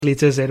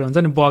ग्लिचेसहरू हुन्छ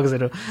नि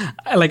बग्सहरू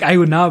like I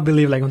would now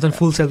believe like हुन्छ नि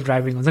फुल सेल्फ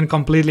ड्राइभिङ हुन्छ नि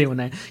कम्प्लिटली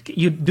हुने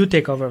यु डु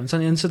टेक ओभर हुन्छ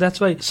नि and so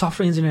that's why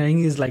software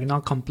engineering is like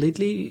not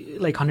completely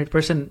like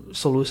 100%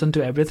 solution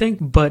to everything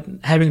but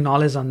having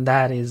knowledge on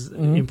that is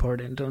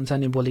important हुन्छ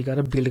नि भोलि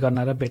गएर बिल्ड गर्न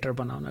र बेटर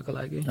बनाउनको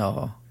लागि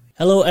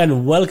Hello and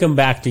welcome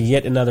back to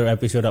yet another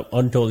episode of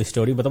Untold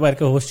Story. म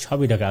तपाईहरुको होस्ट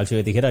छवि ढकाल छु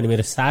यतिखेर अनि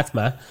मेरो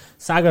साथमा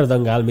सागर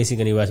दंगाल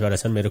मिशिगन युएसबाट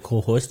छन् मेरो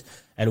co-host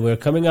and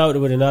we're coming out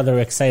with another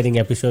exciting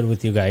episode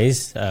with you guys.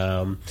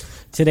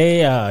 Today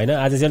हैन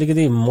आज चाहिँ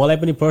अलिकति मलाई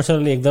पनि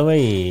पर्सनली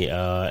एकदमै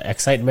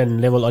एक्साइटमेन्ट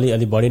लेभल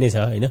अलि बढी नै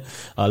छ हैन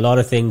lot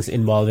of things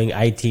involving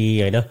IT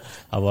हैन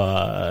अब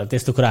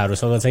त्यस्तो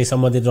कुराहरुसँग चाहिँ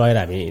सम्बन्धित रहेर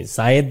हामी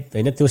सायद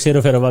हैन त्यो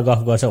सेरोफेरोमा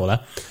गफ गर्छौं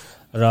होला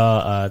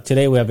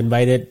today we have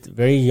invited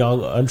very young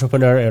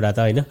entrepreneur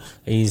एउटा हैन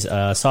he's a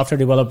software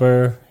developer,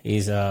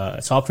 he's a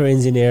software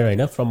engineer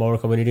हैन from our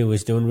community who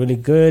is doing really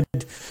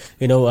good,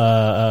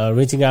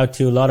 reaching out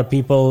to a lot of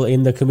people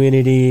in the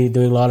community,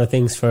 doing a lot of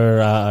things for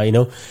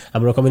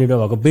हाम्रो community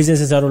भएको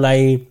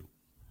businesses-हरुलाई.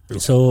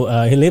 So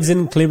he lives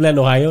in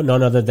Cleveland, Ohio,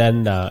 none other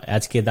than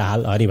HK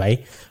Dahal Hari bhai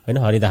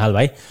हैन Hari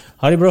Dahal bhai.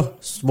 Hari bro,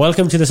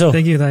 welcome to the show.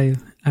 Thank you, Dai.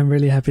 I'm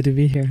really happy to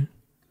be here.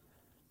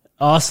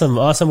 Awesome.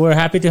 We're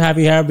happy to have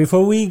you here. Before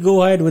we go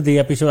ahead with the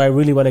episode, I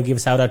really want to give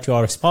shout out to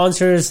our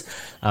sponsors.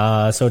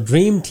 So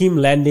Dream Team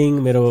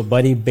Landing, मेरो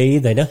buddy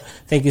Baid, हैन.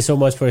 Thank you so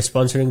much for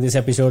sponsoring this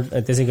episode.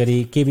 त्यसैगरी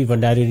KB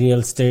Bhandari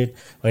real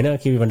estate हैन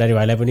KB Bhandari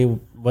भाइलाई पनि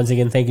once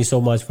again thank you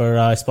so much for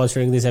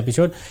sponsoring this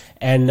episode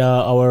and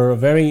our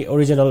very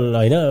original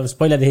हैन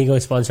पहिला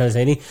देखिको sponsor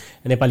चाहिँ नि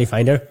Nepali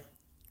finder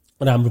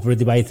Ramru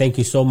Pradibhai, thank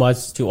you so much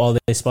to all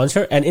the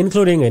sponsor and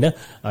including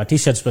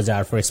T-shirts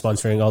Bazaar for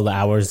sponsoring all the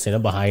hours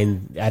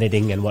behind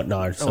editing and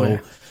whatnot. So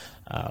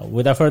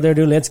without further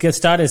ado, let's get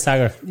started,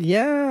 Sagar.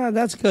 Yeah,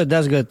 that's good.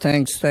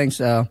 Thanks.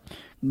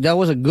 That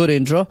was a good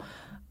intro.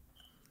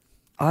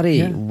 Ari,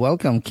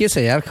 welcome. के छ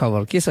यार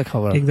खबर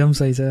एकदम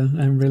सही छ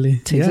I'm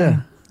really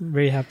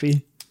very happy.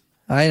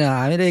 हैन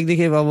हामीले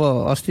एकदेखि अब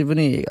अस्ति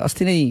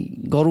नै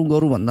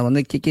गरौँ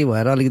भन्दा के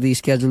भएर अलिकति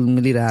स्केड्युल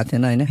मिलिरहेको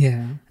थिएन हैन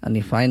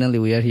अनि फाइनली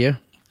वी आर हियर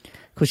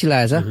खुसी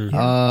लागेछ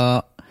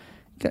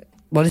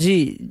भनेपछि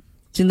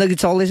जिन्दगी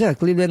चल्दैछ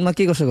क्लिभल्यान्डमा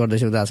के कसो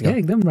गर्दैछौ त आजकल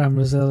एकदम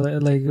राम्रो छ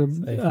like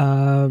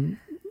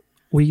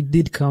we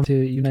did come to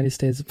United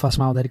States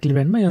फर्स्टमा आउँदाखेरि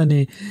क्लिभल्यान्डमै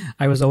अनि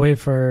I was away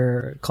for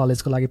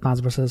कलेजको लागि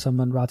 5 वर्षसम्म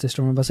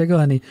रोचेस्टरमा बसेको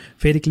अनि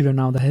फेरि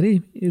क्लिभल्यान्ड आउँदाखेरि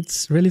it's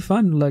really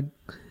fun like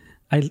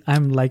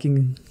I'm liking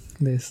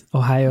this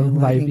Ohio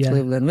vibe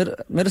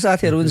मेरो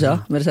साथीहरु हुन्छ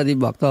मेरो साथी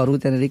भक्तहरु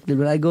त्यहाँ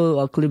Cleveland I go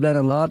Cleveland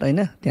a lot हैन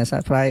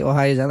त्यहाँ प्राय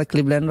Ohio जाँदा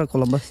क्लिभल्यान्ड र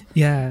कोलम्बस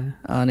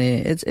अनि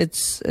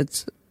it's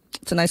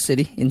a nice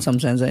city in some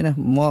sense हैन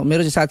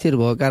मेरो चाहिँ साथीहरु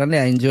भएको कारणले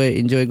I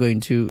enjoy going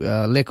to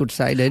Lakewood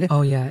side हैन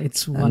Oh yeah,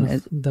 it's one of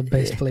the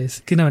best place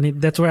किनभने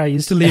that's where I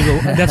used to live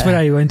that's where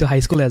I went to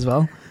high school as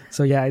well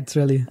so yeah it's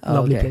really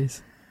lovely place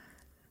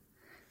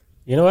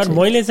You know what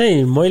मैले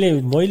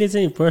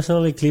चाहिँ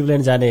personally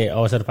Cleveland जाने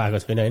अवसर पाएको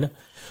छैन हैन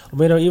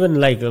मेरो even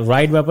like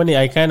राइडमा पनि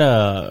आई काइन्ड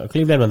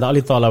क्लिभल्यान्ड भन्दा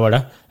अलि तलबाट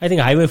आई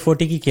थिंक हाइवे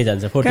 40 के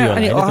जान्छ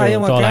 40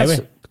 ओहायोमा कहाँ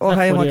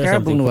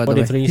पुग्नु भयो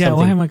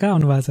ओहायोमा कहाँ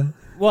आउनु भएको छ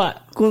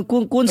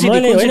कुन सिटी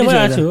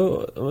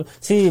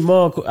म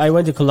आई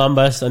वेन्ट टु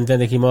कोलम्बस अनि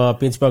त्यहाँदेखि म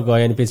पिट्सबर्ग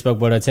गएँ अनि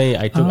पिट्सबर्गबाट चाहिँ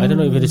I don't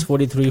know if it is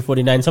 43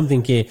 49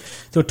 something के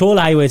त्यो टोल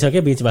हाइवे छ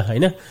के बीचमा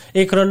हैन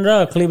एकरन र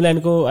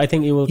क्लिभल्यान्डको I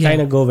think you will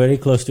kind go very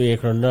close to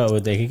एकरन र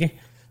उदेखि के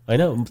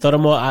हैन तर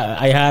म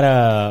आई ह्याड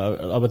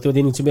अब त्यो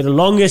दिन चाहिँ मेरो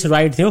लङ्गेस्ट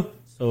राइड थियो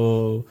सो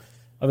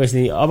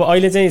obviously अब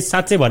अहिले चाहिँ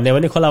साच्चै भन्ने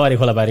भने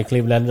खोलाबारी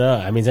क्लिभल्यान्ड र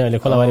हामी चाहिँ अहिले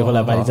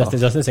खोलाबारी जस्तै छ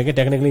के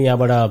टेक्निकली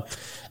यहाँबाट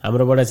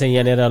हाम्रोबाट चाहिँ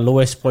यहाँनिर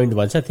लोएस्ट पोइन्ट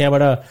भन्छ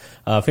त्यहाँबाट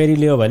फेरि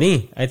लियो भने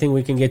I think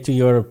we can get to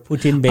your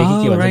Putin Beki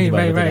के भन्छ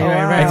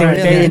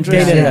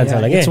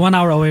it's 1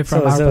 hour away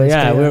from our place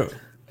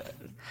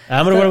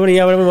हाम्रोबाट पनि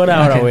यहाँबाट पनि 1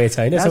 hour away छ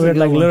हैन so we're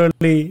like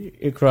literally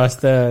across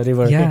the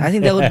river I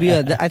think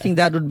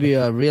that would be a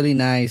really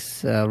nice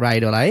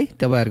ride होला है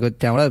तपाईहरुको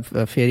त्यहाँबाट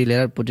फेरि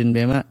लिएर पुटिन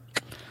बेमा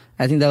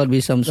I think that would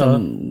be some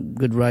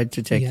good ride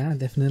to take. Yeah,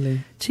 definitely.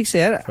 ठीक छ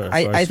यार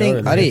I think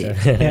Ari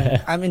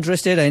I'm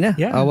interested हैन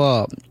अब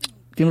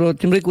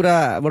तिम्रै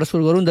कुराबाट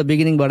सुरु गरौँ त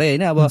बिगिनिङबाटै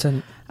हैन अब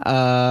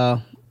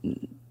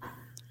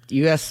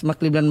US मा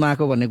क्लिभल्यान्डमा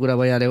आको भन्ने कुरा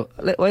भइहाल्यो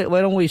why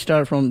don't we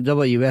start from job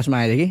US मा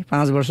आएदेखि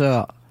 5 वर्ष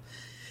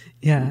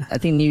I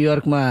think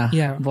न्युयोर्कमा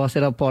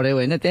बसेर पढ्यौ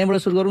हैन त्यहाँबाट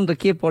सुरु गरौँ त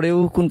के पढ्यौ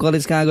कुन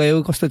कलेज कहाँ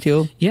गयौ कस्तो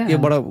थियो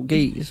त्योबाट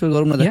केही सुरु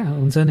गरौँ न त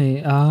हुन्छ नि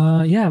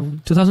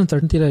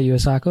 2013 तिर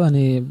युएस आको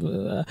अनि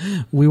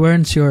we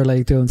weren't sure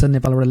like त्यो हुन्छ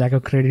नेपालबाट ल्याएको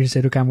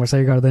क्रेडिट्सहरु काम गर्छ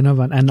कि गर्दैन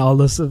and all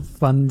those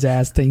fun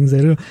jazz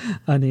thingsहरु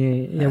अनि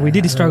we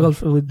did struggle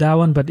with that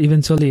one but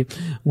eventually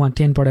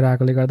 110 पढेर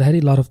आकोले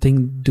गर्दाखेरि lot of things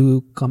do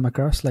come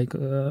across like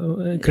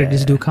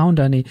credits do count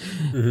अनि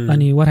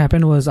what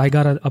happened was I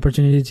got an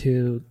opportunity to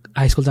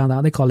high school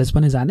जाँदा college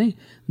पनि जाने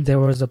there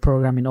was a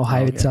program in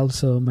Ohio itself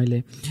so मैले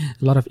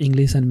lot of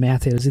English and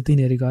math हरु चाहिँ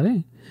तिनीहरु गरे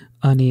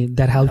अनि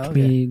that helped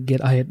me get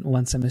ahead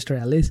one semester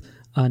at least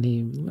अनि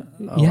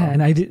and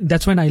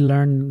that's when I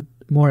learned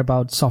more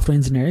about software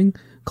engineering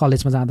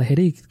कलेजमा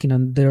जाँदाखेरि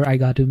किनभने there I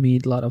got to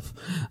meet lot of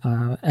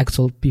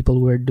actual people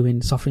who are doing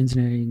software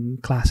engineering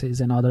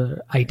classes and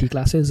other IT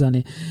classes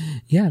अनि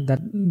that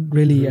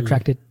really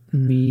attracted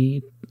me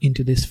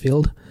into this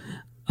field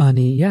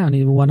अनि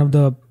अनि one of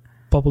the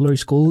popular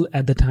school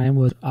at the time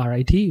was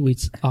RIT,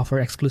 which offer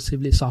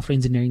exclusively software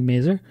engineering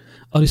major.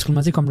 Or school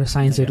ma chai computer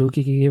science haru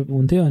ke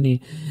huन्थ्यो अनि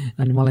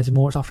मलाई चाहिँ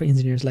more software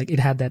engineers, like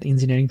it had that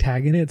engineering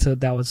tag in it, so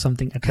that was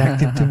something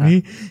attractive to me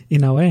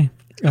in a way.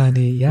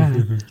 अनि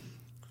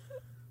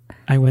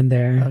I went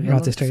there,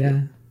 Rochester.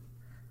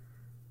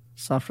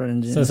 Software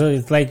engineering. So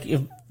it's like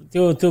if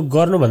त्यो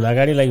गर्नु भन्दा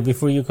अगाडि like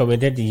before you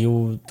committed, you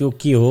त्यो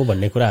के हो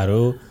भन्ने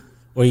कुराहरू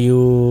or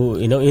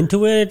you know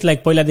into it,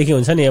 like पहिलादेखि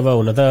हुन्छ नि अब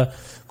हुन त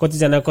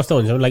कतिजना कस्तो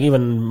हुन्छ like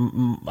even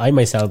I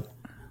myself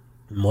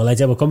मलाई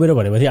चाहिँ अब कम्प्युटर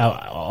भनेपछि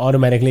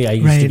automatically I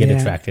used to get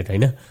attracted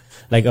हैन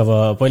like अब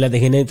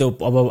पहिलादेखि नै त्यो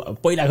अब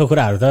पहिलाको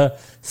कुराहरू त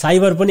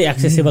साइबर पनि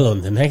एक्सेसिबल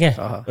हुन्थेन क्या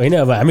हैन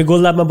अब हामी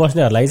गोलदाबमा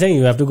बस्नेहरूलाई चाहिँ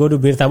you have to go to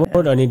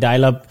Birtamod अनि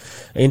डायल अप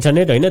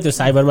इन्टरनेट हैन त्यो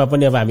साइबरमा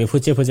पनि अब हामी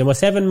फुच्चे म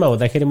 7 मा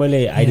हुँदाखेरि मैले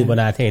आइडी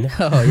बनाएको थिएँ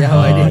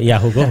हैन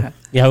याहुको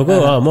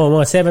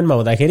म 7 मा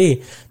हुँदाखेरि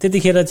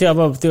त्यतिखेर चाहिँ अब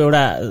त्यो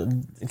एउटा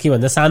के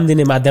भन्छ सान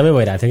दिने माध्यमै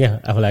भइरहेको थियो क्या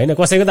आफुलाई हैन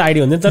कसैको त आइडी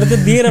हुन्थेन तर त्यो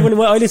दिएर पनि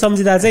म अहिले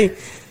सम्झिदा चाहिँ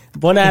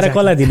बनाएर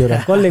कसलाई दिनु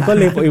र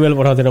कसले इमेल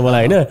पठाउँदैन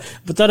मलाई हैन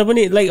तर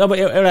पनि लाइक अब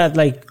एउटा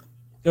लाइक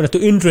एउटा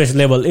त्यो इन्ट्रेस्ट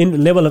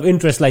लेभल अफ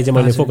इन्ट्रेस्टलाई चाहिँ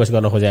मैले फोकस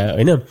गर्न खोजेँ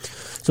हैन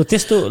सो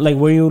त्यस्तो like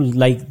were you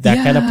like that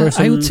kind of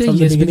person I would say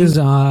yes because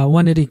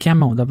 180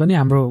 क्याम्पमा हुँदा पनि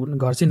हाम्रो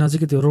घर चाहिँ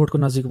नजिकै त्यो रोडको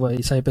नजिक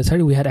भइसके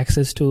पछाडि we had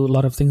access to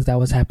lot of things that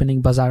was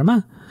happening बजारमा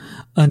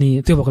अनि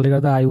त्यो भएकोले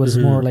गर्दा आई वाज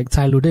मोर लाइक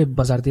चाइल्डहुडै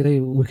बजारतिरै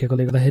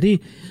हुर्केकोले गर्दाखेरि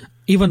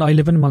इभन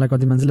अहिले पनि मलाई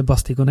कति मान्छेले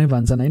बस्तीको नै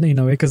भन्छन् होइन in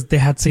a way because they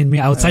had scene me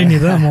outside नि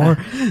त मोर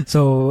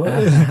सो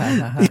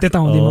त्यता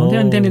हुँदैन हुन्थ्यो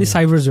अनि त्यहाँनिर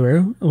साइबर्स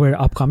वेयर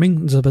अपकमिङ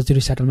जबपछि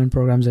रिसेटलमेन्ट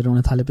प्रोग्राम्सहरू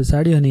हुन थाले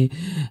पछाडि अनि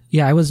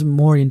I was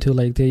more into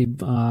like त्यही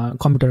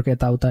कम्प्युटरको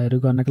यताउताहरू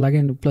गर्नको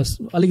लागि प्लस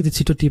अलिकति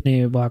छिटो टिप्ने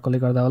भएकोले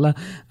गर्दा होला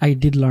I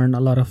did learn a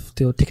lot of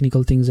त्यो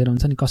टेक्निकल थिङ्सहरू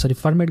हुन्छ नि कसरी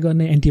फर्मेट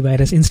गर्ने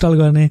एन्टिभाइरस इन्स्टल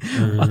गर्ने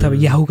अथवा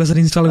याहू कसरी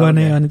इन्स्टल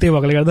गर्ने अनि त्यही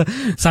भएकोले गर्दा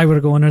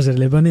साइबरको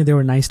ओनर्सहरूले पनि they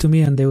were nice to me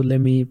and they would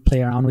let me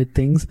play around with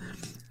things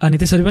अनि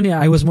त्यसरी पनि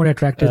आई वाज मोर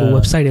एट्र्याक्टेड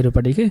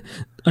वेबसाइटहरूपट्टि के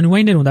अनि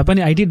वाइनर हुँदा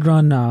पनि आई डिड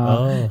रन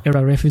एउटा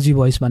रेफ्युजी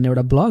भोइस भन्ने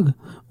एउटा blog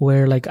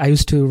where like I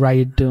use to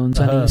write हुन्छ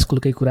नि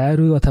स्कुलकै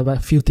कुराहरू अथवा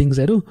फ्यु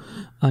थिङ्सहरू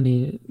अनि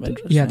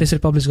त्यसरी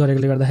पब्लिस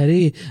गरेकोले गर्दाखेरि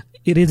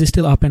it is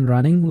still up and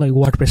running like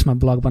वर्डप्रेसमा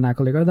blog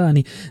बनाएकोले गर्दा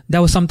अनि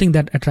that was something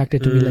that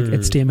attracted to be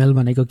like HTML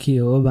भनेको के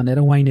हो भनेर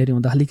वाइनरी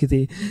हुँदा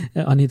अलिकति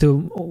अनि त्यो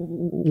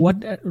what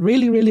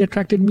really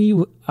attracted me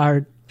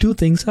are two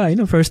things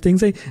होइन फर्स्ट थिङ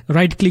चाहिँ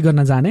राइट क्लिक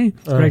गर्न जाने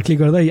राइट क्लिक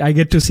गर्दा I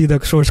get to see the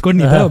source code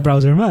नि त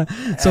ब्राउजरमा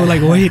सो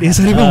लाइक वेट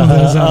यसरी पो हुँदो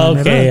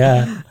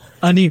रहेछ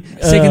अनि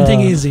second thing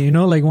is you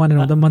know like one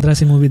and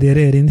Madrasi movie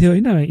धेरै हेरिन्थ्यो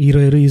होइन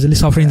हिरोहरू युजली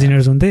सफ्टवेयर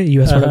इन्जिनियर्स हुन्थे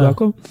युएसबाट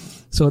गएको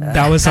so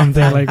that was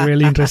something like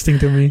really interesting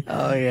to me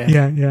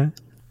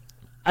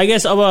I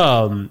guess अब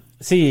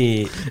सी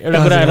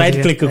एउटा कुरा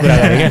राइट क्लिकको कुरा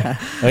गरेँ क्या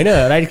होइन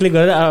राइट क्लिक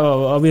गरेर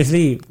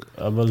अभियसली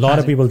अब lot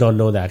of people don't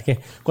know that के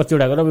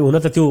कतिवटा कुरा हुन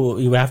त त्यो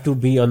you have to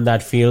be on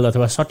that field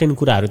अथवा सर्टेन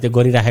कुराहरू त्यो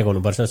गरिराखेको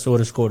हुनुपर्छ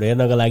सोर्स कोड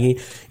हेर्नको लागि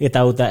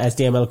यताउता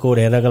HTML कोड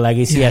हेर्नको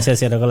लागि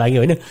CSS हेर्नको लागि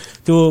होइन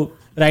त्यो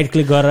राइट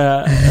क्लिक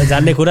गरेर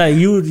जान्ने कुरा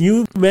you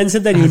mention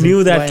that you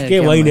knew that के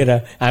होइन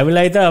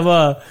हामीलाई त अब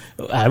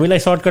हामीलाई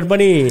सर्टकट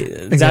पनि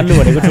जान्नु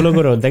भनेको ठुलो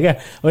कुरो हुन्छ क्या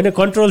होइन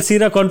Ctrl+C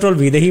र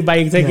Ctrl+V देखि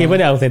बाइक चाहिँ केही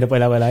पनि आउँथेन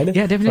पहिला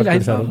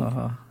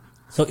होइन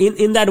So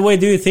in that way,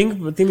 do you think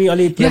तिमी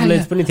अलि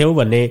privilege पनि थियौ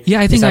भन्ने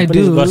I think I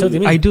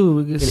do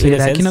say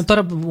that किन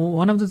तर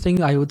one of the thing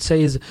I would say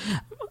is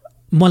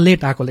म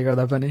लेट आएकोले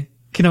गर्दा पनि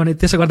किनभने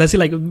त्यसो गर्दा चाहिँ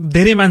लाइक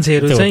धेरै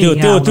मान्छेहरू चाहिँ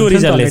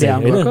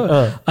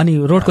अनि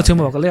रोडको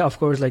छेउमा भएकोले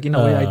of course like in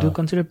I do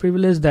consider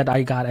privilege that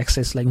I गाट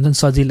access like हुन्छ नि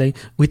सजिलै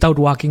विदाउट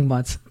वाकिङ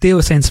मच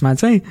त्यो सेन्समा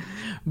चाहिँ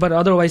बट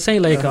अदरवाइज चाहिँ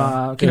लाइक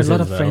किन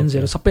लट अफ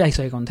फ्रेन्ड्सहरू सबै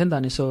आइसकेको हुन्थ्यो नि त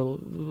अनि सो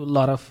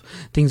लट अफ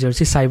थिङ्सहरू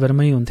चाहिँ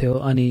साइबरमै हुन्थ्यो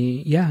अनि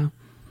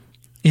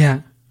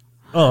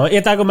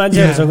यताको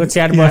मान्छेहरूसँग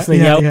च्याट बस्ने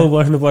याहू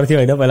बस्नु पर्थ्यो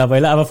होइन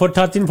पहिला अब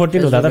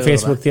 13-14 हुँदा त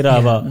फेसबुकतिर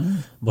अब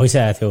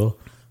भइसकेको थियो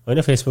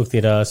होइन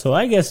फेसबुकतिर so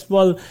I guess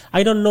well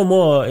I don't know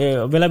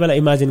म बेला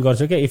इमेजिन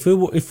गर्छु क्या if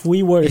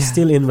we were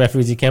still in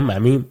refugee camp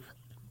हामी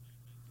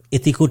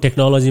यतिको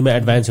टेक्नोलोजीमा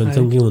एडभान्स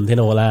हुन्थ्यौँ कि हुन्थेन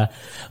होला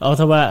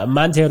अथवा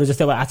मान्छेहरू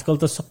जस्तै अब आजकल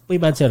त सबै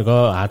मान्छेहरूको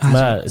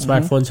हातमा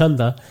स्मार्टफोन छ नि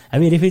त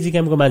हामी रेफ्युजी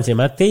क्याम्पको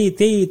मान्छेमा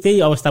त्यही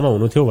अवस्थामा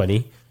हुनु थियो भने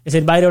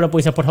यसरी बाहिरबाट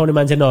पैसा पठाउने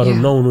मान्छे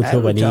नहुनु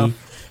थियो भने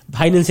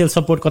फाइनेन्सियल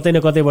सपोर्ट कतै न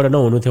कतैबाट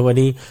नहुनु थियो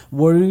भने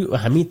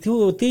हामी त्यो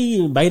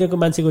त्यही बाहिरको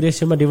मान्छेको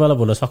रेसियोमा डेभलप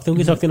हुन सक्थ्यौँ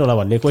कि सक्थेन होला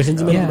भन्ने क्वेसन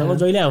चाहिँ मेरो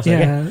जहिले आउँछ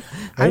क्या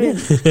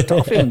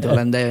टफै हुन्थ्यो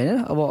होला नि होइन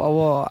अब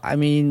आई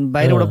मिन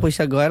बाहिरबाट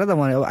पैसा गएर त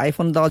भने अब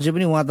आइफोन त अझै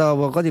पनि उहाँ त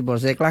अब कति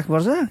पर्छ 1 लाख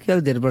पर्छ के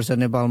धेरै पर्छ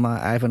नेपालमा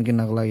आइफोन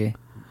किन्नको लागि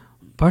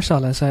पर्छ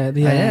होला सायद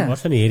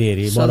पर्छ नि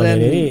हेरी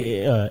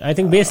I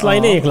think base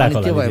line 1 lakh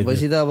होला त्यो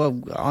भएपछि त अब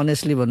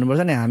अनेस्टली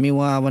भन्नुपर्छ नि हामी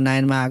उहाँ अब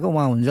 9 मा आएको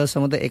उहाँ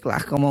हुन्जेलसम्म त 1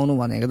 लाख कमाउनु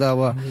भनेको त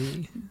अब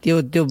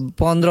त्यो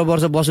 15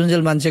 वर्ष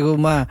बसुन्जेल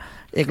मान्छेकोमा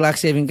 1 लाख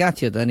सेभिङ कहाँ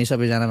थियो त अनि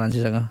सबैजना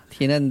मान्छेसँग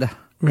थिएन नि त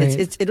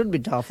it would be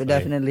tough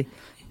definitely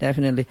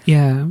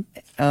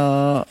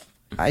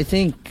I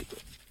think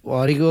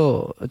हरिको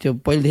त्यो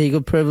पहिलेदेखिको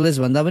प्रिभिलेज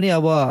भन्दा पनि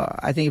अब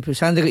आई थिङ्क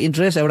शान्तिको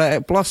इन्ट्रेस्ट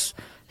एउटा plus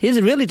he is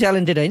really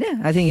talented होइन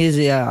आई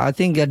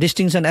थिङ्क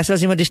डिस्टिङसन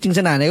एसएलसीमा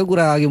डिस्टिङसन हानेको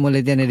कुरा अघि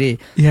मैले त्यहाँनिर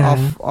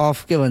अफ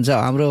के भन्छ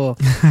हाम्रो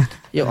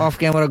यो अफ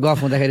क्यामेरा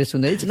गफ हुँदाखेरि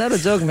सुन्दै it's not a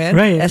joke man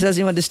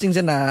एसएलसीमा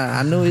डिस्टिङसन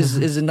हान्नु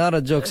इज नट अ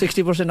जोक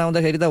 60%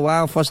 आउँदाखेरि त वा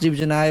फर्स्ट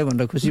डिभिजन आयो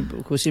भनेर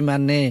खुसी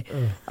मान्ने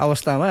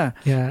अवस्थामा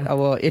अब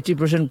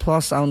 80%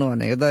 प्लस आउनु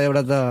भनेको त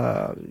एउटा त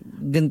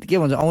के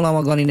भन्छ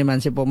औँलामा गनिने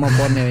मान्छेमा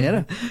पर्ने होइन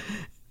र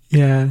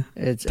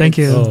thank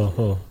you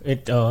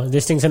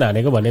distinction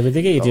हानेको भन्ने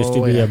बित्तिकै it used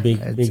to be a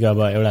big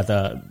अब एउटा त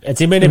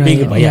achievement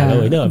big भइहाल्यो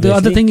होइन the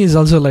other thing is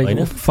also like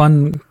fun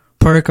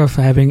perk of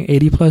having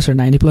 80 plus or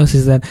 90 plus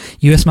is that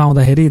US मा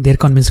आउँदाखेरि धेरै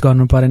कन्भिन्स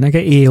गर्नु परेन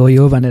क्या A हो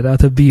यो भनेर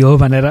अथवा B हो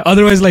भनेर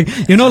otherwise like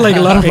you know like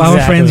a lot of our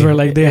friends were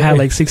like they had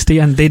like 60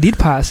 and they did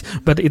pass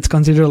but it's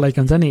considered like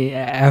हुन्छ नि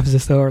F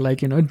जस्तो or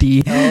like you know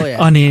D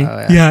अनि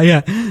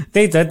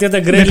त्यही त त्यो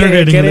त ग्रेड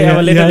के अरे अब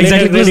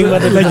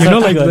like you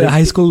know like the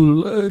high school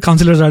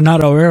counselors are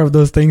not aware of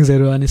those things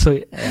and so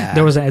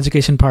there was an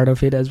education part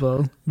of it as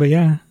well but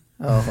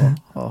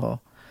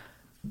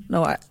no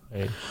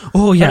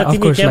of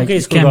course like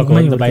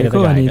क्याम्पमै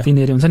हुर्केको अनि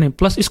तिनीहरू हुन्छ नि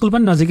plus school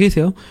पनि नजिकै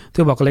थियो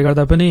त्यो भएकोले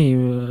गर्दा पनि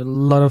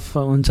लट अफ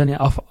हुन्छ नि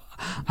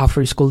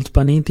आफ्टर स्कुल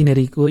पनि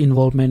तिनीहरूको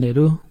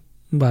इन्भल्भमेन्टहरू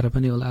भएर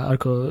पनि होला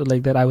अर्को like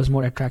that I was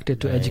more attracted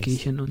to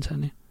education हुन्छ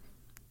नि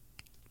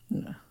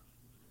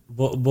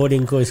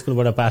बोर्डिङको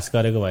स्कुलबाट पास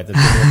गरेको भए त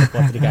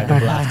पत्रिकाको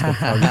लास्टको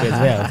फ्रन्ट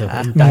पेजमै आउँथ्यो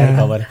इन्टायर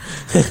कभर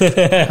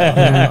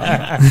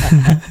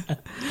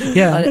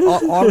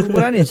अर्को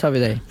कुरा नि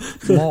सबैलाई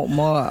म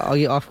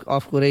अघि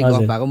अफ कुरै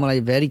गफ भएको मलाई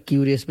भेरी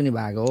क्युरियस पनि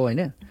भएको हो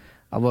होइन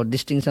अब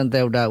डिस्टिङसन त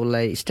एउटा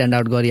उसलाई स्ट्यान्ड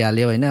आउट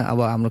गरिहाल्यो होइन अब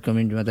हाम्रो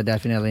कम्युनिटीमा त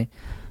definitely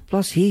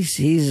plus he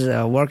is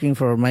working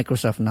for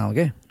Microsoft now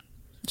के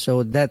सो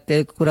द्याट त्यो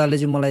कुराले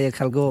चाहिँ मलाई एक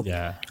खालको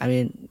आई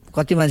मिन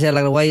कति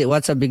मान्छेलाई लाग्ला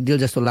वाट्स अ बिग डिल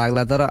जस्तो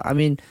लाग्ला तर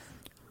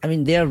I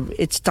mean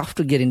it's tough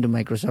to get into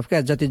Microsoft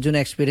क्या जति जुन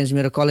एक्सपिरियन्स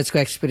मेरो कलेजको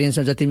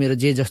एक्सपिरियन्समा जति मेरो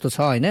जे जस्तो छ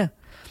होइन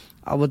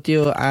अब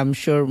त्यो आई एम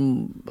स्योर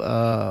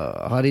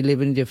हरिले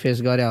पनि त्यो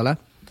फेस गरे होला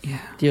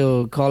त्यो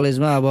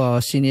कलेजमा अब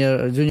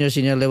जुनियर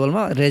सिनियर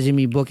लेभलमा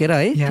रेज्युमी बोकेर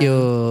है त्यो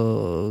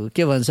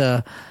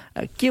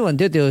के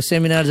भन्थ्यो त्यो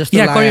सेमिनार जस्तो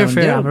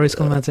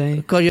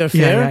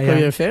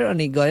करियर फेयर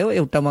अनि गयो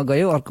एउटामा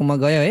गयो अर्कोमा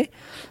गयो है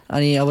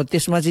अनि अब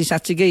त्यसमा चाहिँ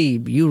साँच्चीकै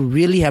you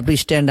really have to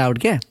stand out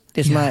क्या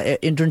त्यसमा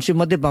इन्टर्नसिप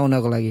मात्रै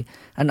पाउनको लागि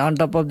and on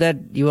top of that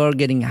you are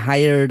getting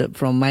hired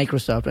from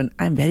Microsoft and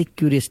I am very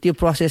curious त्यो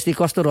प्रोसेस चाहिँ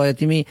कस्तो रह्यो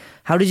तिमी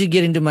how did you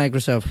get into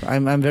Microsoft I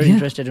am very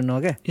interested in no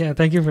क्या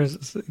thank you for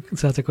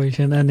such a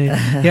question अनि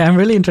I am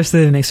really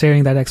interested in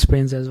sharing that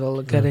experience as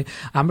well के अरे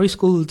हाम्रो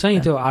स्कुल चाहिँ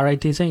त्यो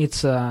आरआइटी चाहिँ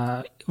it's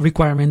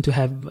requirement to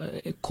have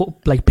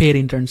like paid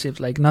internships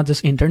like not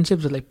just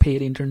internships but like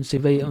paid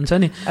internship हुन्छ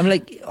नि I'm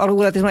like अर्को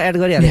कुरा त्यसमा एड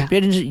गरिहाल्यो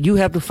paid internship you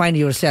have to find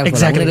yourself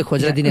exactly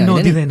खोजेर दिने no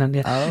दिदैनन्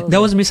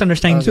that was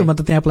misunderstanding too म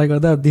त त्यहाँ अप्लाई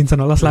गर्दा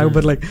दिन्छन् होला जस्तो लाग्यो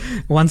but like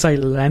once I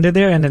landed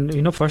there and then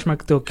you know first मा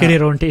त्यो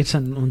career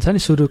orientation हुन्छ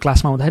नि सुरु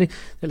क्लासमा हुँदाखेरि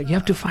like you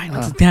have to find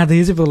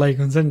त्यहाँदेखि चाहिँ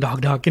like हुन्छ नि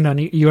ढक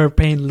किनभने you are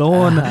paying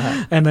loan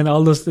and then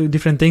all those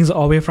different things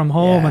away from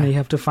home and you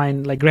have to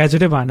find like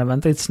graduate भएन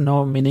भने त it's no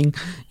meaning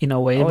in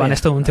a way भने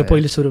जस्तो हुन्थ्यो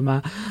पहिले सुरुमा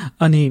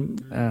अनि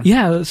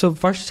so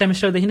first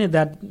semester देखि नै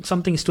that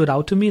something stood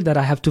out to me that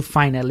I have to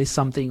find at least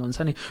something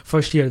हुन्छ नि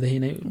first year देखि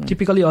नै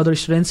typically other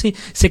students चाहिँ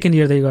second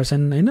year देखि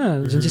गर्छन् होइन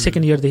जुन चाहिँ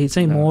second year देखि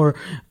चाहिँ more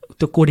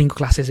त्यो कोडिङको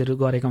क्लासेसहरू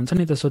गरेको हुन्छ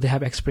नि त सो दे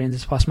हेभ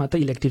एक्सपिरियन्स फर्स्टमा त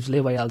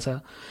इलेक्टिभ्सले भइहाल्छ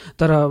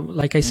तर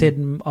लाइक आई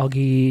सेड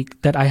अघि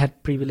that I had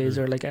privilege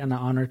like an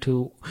honour to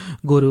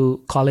go to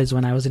college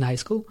when I was in high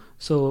school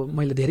so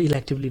मैले धेरै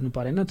इलेक्टिभ लिनु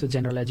परेन त्यो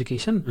general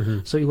education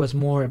so it was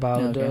more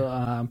about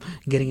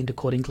getting into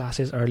coding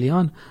classes early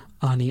on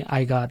अनि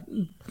I got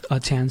a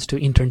chance to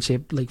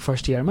internship like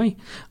first इयरमै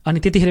अनि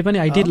त्यतिखेर पनि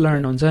आई डिड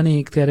लर्न हुन्छ नि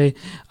के अरे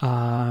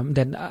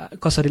देन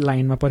कसरी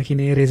लाइनमा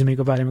पर्खिने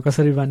रेज्युमेको बारेमा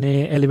कसरी भन्ने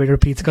एलिभेटर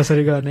पिच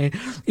कसरी गर्ने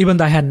even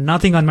the I had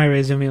nothing on my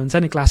resume हुन्छ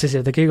नि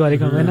क्लासेसहरू त केही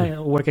गरेको हुँदैन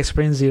वर्क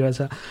एक्सपिरियन्स जिरो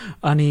छ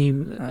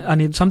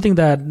अनि something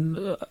that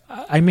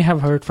I may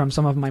have heard from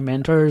some of my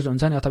mentors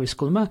हुन्छ नि अथवा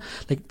स्कुलमा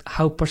like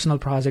how personal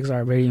projects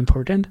are very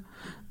important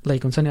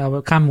like हुन्छ नि अब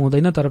काम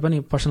हुँदैन तर पनि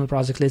पर्सनल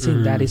प्रोजेक्टले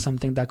चाहिँ that is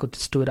something that could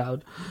stood out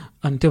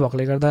अनि त्यो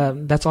भएकोले गर्दा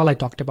that's all I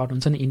talked about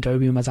हुन्छ नि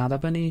इन्टरभ्यूमा जाँदा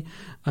पनि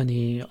अनि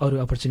अरू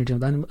अपर्च्युनिटी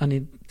हुँदा अनि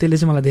त्यसले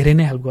चाहिँ मलाई धेरै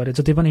नै हेल्प गर्यो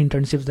जति पनि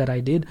इन्टर्नसिप्स द्याट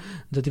आई डिड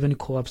जति पनि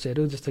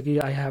खोअप्सहरू जस्तो कि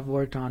I have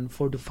work on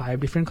 4 to 5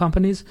 different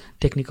companies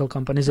technical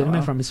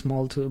कम्पनीजहरूमै फ्रम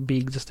स्मल टु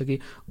बिग जस्तो कि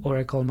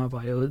ओरेकलमा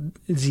भयो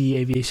जी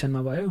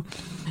एभिएसनमा भयो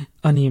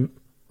अनि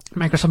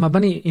माइक्रोसफ्टमा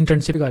पनि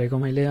इन्टर्नसिप गरेको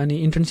मैले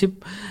अनि इन्टर्नसिप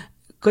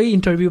कोही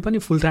इन्टरभ्यू पनि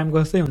फुल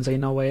टाइमको जस्तै हुन्छ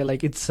in a way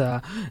like it's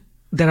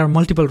there are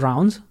multiple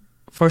rounds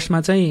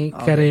फर्स्टमा चाहिँ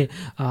के अरे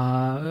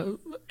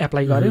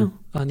एप्लाई गर्यो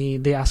अनि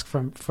they ask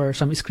for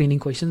some screening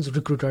questions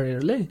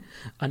रिक्रुटरहरूले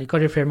अनि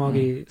करियर फेयरमा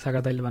अघि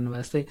सागर दाइले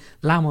भन्नुभयो जस्तै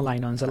लामो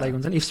लाइन हुन्छ लाइक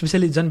हुन्छ नि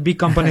स्पेसली झन् बिग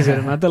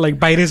कम्पनीजहरूमा त लाइक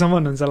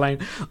बाहिरसम्म हुन्छ लाइन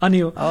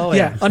अनि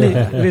अनि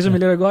रेजुमे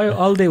लिएर गयो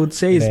all they would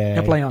say is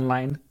apply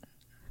online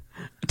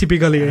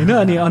typically होइन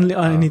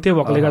अनि त्यो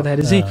भएकोले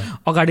गर्दाखेरि चाहिँ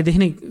अगाडिदेखि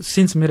नै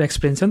सिन्स मेरो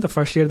एक्सपिरियन्स छ नि त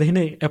फर्स्ट इयरदेखि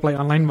नै एप्लाई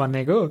अनलाइन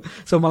भनेको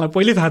सो मलाई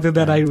पहिल्यै थाहा थियो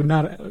that I would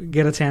not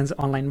get a chance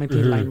अनलाइनमै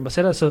त्यही लाइन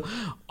बसेर सो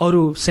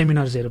अरू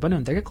सेमिनार्सहरू पनि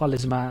हुन्थ्यो क्या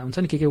कलेजमा हुन्छ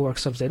नि के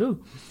वर्कसप्सहरू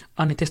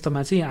अनि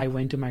त्यस्तोमा चाहिँ आई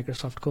वेन्ट टु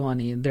माइक्रोसफ्टको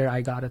अनि there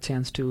I got a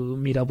chance to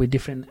meet up with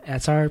different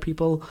HR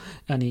people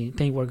अनि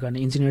त्यहीँ वर्क गर्ने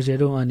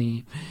इन्जिनियर्सहरू अनि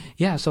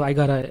yeah so I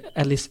got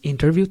at least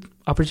interview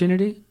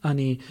opportunity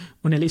अनि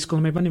उनीहरूले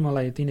स्कुलमै पनि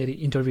मलाई तिनीहरू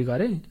इन्टरभ्यू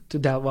गरे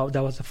that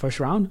was the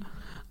first round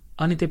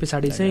अनि त्यो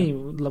पछाडि चाहिँ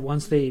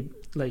वान्स दे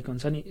लाइक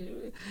हुन्छ नि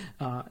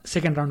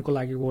सेकेन्ड राउन्डको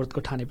लागि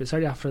वर्थको ठाने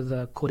पछाडि after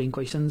the coding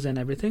questions and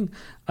everything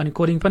अनि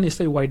कोडिङ पनि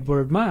यस्तै व्हाइट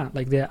बोर्डमा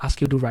like they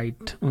ask you to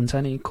write हुन्छ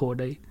नि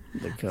कोड है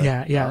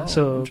या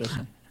so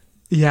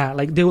yeah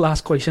like they will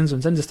ask questions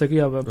हुन्छ नि जस्तो कि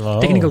अब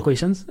टेक्निकल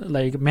क्वेसन्स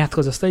लाइक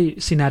म्याथको जस्तै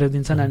सिनारियो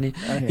दिन्छन् अनि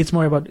इट्स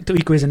मोर अबाउट त्यो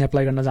इक्वेसन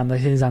एप्लाई गर्न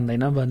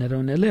जान्दैन भनेर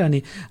उनीहरूले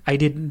अनि आई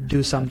डिड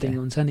डु समथिङ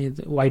हुन्छ नि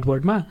व्हाइट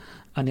बोर्डमा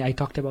अनि I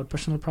talked about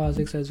personal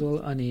projects as well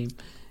अनि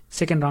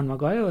सेकेन्ड राउन्डमा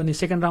गयो अनि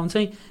सेकेन्ड राउन्ड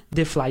चाहिँ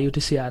they fly you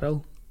to सिआरएल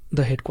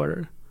the head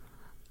quarter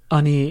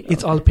अनि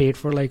it's all paid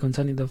for like हुन्छ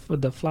नि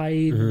द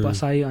फ्लाइट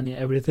बसाइ अनि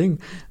everything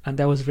and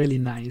that was really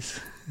nice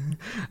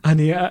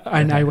अनि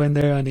एन्ड आई वेन्ट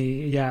देयर अनि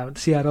या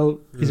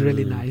सिआरएल इज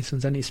रियली नाइस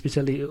हुन्छ नि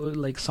specially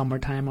like summer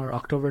time or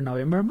October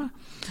नोभेम्बरमा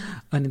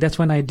अनि that's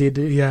one I did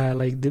yeah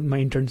like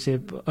my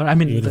internship I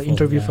mean the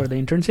interview for the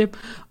internship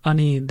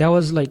अनि that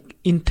was like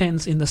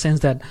intense in the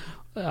sense that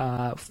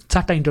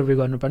 4टा interview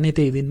गर्नुपर्ने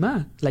त्यही दिनमा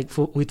like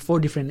with 4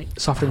 different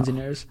software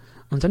engineers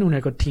हुन्छ नि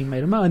उनीहरूको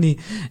टिमहरूमा अनि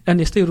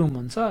यस्तै रुम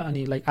हुन्छ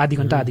अनि लाइक आधी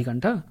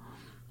घन्टा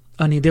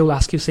अनि they will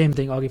ask you same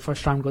thing अघि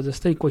फर्स्ट राउन्डको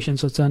जस्तै क्वेसन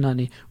सोध्छन्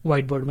अनि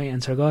व्हाइट बोर्डमै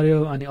एन्सर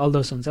गर्यो अनि अल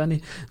दोस हुन्छ नि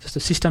जस्तो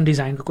सिस्टम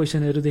डिजाइनको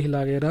क्वेसनहरूदेखि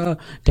लगेर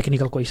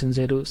टेक्निकल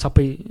क्वेसन्सहरू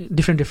सबै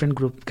डिफ्रेन्ट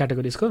ग्रुप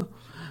क्याटेगोरिजको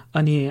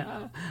अनि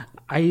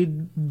I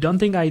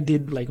don't think I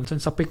did like हुन्छ नि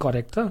सबै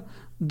करेक्ट त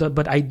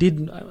but I did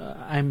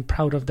I'm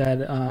proud of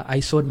that I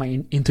showed my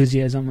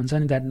enthusiasm हुन्छ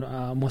नि that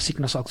म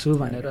सिक्न सक्छु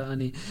भनेर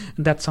अनि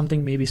that's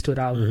something maybe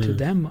stood out to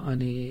them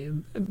अनि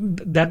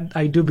that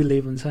I do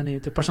believe हुन्छ नि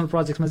त्यो पर्सनल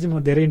प्रोजेक्ट्समा चाहिँ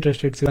म धेरै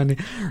इन्ट्रेस्टेड छु अनि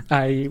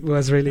I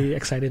was really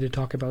excited to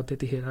talk about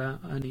त्यतिखेर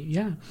अनि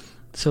yeah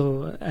so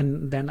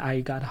and then I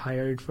got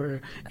hired for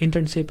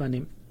internship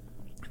अनि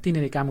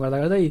तिनीहरूले काम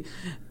गर्दै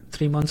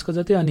 3 months को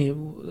जति अनि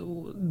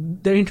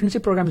their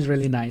internship program is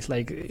really nice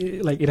like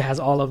it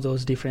has all of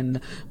those different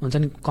हुन्छ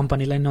नि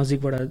कम्पनीलाई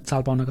नजिकबाट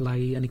चाल पाउनको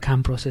लागि अनि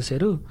काम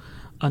प्रोसेसहरू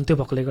अनि त्यो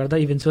भएकोले गर्दा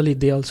eventually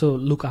they also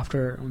look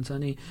after हुन्छ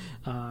नि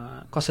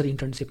कसरी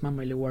इन्टर्नसिपमा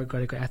मैले वर्क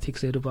गरेको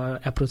एथिक्सहरू भयो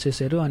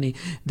एप्रोचेसहरू अनि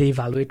दे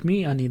इभ्यालुएट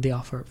मी अनि they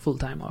offer full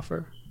time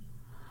offer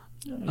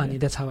अनि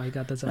that's how I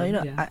got the job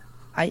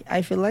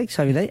I feel like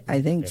सबिदाई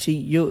I think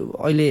यो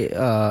अहिले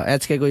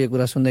एचकेको यो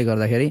कुरा सुन्दै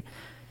गर्दाखेरि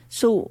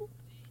so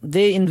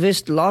they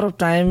invest a lot of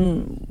time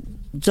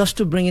just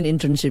to bring in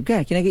internship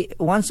क्या किनकि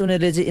once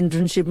उनीहरूले चाहिँ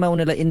इन्टर्नसिपमा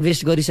उनीहरूलाई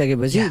इन्भेस्ट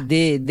गरिसकेपछि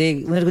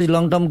उनीहरूको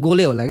लङ टर्म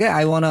गोलै होला क्या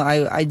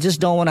I just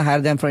don't want to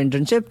hire them for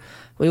internship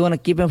we want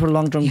to keep them for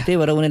long term त्यही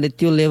भएर उनीहरूले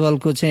त्यो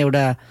लेभलको चाहिँ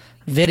एउटा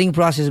भेरिङ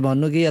प्रोसेस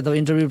भन्नु कि अथवा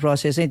इन्टरभ्यू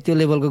प्रोसेस चाहिँ त्यो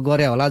लेभलको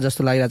गरे होला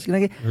जस्तो लागिरहेको छ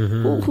किनकि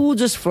who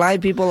just fly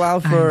people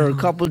out for a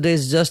couple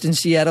days just in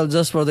Seattle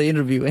just for the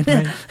interview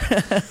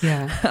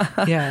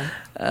yeah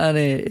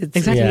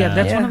exactly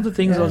that's one of the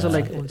things also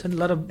like a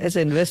lot of it's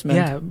an investment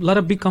a lot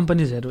of big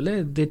companies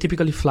they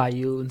typically fly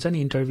you हुन्छ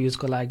नि इन्टरभ्यूज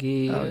को लागि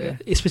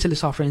specially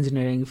software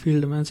engineering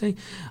फिल्डमा चाहिँ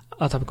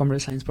अथवा computer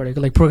science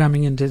पढेको like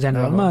programming in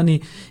जेनरलमा अनि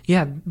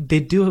they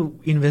do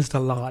invest a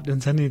lot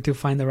हुन्छ नि to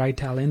find the right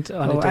talent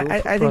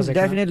I think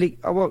definitely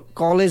अब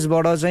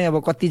कलेजबाट चाहिँ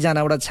अब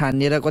कतिजनाबाट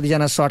छानिएर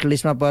कतिजना सर्ट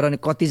लिस्टमा पऱ्यो अनि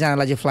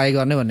कतिजनालाई चाहिँ फ्लाइ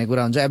गर्ने भन्ने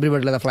कुरा हुन्छ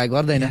एभ्रीबडीलाई त फ्लाइ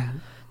गर्दैन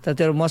तर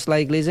त्यो मोस्ट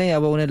लाइकली चाहिँ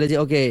अब उनीहरूले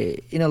चाहिँ okay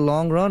in a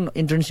long run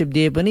internship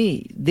दिए पनि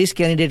this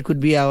candidate could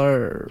be our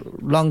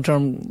long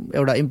term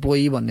एउटा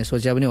इम्प्लोइ भन्ने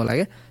सोचे पनि होला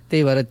क्या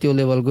त्यही भएर त्यो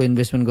लेभलको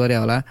इन्भेस्टमेन्ट गरे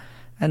होला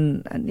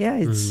एन्ड या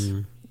इट्स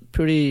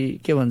प्रिटी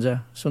के भन्छ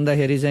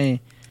सुन्दाखेरि चाहिँ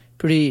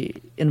pretty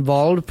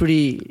involve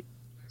pretty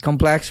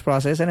complex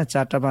process होइन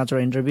 4-5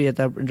 इन्टरभ्यू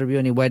यता इन्टरभ्यू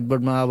अनि व्हाइट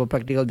बोर्डमा अब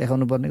प्र्याक्टिकल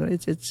देखाउनु पर्ने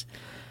it's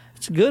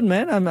good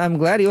man I'm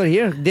glad you are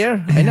here there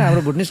हैन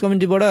हाम्रो भुटनिस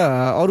कम्युनिटीबाट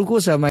अरु को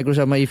छ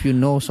माइक्रोसफ्टमा if you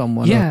know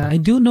someone I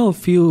do know a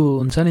few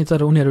हुन्छ नि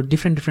तर उनीहरु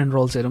different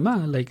roles-हरुमा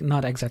like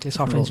not exactly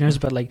software engineers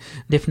but like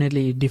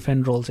definitely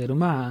different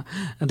roles-हरुमा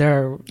there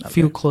are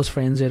few close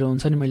friends-हरु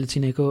हुन्छ नि मैले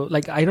चिनेको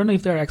like I don't know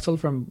if they are actual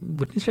from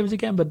Bhutanese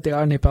refugee camp but they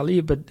are Nepali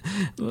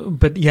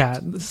but yeah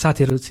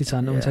साथीहरु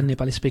छन् हुन्छ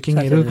Nepali speaking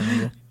हरु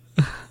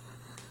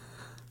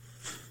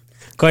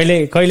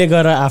कहिले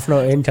गएर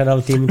आफ्नो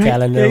इन्टरनल टिम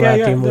क्यालेन्डरमा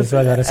टिम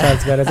उसमा गएर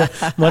सर्च गरेर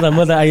म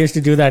त I use to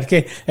do that के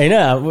हैन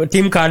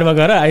टिम कार्डमा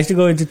गएर I use to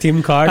go into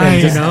team card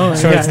and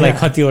search like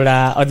कतिवटा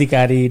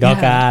अधिकारी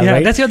Dhakal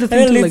right that's the other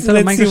thing too,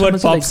 like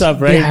Microsoft pops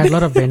up, right? They had a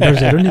lot of vendors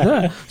हेर्नु नि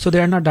त, so they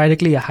are not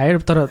directly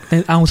hired, तर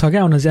आउँछ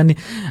क्या आउनु चाहिँ. अनि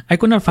I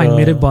could not find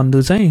मेरो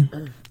बन्धु चाहिँ,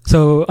 so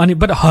अनि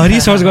but हरि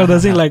सर्च गर्दा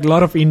चाहिँ like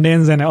lot of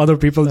Indians and other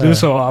people do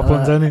show up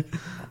हुन्छ नि.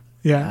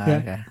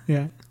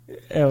 Yeah.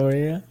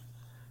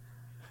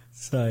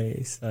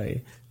 Sorry.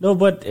 No,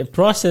 but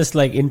process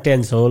like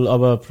intense whole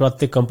of a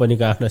प्रत्येक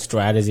कम्पनीको आफ्नो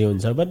strategy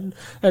हुन्छ. But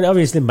and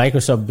obviously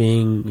Microsoft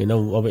being, you know,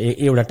 अब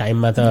एउटा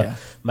टाइममा त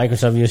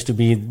Microsoft used to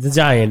be the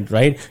giant,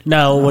 right?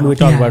 Now when we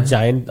talk about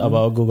giant, अब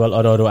Google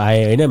अरू आए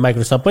हैन,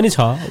 Microsoft पनि छ.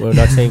 We're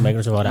not saying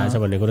Microsoft हराएछ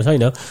भन्ने कुरा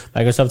छैन.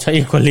 Microsoft छ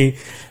equally.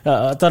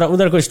 तर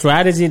उनीहरुको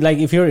strategy, like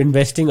if you're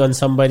investing on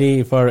somebody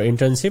for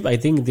internship, I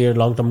think their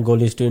long term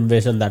goal is to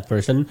invest on that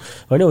person.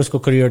 हैन, उसको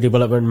career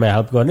development मा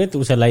help गर्ने, त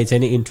उसलाई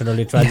चाहिँ नि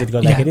internally transit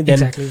गर्दाखेरि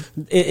then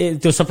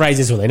त्यो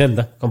surprises हुँदैन नि त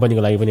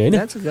कम्पनीको लागि पनि हैन.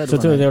 So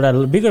त्यो एउटा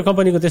bigger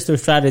company को त्यस्तो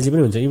strategy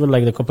पनि हुन्छ. Even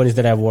like the companies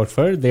that I've worked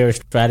for, their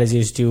strategy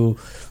is to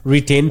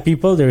retain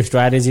people. Their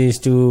strategy is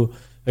to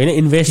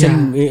invest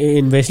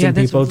in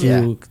people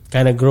to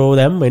kind of grow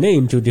them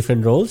into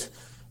different roles.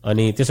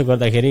 अनि त्यसो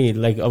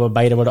गर्दाखेरि like अब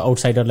बाहिरबाट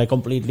आउटसाइडरलाई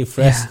completely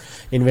fresh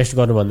invest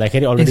गर्नु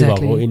भन्दाखेरि already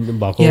भएको and the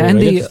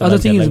other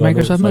thing is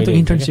माइक्रोसफ्टमा त्यो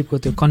इन्टर्नशिपको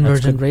त्यो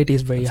conversion rate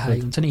is very high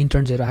हुन्छ नि.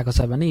 इन्टर्न्सहरू आएको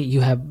छ भने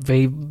you have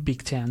very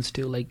big chance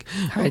to like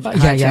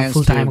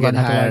full time गर्न.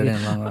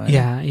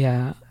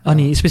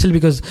 अनि especially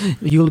because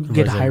you will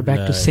get hire back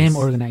to same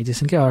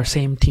organisation के अर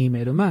सेम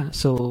टिमहरूमा.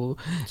 So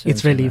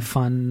it's really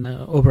fun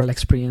overall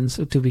experience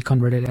to be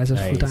converted as a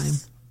full time.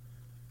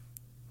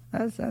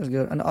 That's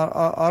good. अनि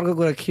अर्को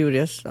कुरा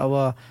curious, अब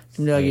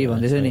तिमीले अघि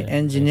भन्दैछौ नि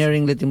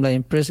इन्जिनियरिङले तिमीलाई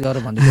इम्प्रेस गर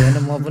भन्दै थियो हैन.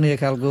 म पनि एक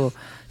खालको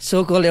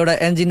सो कल एउटा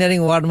इन्जिनियरिङ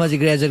वार्डमा चाहिँ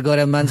ग्रेजुएट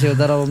गरे मान्छे हो,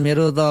 तर अब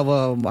मेरो त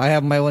अब I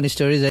have my own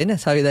stories हैन.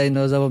 साविदाई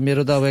नोज अब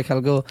मेरो त अब एक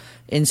खालको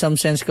in some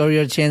sense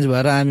career change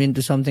भएर आइ एम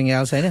इन्टु समथिङ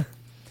एल्स हैन.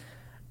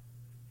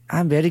 आई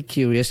एम भेरी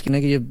क्युरियस,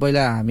 किनकि यो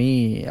पहिला हामी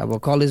अब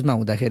कलेजमा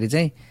हुँदाखेरि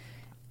चाहिँ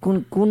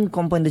कुन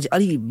कम्पनीले चाहिँ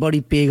अलिक बढी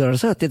पे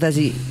गर्छ त्यता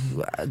चाहिँ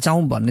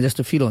जाउँ भन्ने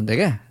जस्तो फिल हुन्थ्यो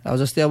क्या. अब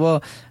जस्तै अब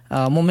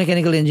म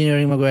मेकानिकल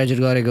इन्जिनियरिङमा ग्रेजुएट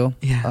गरेको,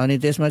 अनि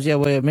त्यसमा चाहिँ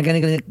अब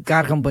मेकानिकल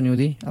कार कम्पनी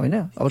हुँदै होइन,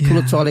 अब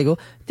ठुलो चलेको.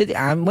 त्यति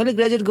मैले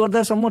graduate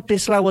गर्दासम्म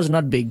Tesla was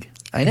not big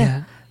होइन.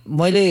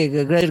 मैले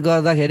ग्रेजुएट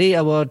गर्दाखेरि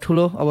अब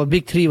ठुलो अब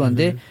बिग 3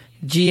 भन्थे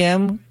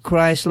GM,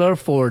 क्राइस्लर,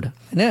 फोर्ड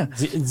होइन.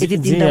 यति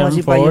तिनवटा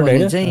पछि पाइयो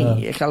भने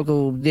चाहिँ एक खालको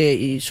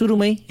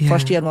सुरुमै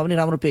फर्स्ट इयरमा पनि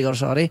राम्रो पे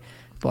गर्छ अरे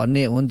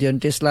भन्ने हुन्थ्यो. अनि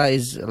Tesla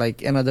is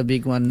like another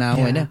big one now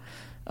होइन.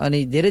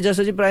 अनि धेरै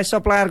जसो चाहिँ प्रायः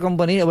सप्लायर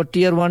कम्पनी अब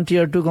टियर 1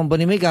 टियर 2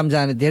 कम्पनीमै काम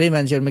जाने धेरै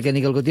मान्छेहरू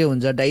मेकानिकलको त्यो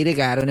हुन्छ, डाइरेक्ट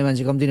हायर हुने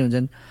मान्छे कम्ती नै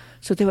हुन्छन्.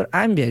 सो त्यही भएर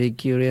I am very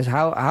curious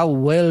how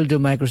well do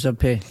Microsoft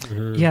pay.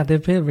 Yeah, they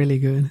pay really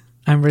good.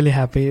 I'm really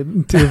happy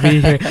to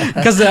be here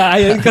because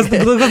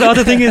the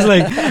other thing is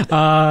like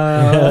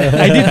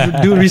I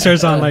did do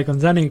research on like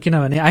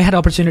I had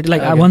opportunity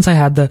like once I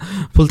had the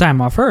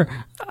full-time offer,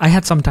 I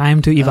had some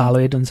time to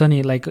evaluate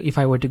like if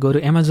I were to go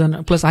to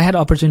Amazon. Plus I had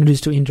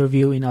opportunities to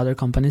interview in other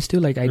companies too,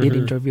 like I did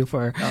interview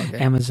for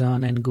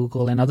Amazon and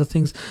Google and other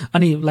things.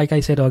 And like I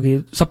said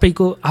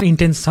सबैको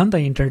intense छ नि त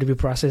interview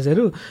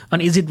processहरू,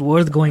 and is it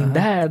worth going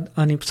that?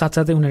 अनि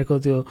साथसाथै उनीहरूको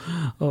त्यो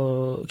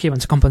के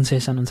भन्छ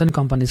compensation हुन्छ नि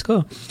companies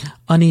को.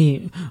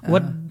 अनि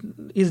what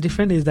is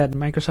different is that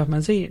Microsoftमा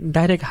चाहिँ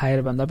direct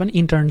hire भन्दा पनि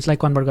interns like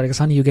convert गरेको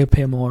छ नि you get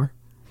pay more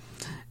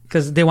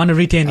because they want to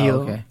retain you.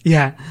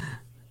 Yeah.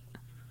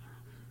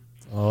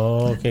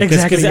 Okay.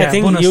 Exactly. I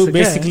think you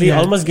basically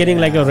almost getting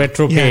like a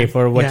retro pay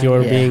for what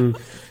you're being.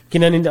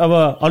 किनभने अब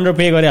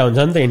underpay गरे हुन्छ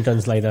नि त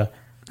interns like that.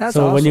 That's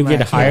so awesome, when you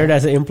get hired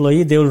as an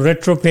employee, they will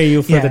retro pay you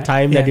for the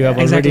time that you have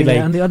already like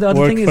and the other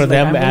worked for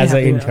them like, as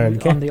an intern.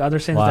 On the other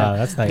sense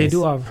that nice. They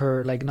do offer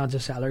like not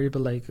just salary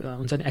but like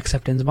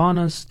acceptance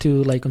bonus to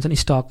like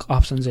stock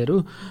options.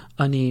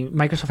 And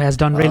Microsoft has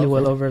done really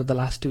well over the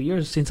last 2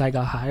 years since I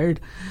got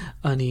hired.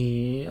 And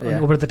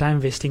over the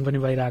time vesting pani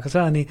bhayirako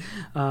cha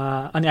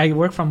and I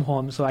work from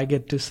home, so I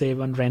get to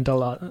save on rent a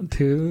lot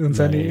too.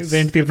 Nice.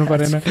 Rent tirnu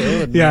parena.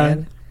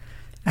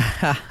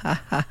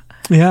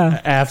 Yeah,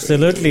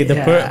 absolutely.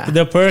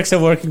 The perks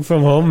of working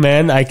from home,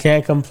 man. I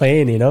can't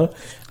complain. You know,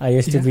 I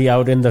used to be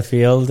out in the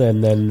field,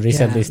 and then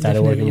recently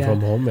started working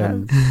from home,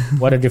 and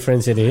what a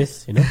difference it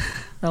is. You know.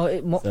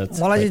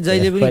 मलाई चाहिँ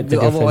जहिले पनि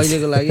अब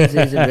अहिलेको लागि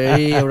चाहिँ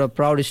very एउटा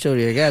proud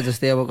story हो क्या.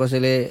 जस्तै अब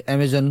कसैले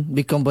एमाजोन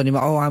बिग कम्पनीमा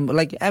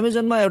लाइक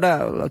एमाजोनमा एउटा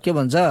के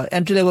भन्छ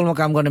एन्ट्री लेभलमा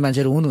काम गर्ने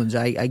मान्छेहरू हुनुहुन्छ.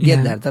 I get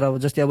that. तर अब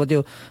जस्तै अब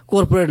त्यो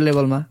कोर्पोरेट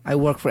लेभलमा I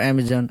work for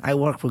Amazon, I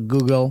work for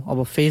Google, अब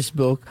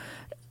फेसबुक.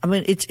 I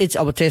mean, it's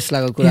अब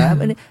टेस्लाको कुरा. I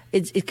mean,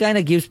 it kind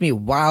of gives me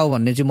wow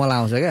भन्ने चाहिँ मलाई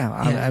आउँछ क्या.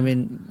 I mean,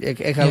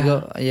 एक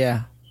खालको yeah.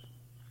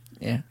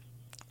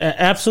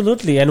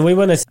 Absolutely, and we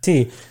want to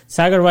see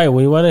Sagar bhai.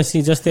 We want to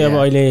see just अब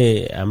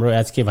अहिले हाम्रो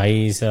HK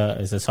bhai is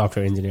a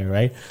software engineer,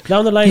 right?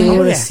 Down the line, we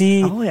want to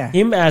see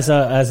him as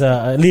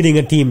a leading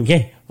a team,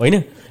 okay?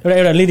 होइन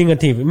leading a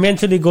team,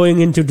 eventually going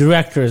into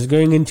directors,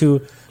 going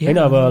into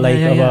about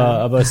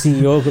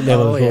CEO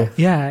level.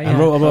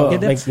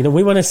 Like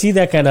we want to see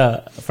that kind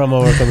of from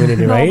our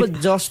community, right? No,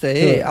 but just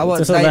we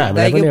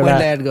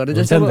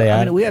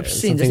have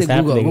seen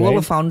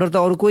Google founder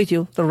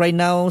the right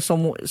now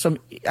some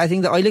I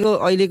think the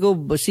illegal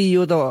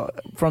CEO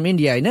from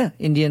India,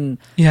 Indian.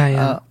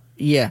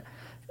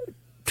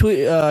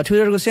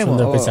 Twitter ko same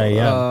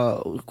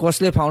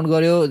कसले found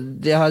गर्यो,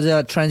 there has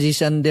a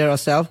transition there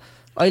herself.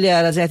 अहिले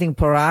आएर चाहिँ I think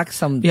Parag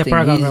something.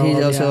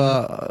 He's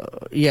also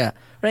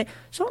right.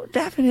 So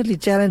definitely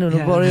challenge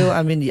हुनु पर्यो.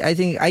 I mean, I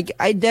think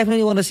I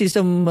definitely want to see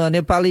some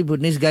Nepali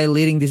Bhutanese guy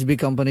leading these big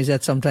companies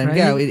at some time.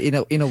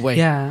 Right? In a way.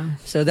 Yeah.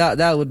 So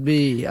that would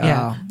be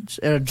a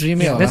dream.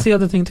 That's the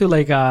other thing too.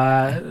 Like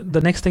the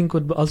next thing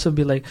could also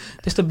be like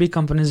just the big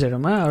companies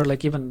or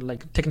like even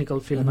like technical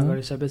field.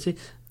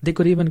 They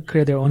could even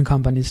create their own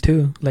companies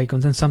too. Like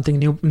something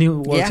new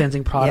world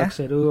changing products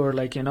or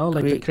like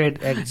to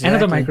create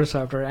another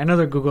Microsoft or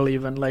another Google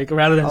even, like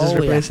rather than just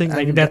replacing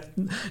like that,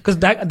 because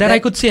that I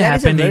could see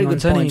happening.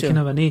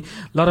 किनभने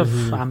lot of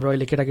हाम्रो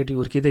अहिले केटाकेटी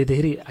हुर्किँदै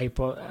धेरै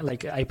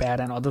like iPad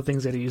and other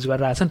things that use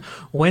गरिरहेछन्,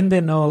 when they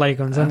know like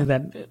हुन्छ नि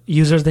that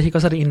users देखि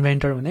कसरी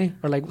इन्भेन्टर हुने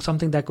or like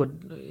something that could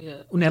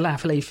उनीहरूलाई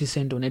आफूलाई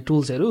इफिसियन्ट हुने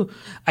टुल्सहरू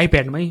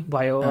आइप्याडमै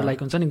भयो, लाइक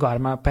हुन्छ नि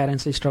घरमा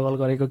प्यारेन्ट्सले स्ट्रगल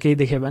गरेको केही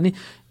देख्यो भने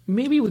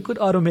maybe we could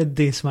automate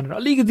this भनेर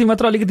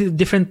अलिकति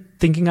डिफ्रेन्ट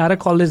थिङ्किङ आएर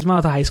कलेजमा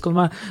अथवा हाई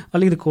स्कुलमा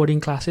अलिकति कोडिङ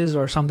क्लासेस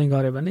or something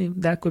गर्यो भने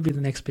that could be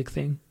the next big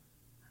thing.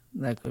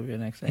 That could be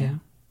the next thing. Yeah.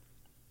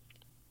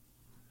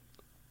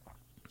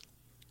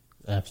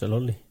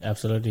 Absolutely.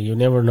 You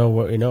never know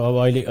what, अब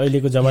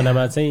अहिलेको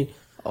जमानामा चाहिँ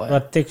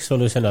प्रत्येक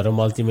सोलुसनहरु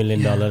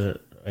मल्टी-मिलियन डलर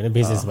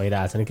बिजनेस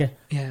भइरहेछ नि के,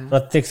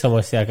 प्रत्येक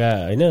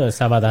समस्याका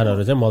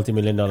समाधानहरु चाहिँ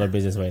मल्टी-मिलियन डलर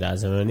बिजनेस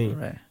भइरहेछ भने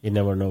you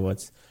never know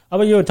what's.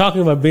 अब यो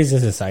talking about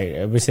business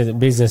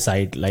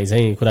side लाई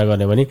चाहिँ कुरा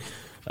गर्ने भने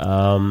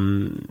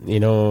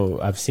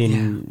I've seen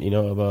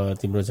अब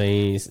तिम्रो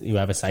चाहिँ you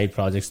have a side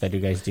projects that you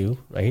guys do,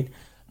 right?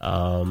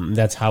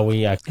 That's how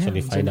we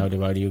actually find out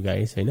about you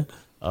guys,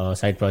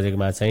 side project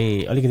मा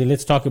चाहिँ अलिकति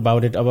let's talk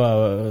about it.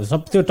 अब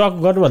सब त्यो टक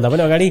गर्नुभन्दा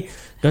पनि अगाडि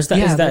is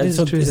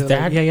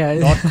that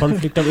not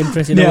conflict of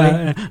interest in a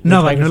way?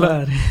 No,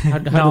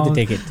 how do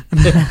they take it?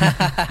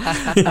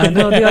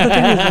 No, the other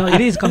thing is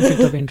it is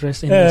conflict of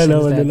interest in the sense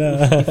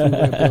that if you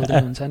were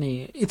building हुन्छ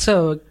नि, it's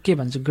a के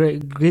भन्छ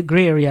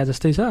gray area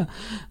जस्तै छ.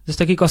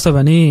 जस्तो कि कस्तो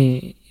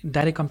भने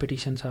डाइरेक्ट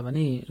कम्पिटिसन छ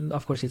भने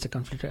of course it's a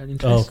conflict of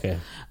interest. Okay.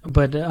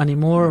 But अनि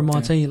more म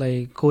चाहिँ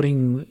like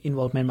coding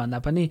involvement भन्दा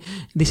पनि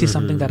this is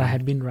something that I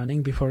had been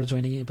running before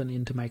joining even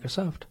into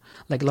Microsoft.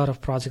 Like a lot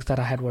of projects that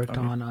I had worked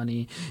on,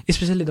 अनि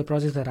especially the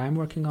projects that I'm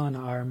working on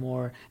are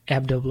more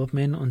app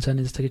development हुन्छ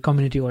नि, जस्तो कि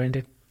community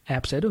oriented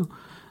apps.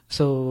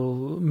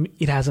 So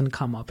it hasn't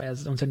come up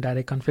as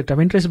direct conflict of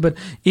interest. But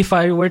if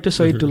I were to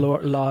show it to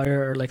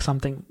lawyer or like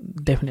something,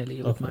 definitely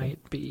it might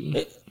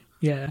be.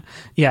 Yeah.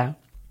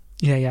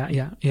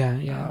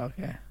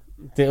 Okay.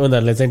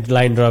 उनीहरूले चाहिँ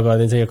line draw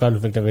गरिदिन्छ यो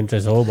conflict of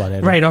interest हो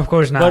भनेर. Right, of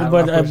course not.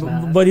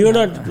 But you're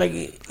not like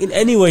in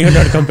any way you're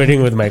not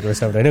competing with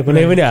Microsoft, हैन?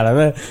 कुनै पनि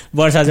हालतमा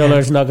वर्षा जलर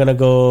is not going to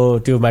go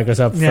to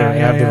Microsoft for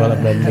app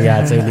development.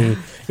 चाहिँ नि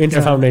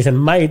Inter Foundation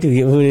might,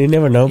 you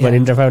never know, but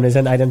Inter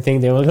Foundation I don't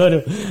think they will go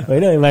to,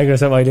 हैन?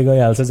 Microsoft अहिले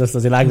गइहाल्छ जस्तो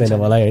चाहिँ लाग्दैन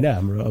मलाई, हैन?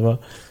 हाम्रो अब.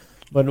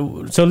 But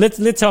so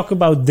let's talk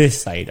about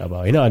this side अब,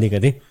 हैन?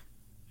 अलिकति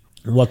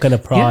what kind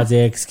of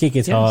projects के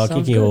छ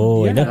के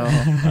हो, हैन?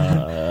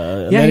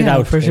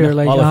 Yeah, for sure.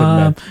 Like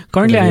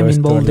currently I'm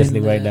involved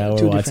in right now,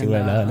 two watching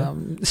different right now.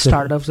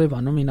 startups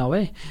in a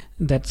way.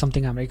 That's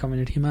something हाम्रो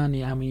communityमा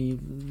अनि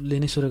हामीले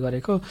नै सुरु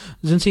गरेको.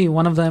 जुन चाहिँ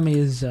one of them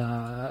is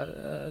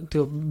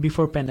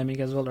before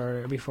pandemic as well,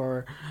 or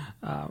before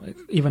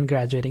even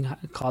graduating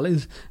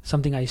college,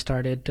 something I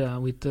started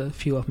with a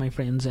few of my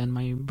friends and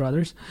my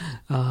brothers,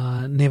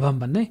 Nevam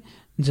भन्ने,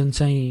 जुन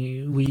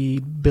चाहिँ we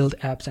build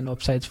apps and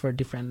websites for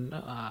different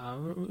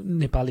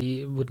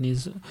Nepali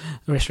Bhutanese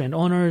restaurant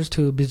owners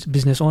to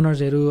business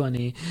owners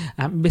अनि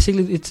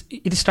basically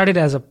it started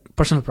as a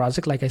personal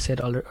project, like I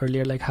said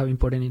earlier, like how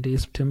important it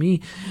is to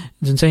me.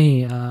 जुन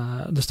चाहिँ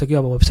जस्तो कि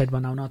अब website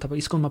बनाउन अथवा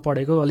स्कुलमा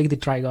पढेको अलिकति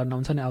ट्राई गर्न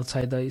हुन्छ नि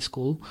outside the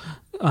school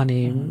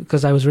अनि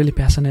because I was really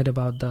passionate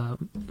about the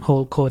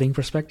whole coding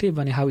perspective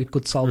and how it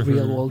could solve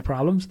real world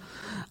problems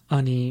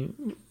अनि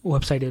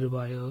वेबसाइटहरु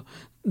भयो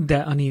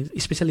अनि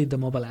especially the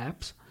mobile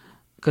apps,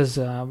 because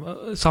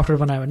software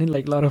बनायो भने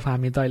like lot of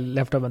हामी त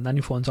ल्यापटप भन्दा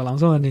नि फोन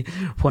चलाउँछौँ अनि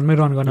फोनमै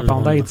रन गर्न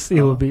पाउँदा it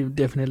will be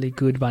definitely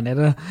good भनेर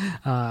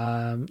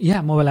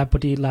मोबाइल एप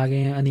पट्टि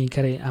लागे. अनि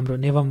के अरे हाम्रो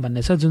नेभम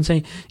भन्ने छ जुन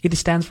चाहिँ it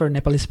stands for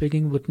Nepali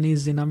speaking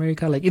Bhutanese in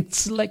America. Like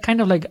it's like kind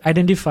of like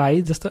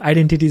identify जस्तो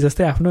identity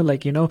जस्तै आफ्नो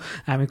like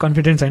हामी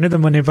कन्फिडेन्स हैन त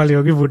म नेपाली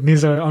हो कि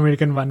Bhutanese or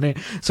American भन्ने.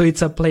 So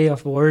it's a play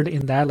of word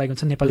in that, like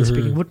हुन्छ Nepali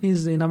speaking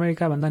Bhutanese in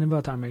America भन्दा नि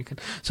भयो त American.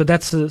 So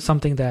that's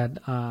something that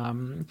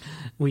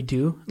we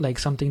do, like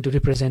something to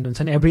represent represent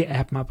हुन्छ नि एभ्री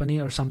एपमा पनि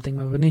अर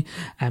समथिङमा पनि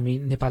हामी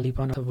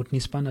नेपालीपन अथवा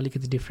भुटनिजपन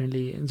अलिकति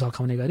डिफ्रेन्टली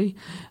झल्काउने गरी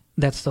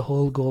that's the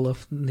whole goal of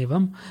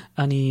नेभम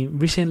अनि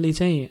रिसेन्टली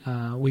चाहिँ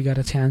we got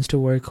a chance to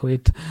work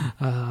with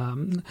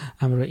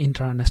हाम्रो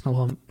इन्टरनेसनल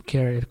होम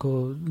केयरहरूको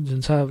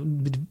जुन छ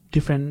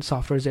डिफ्रेन्ट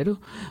सफ्टवेयर्सहरू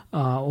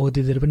हो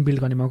दिदीहरू पनि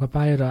बिल्ड गर्ने मौका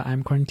पायो र आइ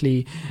am currently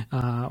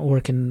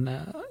work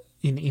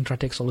in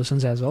Intratech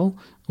Solutions as well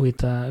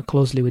with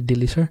closely with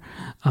Dilly sir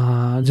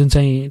जुन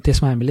चाहिँ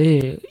त्यसमा हामीले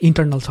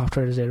इन्टरनल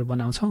सफ्टवेयर्सहरू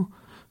बनाउँछौँ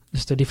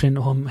जस्तो डिफ्रेन्ट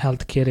होम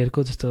हेल्थ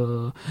केयरहरूको जस्तो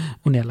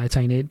उनीहरूलाई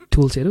चाहिने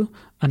टुल्सहरू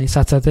अनि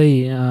साथसाथै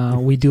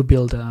वी डु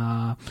बिल्ड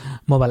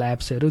मोबाइल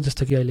एप्सहरू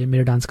जस्तो कि अहिले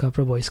मेरो डान्स कप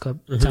र भोइस कप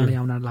चाँडै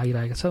आउन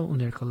लागिरहेको छ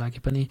उनीहरूको लागि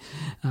पनि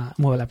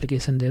mobile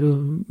एप्लिकेसनहरू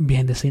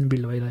behind the scene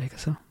build भइरहेको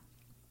छ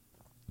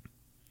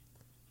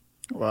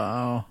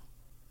Wow.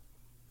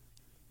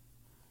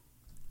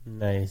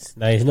 Nice.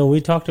 No,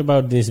 we talked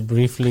about this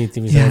briefly.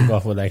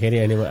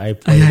 Anyway, I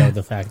pointed out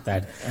the fact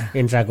that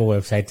Intraco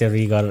website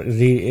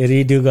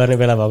redo गर्ने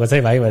बेला भएको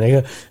छ भाइ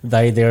भनेको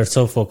they are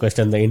so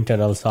focused on the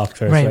internal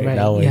software right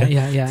now.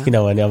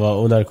 किनभने अब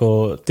उनीहरूको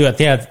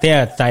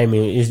त्यहाँ टाइम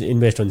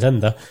इन्भेस्ट हुन्छ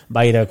नि त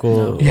बाहिरको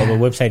अब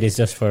website is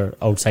just for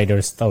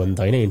outsiders त हो नि त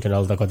होइन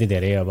इन्टरनल त कति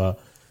धेरै अब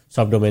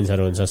सब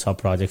डोमेन्सहरू हुन्छ सब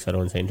प्रोजेक्ट्सहरू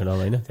हुन्छ इन्टरनल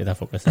होइन त्यता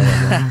फोकस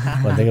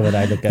भन्दै but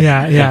I looked at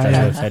the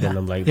website and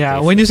I'm like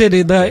when you said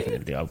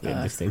definitely upgrade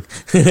this thing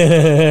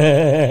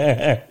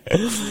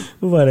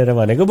भनेर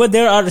भनेको but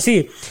there are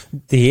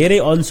धेरै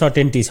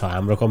uncertainty छ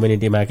हाम्रो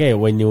कम्युनिटीमा के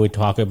when we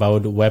talk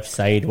about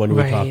website when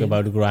we talk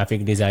about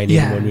graphic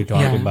designing when we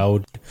talk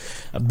about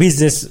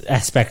business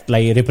aspect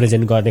लाई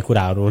represent गर्ने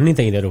कुराहरू हो नि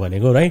त यिनीहरू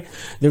भनेको right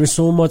there is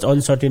so much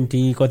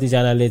uncertainty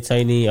कतिजनाले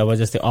चाहिँ नि अब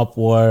जस्तै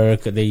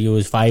Upwork they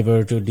use Fiverr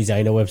to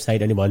design a website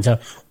अनि भन्छ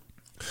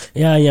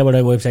यहाँबाट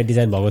वेबसाइट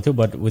डिजाइन भएको थियो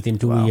बट विथिन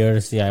 2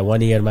 years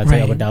 1 year-मा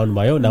चाहिँ अब डाउन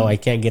भयो now I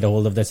can get a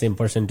hold of the same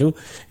person to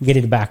get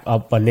it back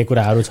up भन्ने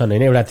कुराहरू छन्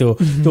होइन एउटा त्यो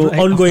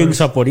अनगोइङ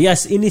सपोर्ट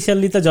यस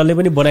इनिसियल्ली त जसले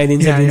पनि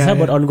बनाइदिन्छ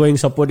but ongoing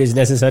support is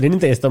necessary नि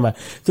त यस्तोमा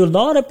त्यो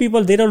lot of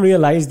people they don't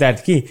realise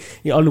that कि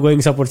अनगोइङ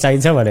सपोर्ट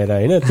चाहिन्छ भनेर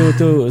होइन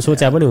त्यो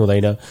सोचा पनि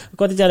हुँदैन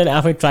कतिजनाले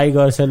आफै ट्राई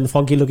गर्छन्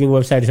फङ्की लुकिङ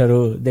वेबसाइट्सहरू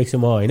देख्छु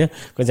म होइन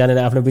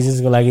कतिजनाले आफ्नो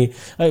बिजनेसको लागि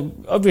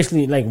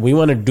obviously like we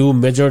want to do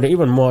measured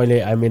even म अहिले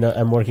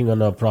I'm working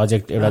on a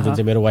project एउटा जुन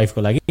चाहिँ मेरो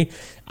वाइफको लागि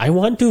I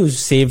want to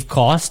save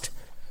cost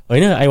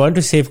होइन I want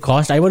to save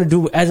cost I want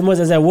to do as much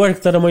as I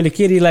work तर मैले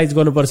के रियलाइज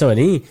गर्नुपर्छ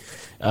भने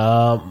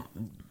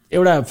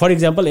एउटा फर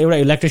इक्जाम्पल एउटा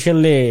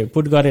इलेक्ट्रिसियनले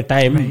पुट गर्ने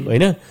टाइम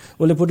होइन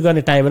उसले पुट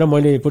गर्ने टाइम र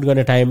मैले पुट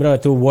गर्ने टाइम र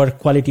त्यो वर्क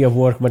क्वालिटी अफ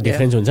वर्कमा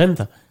डिफ्रेन्स हुन्छ नि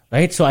त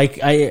right so I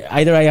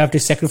either I have to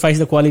sacrifice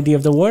the quality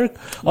of the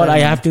work or I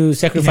have to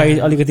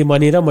sacrifice अलिकति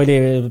मनी र मैले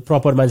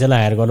प्रपर मान्छेलाई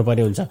हायर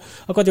गर्नुपर्ने हुन्छ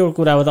कतिवटा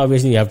कुरामा त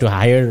obviously you have to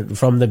hire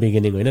from the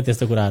beginning होइन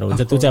त्यस्तो कुराहरू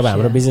हुन्छ त्यो चाहिँ अब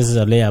हाम्रो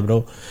बिजनेसहरूले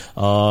हाम्रो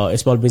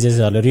स्मल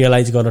बिजनेसहरूले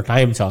रियलाइज गर्न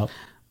टाइम छ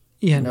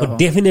but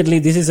definitely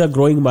this is a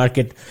growing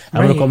market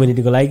हाम्रो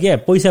कम्युनिटीको लागि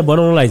पैसा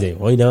बनाउनलाई चाहिँ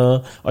होइन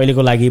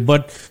अहिलेको लागि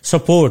बट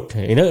सपोर्ट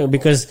होइन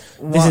बिकज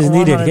दिस इज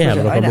निडेड के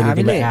हाम्रो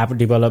कम्युनिटीमा एप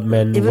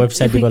डेभलपमेन्ट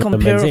वेबसाइट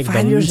डेभलपमेन्ट चाहिँ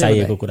एकदम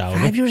चाहिएको कुरा हो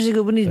 5 years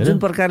ago पनि जुन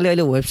प्रकारले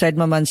अहिले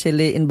वेबसाइटमा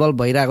मान्छेले इन्भल्भ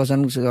भइरहेको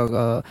छन्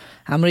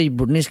हाम्रै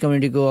भुटनिज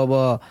कम्युनिटीको अब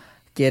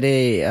के अरे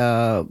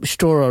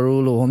स्टोरहरू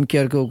होम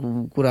केयरको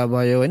कुरा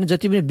भयो होइन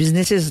जति पनि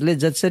बिजनेसेसले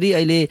जसरी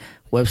अहिले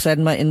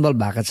वेबसाइटमा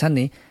इन्भल्भ भएका छन्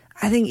नि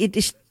आई थिङ्क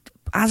इट इज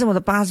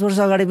आजभन्दा 5 वर्ष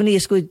अगाडि पनि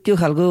यसको त्यो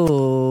खालको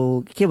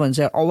के भन्छ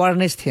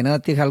अवेरनेस थिएन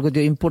त्यो खालको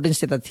त्यो इम्पोर्टेन्स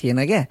त्यता थिएन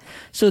क्या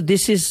so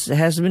this is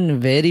has been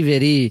very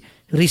very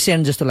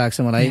recent जस्तो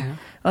लाग्छ मलाई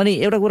अनि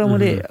एउटा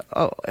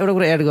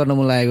कुरा एड गर्न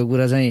मन लागेको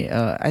कुरा चाहिँ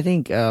आई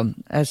थिङ्क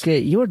एज के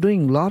you are doing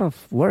lot of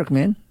work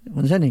man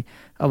हुन्छ नि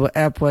अब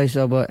एप वाइज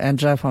अब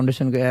एन्ट्रा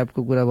फाउन्डेसनको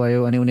एपको कुरा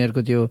भयो अनि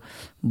उनीहरूको त्यो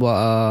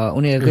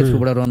उनीहरूकै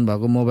थ्रुबाट रन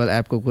भएको मोबाइल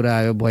एपको कुरा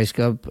आयो भोइस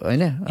कप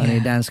होइन अनि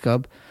dance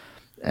cup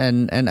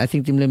and I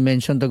think तिमीले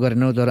मेन्सन त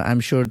गरेनौ तर आइएम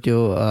स्योर त्यो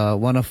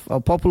वान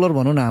अफ पपुलर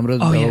भनौँ न हाम्रो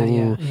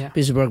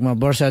पिट्सबर्गमा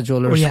वर्षा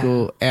ज्वेलर्सको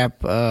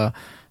एप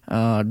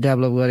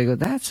डेभलप गरेको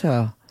that's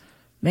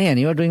man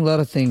you are doing a lot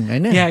of things I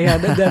know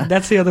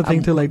that's the other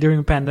thing too like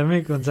during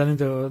pandemic when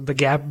the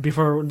gap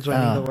before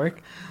joining the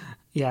work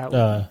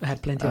I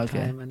had plenty of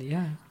time and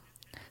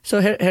so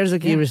here's the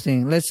curious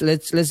thing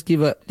let's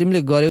give a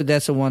timle garyo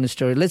that's a one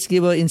story let's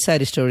give a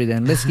inside story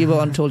then let's give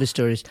a untold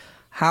stories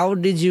how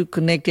did you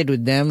connect it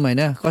with them हैन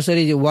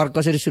कसरी work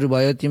कसरी सुरु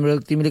भयो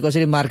तिमीले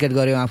कसरी market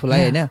गर्यौ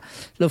आफुलाई हैन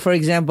so for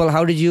example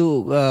how did you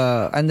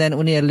and then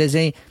उनीहरुले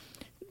चाहिँ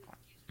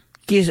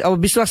के अब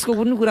विश्वासको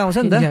पनि कुरा आउँछ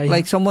नि त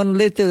लाइक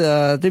समवनले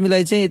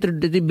तिमीलाई चाहिँ यत्रो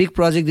बिग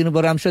प्रोजेक्ट दिनु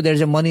पर्यो आइ am sure there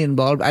is a money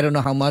इन्भल्भड I don't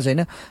know how much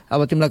हैन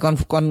अब तिमीलाई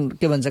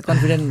के भन्छ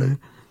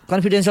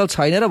कन्फिडेन्शियल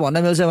छैन र भन्न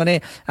मिल्छ भने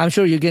आइ am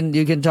sure you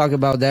can talk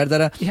about that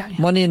तर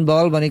मनी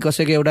इन्भल्भ भने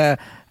कसैको एउटा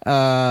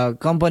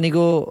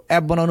कम्पनीको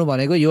एप बनाउनु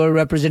भनेको you are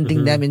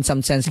representing them in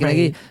some sense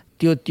किनकि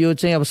त्यो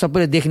चाहिँ अब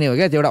सबैले देख्ने हो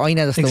क्या त्यो एउटा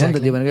ऐना जस्तो हो नि त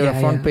त्यो भनेको एउटा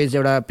फ्रन्ट पेज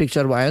एउटा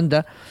पिक्चर भयो नि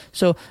त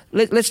सो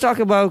लेट्स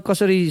टक अबाउट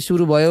कसरी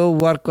सुरु भयो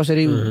वर्क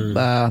कसरी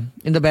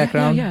इन द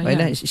ब्याकग्राउन्ड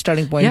हैन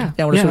स्टार्टिङ पोइन्ट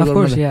त्यहाँबाट सुरु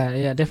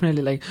गर्नु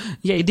definitely like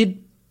it did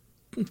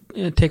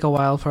take a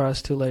while for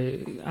us to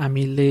like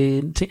हामीले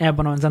चाहिँ एप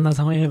बनाउन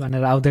जान्दछौँ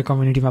भनेर आउट देयर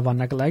कम्युनिटीमा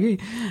भन्नको लागि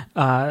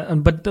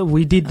but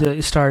we did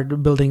start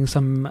building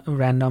some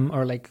random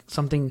or like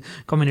something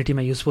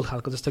कम्युनिटीमा useful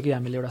खालको जस्तो कि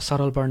हामीले एउटा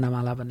सरल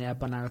वर्णमाला भन्ने एप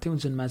बनाएको थियौँ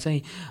जुनमा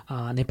चाहिँ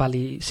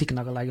नेपाली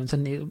सिक्नको लागि हुन्छ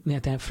नि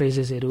त्यहाँ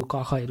फ्रेजेसहरू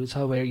कखहरू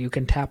छ where you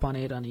can tap on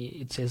it अनि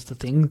it says the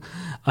thing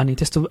अनि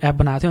त्यस्तो एप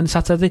बनाएको थियौँ अनि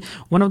साथसाथै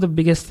one of the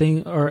biggest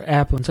thing or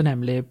app हुन्छ नि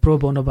हामीले प्रो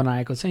बोनो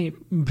बनाएको चाहिँ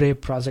ब्रेभ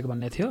प्रोजेक्ट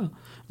भन्ने थियो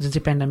जुन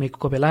चाहिँ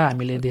पेन्डेमिकको बेला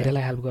हामीले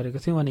धेरैलाई हेल्प गरेको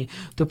थियौँ अनि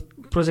त्यो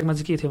प्रोजेक्टमा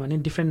चाहिँ के थियो भने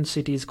डिफ्रेन्ट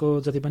सिटिजको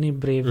जति पनि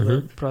ब्रेभ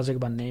प्रोजेक्ट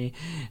भन्ने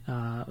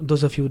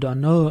those of you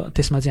don't know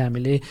त्यसमा चाहिँ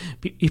हामीले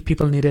if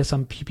people needed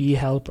some PP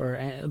help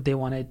or they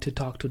wanted to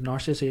talk to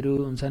नर्सेसहरू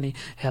हुन्छ नि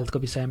हेल्थको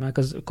विषयमा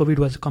because covid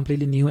was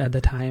completely new at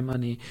the time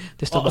अनि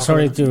त्यस्तो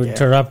sorry to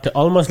interrupt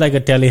almost like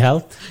a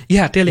टेलिहेल्थ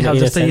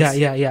टेलिहेल्थ जस्तै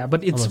या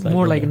but it's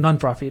more like non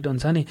profit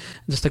हुन्छ नि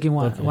जस्तो कि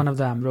वान अफ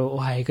द हाम्रो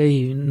ओहाईकै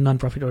नन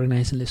प्रफिट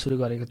अर्गनाइजेसनले सुरु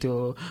गरेको त्यो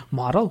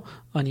मोडल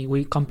अनि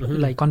we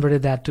like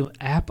converted that to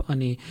app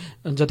अनि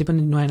जति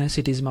पनि नयाँ नयाँ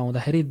सिटिजमा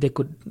हुँदाखेरि they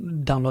could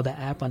download the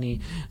app अनि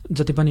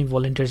जति पनि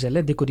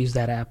भोलिन्टियर्सहरूले they could use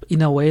that app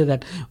in a way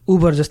that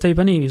Uber जस्तै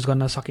पनि युज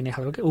गर्न सकिने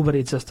खालको क्या उबर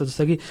इज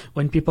जस्तो कि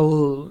वेन पिपल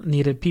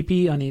निडेड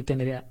पिपी अनि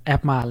त्यहाँनिर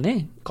एपमा हाल्ने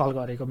कल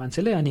गरेको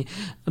मान्छेले अनि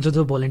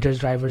जो भोलिन्टियर्स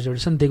ड्राइभर्सहरू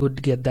छन् they could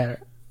get that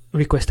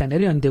request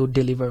त्यहाँनिर अनि दे वुड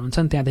डेलिभर हुन्छ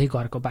नि त्यहाँदेखि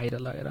घरको बाहिर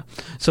लगेर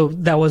so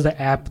that was the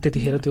app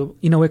त्यतिखेर त्यो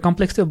इन अ वे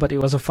कम्प्लेक्स थियो but it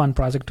was a fun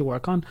project to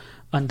work on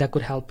and that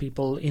could help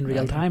people in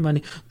real time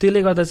अनि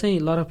त्यसले गर्दा चाहिँ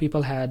lot of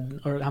people had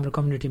or हाम्रो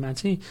कम्युनिटीमा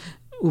चाहिँ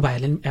ऊ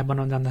भाइले एप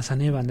बनाउन जान्दछ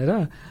नि भनेर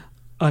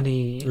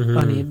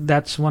अनि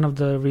that's one of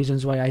the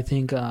reasons why I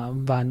think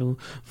Banu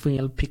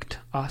Fuel picked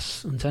us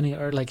हुन्छ नि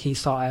or like he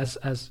saw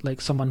as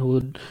like someone who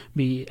would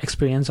be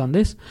experienced on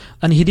this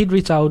and he did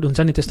reach out हुन्छ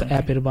नि त्यस्तो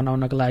एपहरू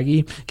बनाउनको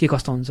लागि के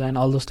कस्तो हुन्छ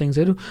and all those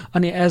thingsहरू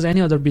अनि as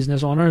any other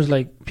business owners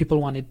like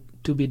people want it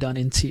to be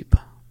done in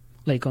cheap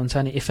like हुन्छ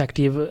नि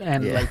इफेक्टिभ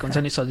एन्ड लाइक हुन्छ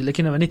नि सजिलो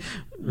किनभने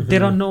they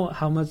don't know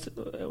how much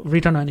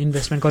return on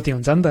investment कति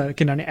हुन्छ नि त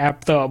किनभने एप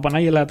त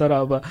बनाइएला तर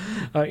अब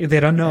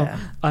दे डोन्ट नो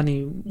अनि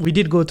वी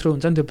डिड गो थ्रु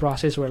हुन्छ नि त्यो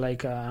process where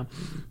like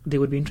they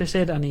would be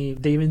interested अनि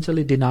they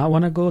eventually did not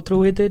want go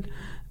through with it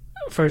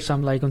for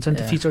some like हुन्छ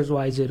नि फिचर्स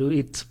वाइजहरू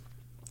इट्स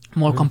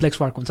मोर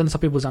कम्प्लेक्स वर्क हुन्छ नि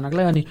सबै बुझाउनको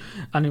लागि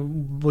अनि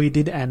वी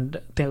डिड एन्ड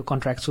त्यो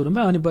कन्ट्र्याक्ट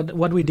सुरुमा अनि but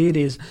what we did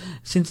is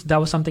since that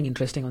was something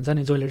interesting हुन्छ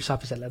नि ज्वेलरी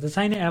सप्सहरूलाई त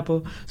चाहिने एप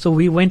हो so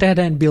we went ahead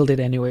and build it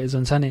anyways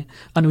हुन्छ नि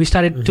अनि we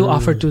started to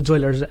offer to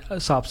jewellers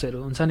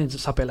सप्सहरू हुन्छ नि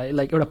सबैलाई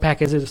लाइक एउटा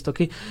प्याकेजै जस्तो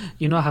कि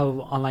यु नो हाउ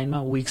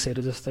अनलाइनमा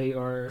विक्सहरू जस्तै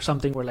or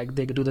something where like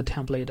they do the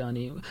template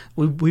अनि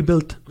we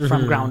build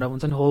from ground up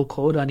हुन्छ नि होल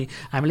कोड अनि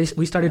हामीले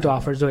we started to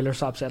offer jeweller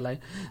सप्सहरूलाई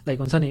लाइक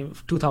हुन्छ नि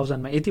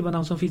 2000मा यति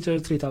बनाउँछौँ फिचर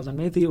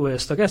 3000मा यति हो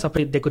यस्तो क्या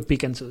सबै they could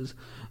pick and choose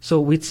so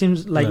which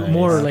seems like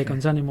more like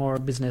हुन्छ नि more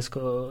business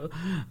को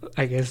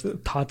I guess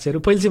thoughts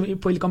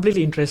पहिले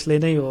completely interestले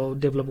नै हो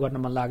डेभलप गर्न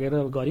मन लागेर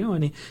गर्यौँ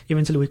अनि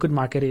eventually we could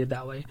market it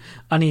that way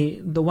अनि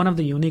the one of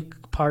the unique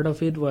part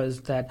of it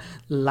was that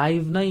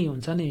live नै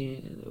हुन्छ नि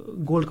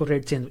गोल्डको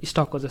रेट चेन्ज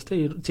स्टकको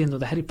जस्तै चेन्ज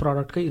हुँदाखेरि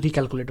प्रडक्टकै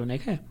रिक्यालकुलेट हुने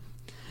क्या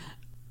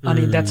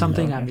अनि द्याट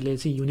समथिङ हामीले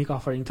चाहिँ युनिक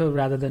अफरिङ थियो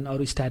रादर देन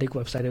अरू स्ट्याटिक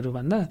वेबसाइटहरू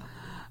भन्दा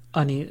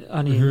अनि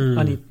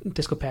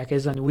त्यसको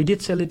प्याकेज अनि we did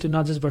sale it to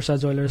not just Varsha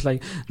jewellers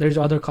like there is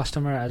other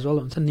customer as well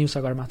हुन्छ न्यू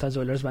सगरमाथा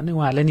ज्वेलर्स भन्ने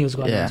उहाँहरूले नि युज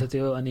गर्नुहुन्छ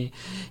त्यो अनि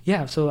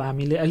सो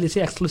हामीले अहिले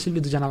चाहिँ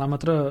एक्सक्लुसिभली 2 जनालाई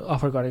मात्र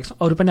अफर गरेको छौँ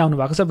अरू पनि आउनु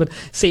भएको छ but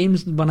same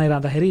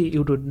बनाइरहँदाखेरि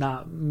it would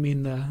not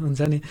mean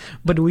हुन्छ नि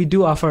but we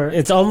do offer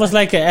it's almost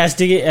like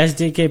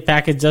SDK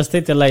package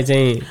जस्तै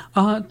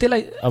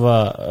त्यसलाई अब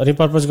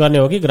रिपर्पज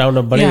गर्ने हो कि ग्राउन्ड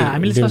अप बढी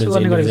हामीले कस्तो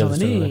गर्ने गरेको छौँ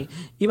भने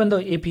even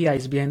the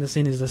APIs behind the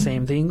scene is the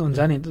same thing हुन्छ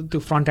नि त्यो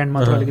फ्रन्ट एन्ड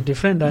मात्र अलिकति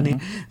डिफ्रेन्ट अनि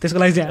त्यसको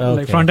लागि चाहिँ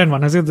लाइक फ्रन्ट एन्ड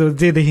भन्दा चाहिँ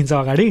जे देखिन्छ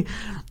अगाडि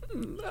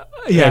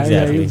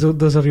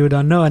those of you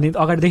don't know अनि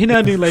अगाडिदेखि नै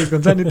अनि लाइक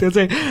हुन्छ नि त्यो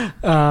चाहिँ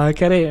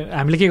के अरे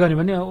हामीले के गर्ने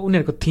भने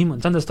उनीहरूको थिम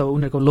हुन्छ नि जस्तो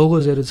उनीहरूको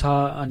लोगोजहरू छ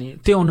अनि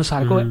त्यो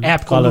अनुसारको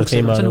एप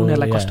कलर्सहरू हुन्छ नि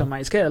उनीहरूलाई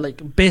कस्टमाइज क्या लाइक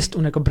बेस्ट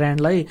उनीहरूको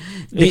ब्रान्डलाई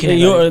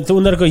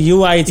उनीहरूको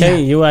युआई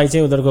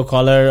चाहिँ उनीहरूको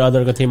कलर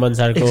उनीहरूको थिम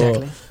अनुसारको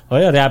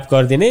होइन ऱ्याप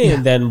गरिदिने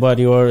देन बट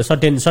योर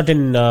सर्टेन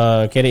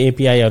के अरे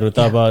एपिआईहरू त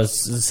अब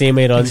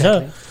सेमै रहन्छ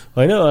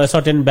होइन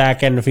सर्टेन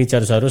ब्याक एन्ड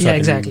फिचर्सहरू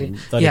एक्ज्याक्टली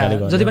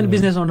जति पनि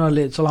बिजनेस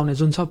ओनरले चलाउने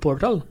जुन छ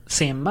पोर्टल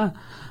सेममा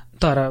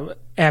तर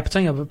एप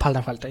चाहिँ अब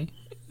फाल्टै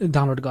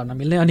डाउनलोड गर्न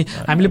मिल्ने अनि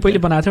हामीले पहिले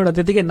बनाएको थियौँ एउटा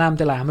त्यतिकै नाम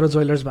त्यसलाई हाम्रो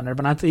ज्वेलर्स भनेर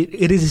बनाएको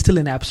थियो it is still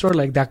in app store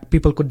like that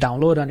people could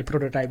download अनि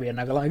प्रोटोटाइप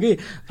हेर्नको लागि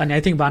अनि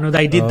आई थिङ्क भानु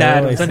दाइ डिड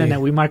द्याट हुन्छ नि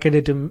we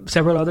marketed to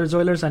several other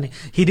jewellers अनि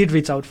ही डिड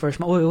रिच आउट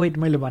फर्स्टमा वेट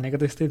मैले भनेको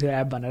त्यस्तै थियो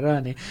एप भनेर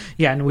अनि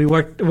and we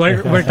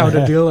work out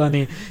a deal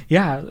अनि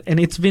and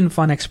it's been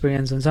fun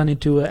experience हुन्छ नि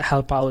टु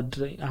हेल्प आउट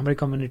हाम्रै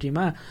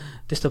कम्युनिटीमा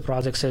त्यस्तो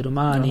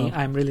प्रोजेक्ट्सहरूमा अनि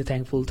I am really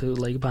thankful to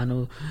like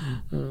Bhanu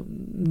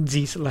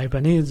जीलाई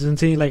पनि जुन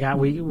चाहिँ like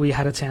we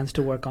had a chance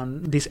to work on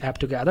this this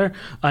app together.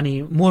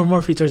 And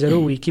more features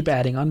we keep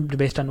adding on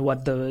based on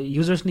what the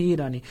users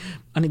need.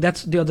 And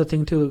that's the other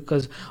thing too,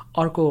 because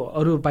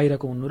अरू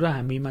बाहिरको हुनु र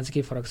हामीमा चाहिँ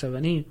के फरक छ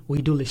भने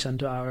we do listen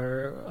to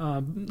our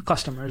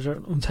customers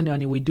हुन्छ नि,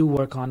 अनि we do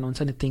work on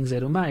हुन्छ नि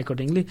थिङ्सहरूमा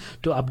accordingly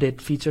to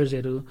update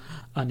featuresहरू.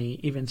 अनि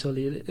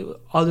eventually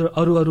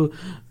अरू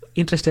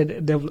interested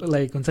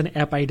like हुन्छ नि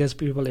एप आइडियाज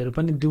पिपलहरू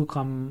पनि डु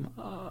कम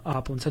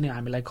अप हुन्छ नि,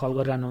 हामीलाई कल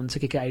गरिरहनुहुन्छ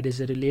के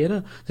आइडियाजहरू लिएर,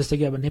 जस्तो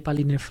कि अब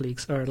नेपाली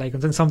नेटफ्लिक्स लाइक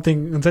हुन्छ नि समथिङ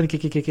हुन्छ नि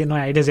के नयाँ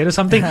आइडियाजहरू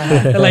समथिङ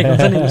लाइक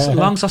हुन्छ नि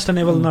लङ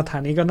सस्टेनेबल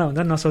नथानिकन हुन्छ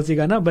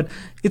नसोचिकन, but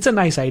it's a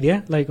nice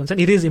idea like हुन्छ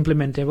नि it is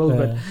इम्प्लिमेन्टेबल,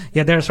 but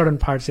yeah there are certain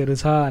पार्ट्सहरू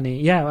छ.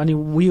 अनि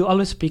we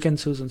always pick and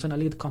choose हुन्छ नि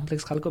अलिकति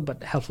कम्प्लेक्स खालको बट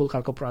हेल्पफुल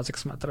खालको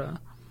प्रोजेक्ट्स मात्र.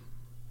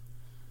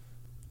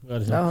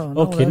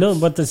 ओके नो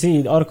बट सी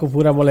अर्को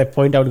कुरा मलाई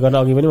पोइन्ट आउट गर्न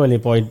अघि पनि मैले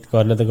पोइन्ट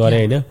गर्न त गरेँ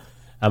होइन.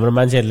 हाम्रो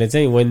मान्छेहरूले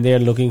चाहिँ when they are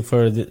looking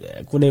for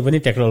कुनै पनि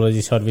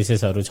टेक्नोलोजी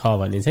सर्भिसेसहरू छ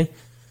भने चाहिँ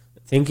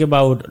think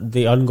about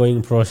the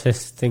ongoing process,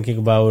 thinking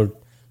about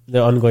the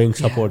ongoing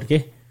support के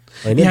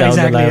होइन, down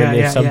the line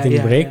if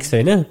something breaks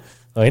होइन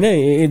होइन,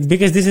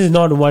 because this is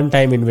not one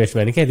time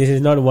investment के, this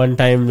is not one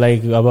time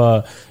like अब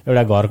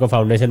एउटा घरको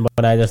फाउन्डेसन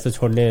बनाए जस्तो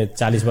छोड्ने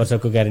 40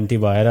 वर्षको ग्यारेन्टी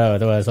भएर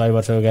अथवा 100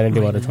 वर्षको ग्यारेन्टी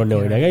भएर छोड्ने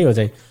होइन क्या यो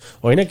चाहिँ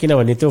होइन,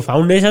 किनभने त्यो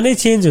फाउन्डेसनै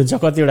चेन्ज हुन्छ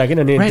कतिवटा,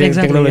 किनभने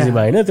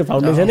टेक्नोलोजीमा होइन त्यो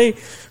फाउन्डेसनै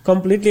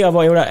कम्प्लिटली. अब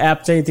एउटा एप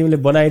चाहिँ तिमीले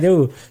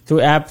बनाइदेऊ, त्यो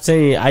एप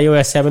चाहिँ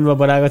iOS 7 मा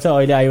बनाएको छ,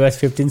 अहिले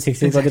iOS 15,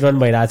 16 कति रन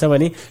भइरहेको छ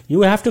भने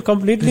यु हेभ टु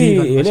कम्प्लिटली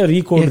होइन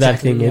रिकोड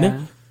द्याट थिङ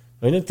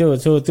होइन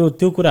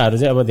त्यो कुराहरू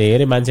चाहिँ अब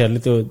धेरै मान्छेहरूले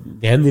त्यो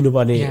ध्यान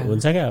दिनुपर्ने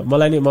हुन्छ क्या.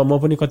 मलाई नि म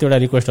पनि कतिवटा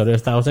रिक्वेस्टहरू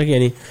यस्तो आउँछ कि,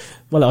 अनि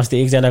मलाई अस्ति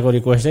एकजनाको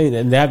रिक्वेस्ट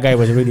चाहिँ द्याट गाई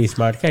वाज रियली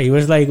स्मार्ट क्या, he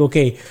was like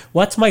okay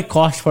what's my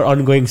cost for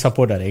ongoing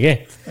support अरे के.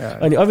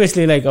 अनि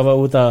अभियसली लाइक अब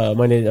ऊ त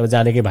मैले अब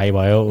जानेकै भाइ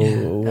भयो,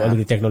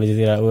 अलिकति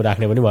टेक्नोलोजीतिर ऊ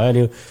राख्ने पनि भयो,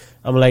 अनि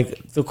अब लाइक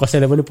त्यो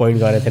कसैले पनि पोइन्ट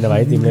गरेको थिएन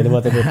भाइ, तिमीले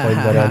मात्रै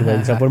पोइन्ट गरेर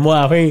अनगोइङ सपोर्ट, म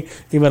आफै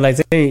तिमीलाई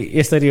चाहिँ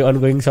यसरी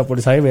अनगोइङ सपोर्ट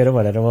छ है मेरो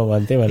भनेर म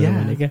भन्थेँ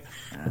भने क्या.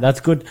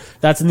 That's good,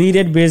 that's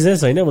needed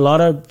business होइन.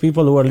 Lot of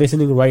people who are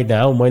listening right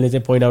now मैले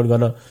चाहिँ पोइन्ट आउट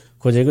गर्न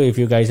खोजेको, if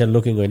you guys are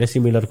looking होइन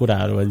सिमिलर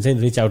कुराहरू भने चाहिँ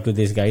rich out to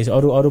this guys.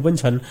 अरू पनि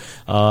छन्,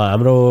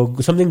 हाम्रो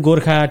समथिङ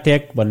गोर्खा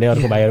टेक भन्ने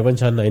अर्को भाइहरू पनि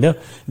छन् होइन,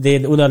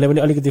 उनीहरूले पनि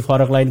अलिकति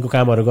फरक लाइनको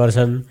कामहरू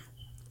गर्छन्.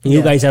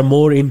 You guys are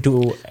more into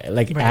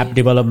like app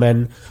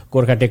development,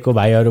 Gorkha टेकको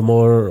भाइहरू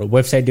मोर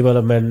वेबसाइट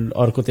डेभलपमेन्ट,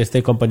 अर्को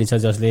त्यस्तै कम्पनी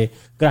छ जसले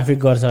ग्राफिक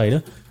गर्छ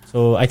होइन. सो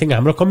आई थिङ्क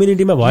हाम्रो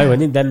कम्युनिटीमा भयो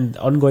भने देन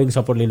अनगोइङ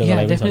सपोर्ट लिनको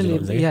लागि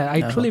definitely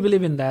I truly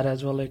believe in that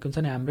as well. Like हुन्छ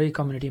नि हाम्रै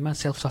कम्युनिटीमा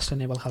सेल्फ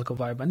सस्टेनेबल खालको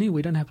भयो भने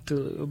वी डोन्ट ह्याभ टु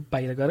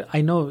बाहिर गएर,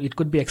 I know it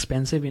could be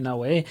expensive in a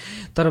way,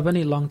 तर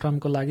पनि लङ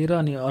टर्मको लागि. र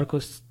अनि अर्को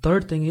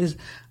थर्ड थिङ इज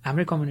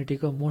हाम्रै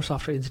कम्युनिटीको मोर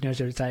सफ्टवेयर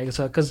इन्जिनियर्सहरू चाहिएको छ,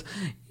 because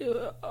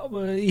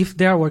if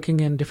they are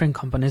working in different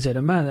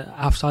कम्पनीजहरूमा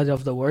outside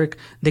of the work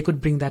they could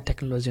bring that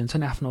technology हुन्छ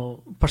नि आफ्नो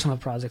पर्सनल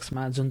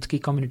प्रोजेक्ट्समा जुन कि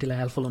कम्युनिटीलाई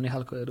हेल्पफुल हुने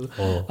खालकोहरू.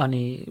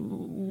 अनि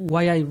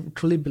why I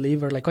truly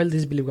believe like कहिले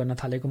दिस बिलिभ गर्न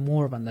थालेको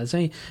मोर भन्दा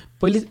चाहिँ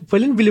पहिले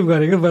पनि बिलिभ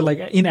गरेको, बट लाइक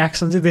इन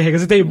एक्सन चाहिँ देखेको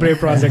चाहिँ त्यही ब्रेभ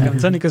प्रोजेक्ट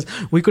हुन्छ नि, because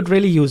we could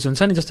really use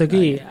हुन्छ नि, जस्तो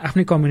कि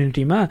आफ्नै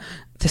कम्युनिटीमा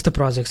त्यस्तो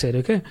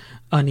प्रोजेक्ट्सहरू के.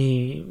 अनि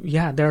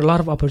या देयर आर लट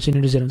अफ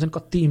अपर्च्युनिटिजहरू हुन्छ नि,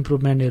 कति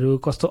इम्प्रुभमेन्टहरू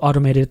कस्तो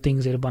अटोमेटेड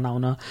थिङ्सहरू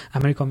बनाउन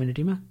हाम्रै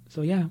कम्युनिटीमा.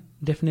 सो या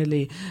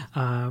डेफिनेटली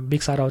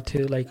बिग साउट आउट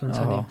थियो लाइक हुन्छ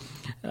नि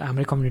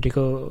हाम्रै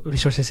कम्युनिटीको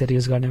रिसोर्सेसहरू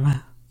युज गर्नेमा.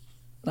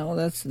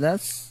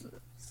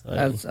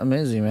 That's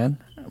amazing, man.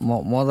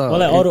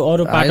 मलाई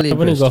अरू पार्टमा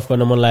पनि गफ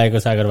गर्न मन लागेको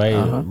सागर भाइ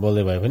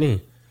बोल्दै भए पनि.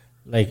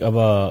 लाइक अब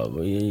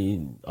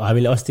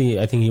हामीले अस्ति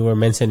I think you were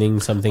mentioning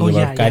something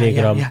about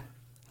कार्यक्रम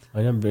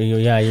होइन,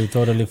 you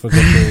totally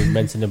forget to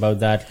mention about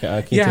that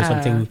कि त्यो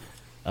समथिङ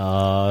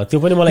त्यो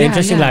पनि मलाई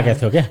इन्ट्रेस्टिङ लागेको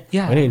थियो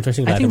क्या होइन.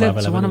 Interesting I think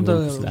that's one of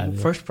the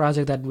first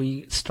project that we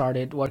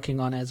started working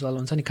on as well.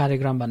 हुन्छ नि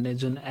कार्यक्रम भन्ने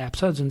जुन एप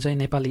छ जुन चाहिँ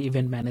नेपाली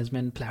इभेन्ट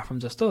म्यानेजमेन्ट प्लेटफर्म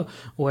जस्तो,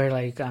 वेयर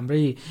लाइक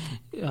हाम्रै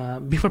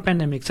बिफोर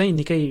पेन्डेमिक चाहिँ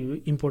निकै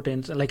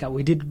important like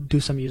we did do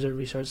some user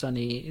research,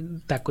 अनि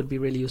that could be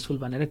really useful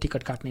भनेर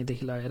टिकट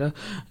काट्नेदेखि लिएर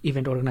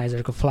इभेन्ट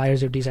अर्गनाइजरको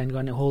फ्लायर्सहरू डिजाइन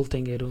गर्ने होल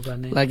थिङहरू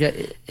गर्ने.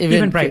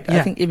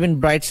 Event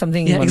bright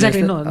something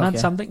exactly no not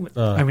something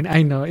I mean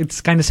I know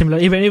it's kind of similar.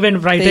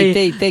 Event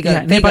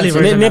bright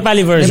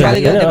Nepali version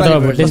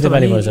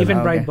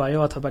event bright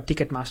भयो अथवा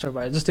ticket master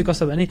भयो, जस्तै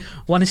कस्तो भने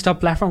वान स्टप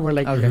प्लेटफर्म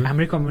लाइक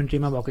हाम्रै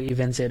कम्युनिटीमा भएको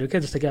इभेन्ट्सहरू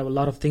क्या, जस्तो कि अब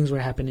lot of things were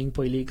happening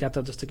पहिले क्या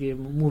त, जस्तो कि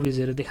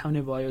मुभिजहरू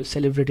देखाउने भयो,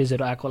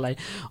 सेलिब्रिटिजहरू आएकोलाई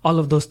all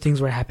of those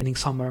things were happening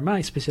समरमा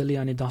स्पेसली,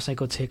 अनि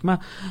दसैँको छेकमा.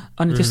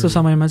 अनि त्यस्तो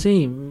समयमा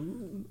चाहिँ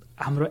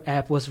हाम्रो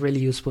एप वाज रियली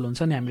युजफुल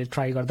हुन्छ नि हामीले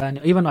ट्राई गर्दा. अनि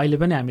इभन अहिले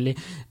पनि हामीले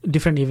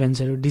डिफ्रेन्ट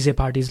इभेन्ट्सहरू डिजे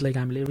पार्टिज लाइक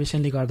हामीले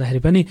रिसेन्टली गर्दाखेरि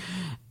पनि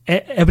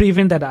every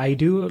event that I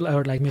do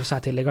or like मेरो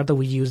साथीहरूले गर्दा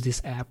we use this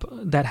app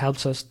that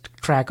helps us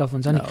track of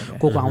हुन्छ नि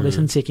को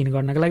आउँदैछन् चेक इन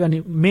गर्नको लागि.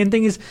 अनि मेन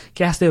थिङ इज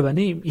क्यास दियो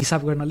भने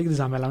हिसाब गर्न अलिकति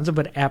झमेला हुन्छ,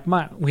 बट एपमा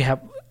we have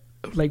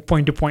like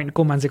point two point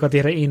को मान्छे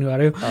कतिखेर इन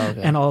गर्यो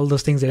एन्ड अल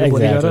दोज थिङ्सहरू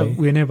भोलि गरेर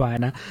उयो नै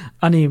भएन.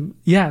 अनि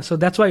yeah so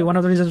that's why one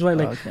of the reasons why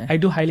like I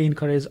do highly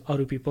encourage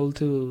अरू people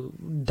to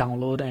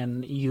download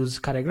and use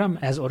कार्यक्रम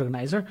एज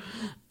अर्गनाइजर.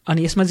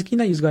 अनि यसमा चाहिँ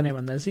किन युज गर्ने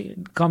भन्दा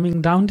चाहिँ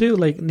coming down to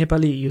like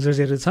Nepali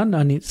युजर्सहरू छन्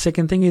अनि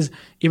सेकेन्ड थिङ इज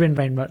इभेन्ट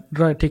ब्राइन्डमा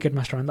र टिकट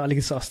मास्टरभन्दा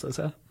अलिकति सस्तो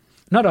छ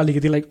not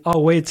अलिकति like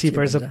way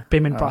cheaper as a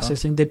payment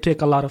processing. They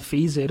take a lot of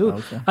fees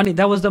अनि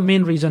that was the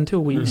main reason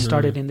too we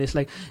started in this.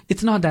 Like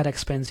it's not that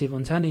expensive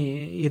हुन्छ नि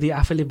यदि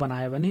आफैले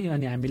बनायो भने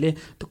अनि हामीले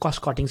त्यो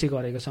कस्ट कटिङ चाहिँ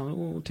गरेको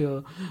छौँ त्यो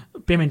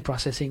payment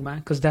प्रोसेसिङमा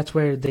because that's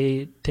where they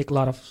take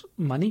a lot of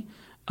money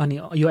अनि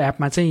यो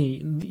एपमा चाहिँ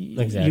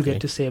you get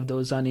to save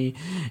those अनि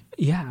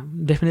yeah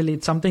definitely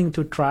it's something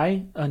to try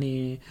अनि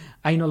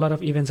I know a lot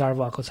of events are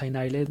भएको छैन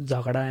अहिले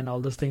झगडा and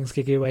all those things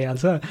के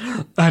भइहाल्छ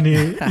अनि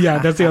yeah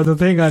that's the other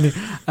thing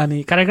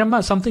अनि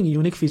कार्यक्रममा something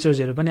unique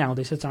featuresहरू पनि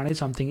आउँदैछ चाँडै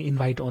something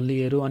invite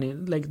onlyहरू अनि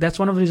like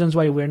that's one of the reasons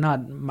why we're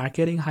not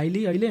marketing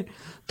highly अहिले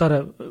तर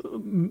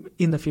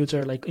in the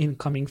future like in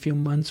coming few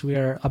months we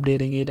are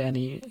updating it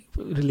and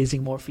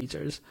releasing more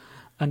features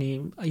अनि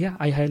yeah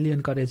I highly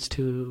encourage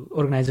to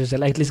organizers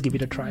at least give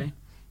it a try.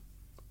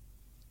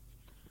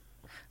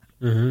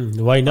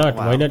 Why not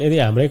यदि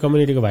हाम्रै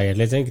कम्युनिटीको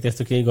भाइहरूले चाहिँ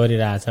त्यस्तो केही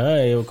गरिरहेछ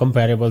यो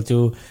comparable to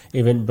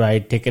event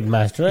bride ticket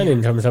master and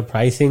in terms of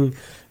pricing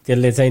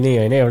त्यसले चाहिँ नि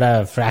होइन एउटा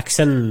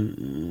फ्र्याक्सन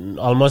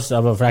अलमोस्ट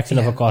अब फ्र्याक्सन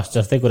अफ अ कस्ट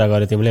जस्तै कुरा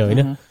गर्यो तिमीले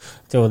होइन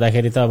त्यो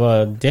हुँदाखेरि त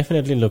अब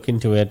definitely look in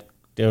to it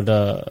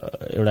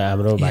एउटा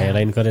हाम्रो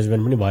भाइहरूलाई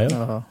इन्करेजमेन्ट पनि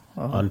भयो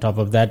on top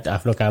of that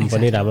आफ्नो काम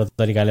पनि राम्रो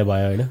तरिकाले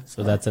भयो हैन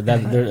so that's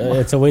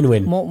it's a win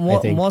win म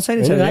चाहिँ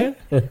नि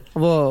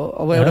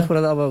अब एउटा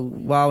कुरा त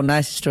अब वाउ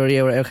नाइस स्टोरी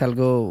एउटा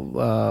खालको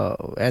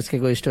एसके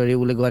को स्टोरी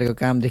उले गरेको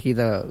काम देखि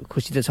त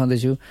खुसी त छँदै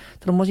छु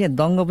तर म चाहिँ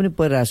दङ्ग पनि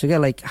परिरहेको छु क्या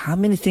like how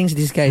many things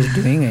this guy is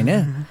doing हैन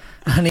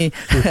अनि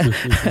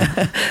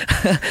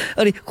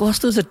अनि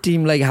कस्तो छ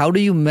team like how do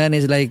you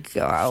manage like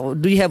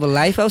do you have a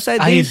life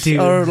outside this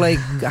or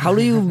like how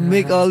do you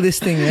make all this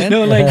thing man?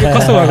 No like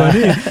कस्तो भएको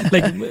नि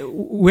like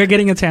we're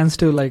getting a chance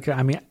to like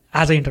I mean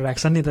as an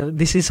interaction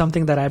this is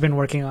something that I've been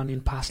working on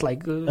in past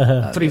like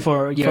 3-4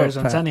 years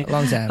हुन्छ नि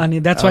अनि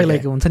that's why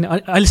like हुन्छ नि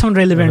अहिलेसम्म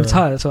relevant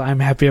छ so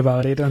I'm happy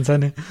about it हुन्छ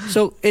नि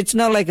so it's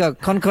not like a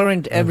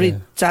concurrent every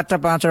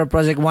 4-5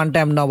 project one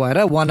time नभएर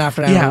one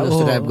after another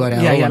जस्तो टाइप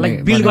गरे yeah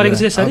like बिल्ड गरेको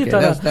चाहिँ सरी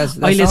तर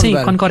अहिले चाहिँ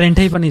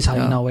कन्करेन्टै पनि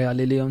छैन नभए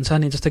अलिअलि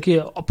हुन्छ नि जस्तो कि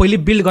पहिले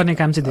बिल्ड गर्ने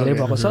काम चाहिँ धेरै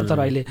भएको छ तर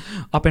अहिले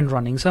अप एन्ड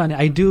रनिङ छ अनि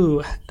I do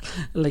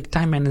like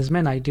time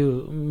management I do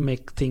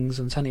make things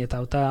हुन्छ नि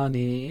यताउता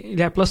अनि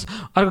या प्लस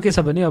अर्को के छ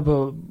भने अब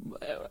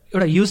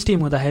एउटा युज टिम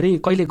हुँदाखेरि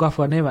कहिले गफ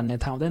गर्ने भन्ने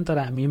थाहा हुँदैन तर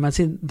हामीमा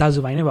चाहिँ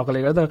दाजुभाइ नै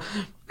भएकोले गर्दा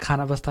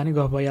खाना बस्दा नि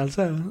गफ भइहाल्छ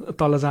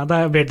तल जाँदा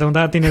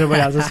भेट्दा तिनीहरू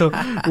भइहाल्छ सो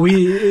वी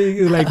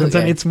लाइक हुन्छ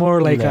नि it's more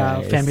like a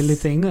family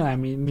thing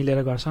हामी मिलेर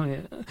गर्छौँ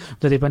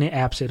जति पनि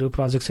एप्सहरू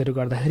प्रोजेक्ट्सहरू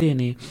गर्दाखेरि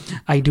अनि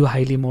I do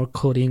highly more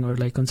coding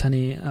like हुन्छ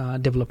नि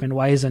डेभलपमेन्ट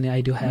वाइज अनि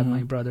I do have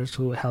my brothers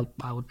who help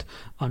out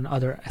on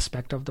other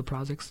aspect of the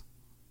projects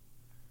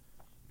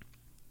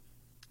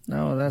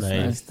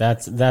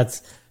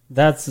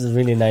That's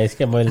really nice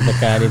के मैले त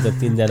कहानी त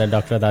 3 जना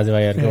डाक्टर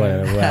दाजुभाइहरुको भनेर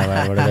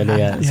बुवाबाट मैले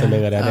यहाँ सुन्ने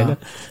गरेँ हैन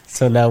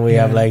so now we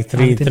have like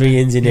three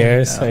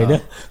engineers हैन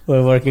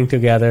we're working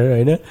together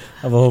हैन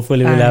अब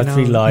hopefully we'll have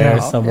 3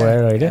 lawyers somewhere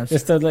हैन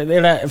यस्तो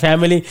एउटा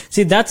family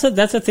see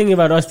that's a thing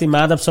about us the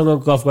माधवसँग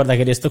गफ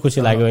गर्दाखेरि यस्तो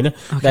खुसी लाग्यो हैन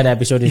that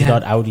episode is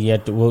not out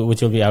yet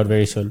which will be out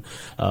very soon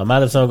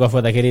माधवसँग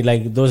गफ गर्दाखेरि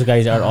like those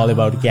guys are all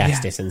about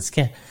gas stations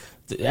के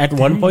at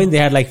one point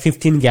they had like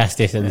 15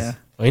 gas stations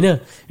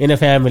in a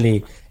family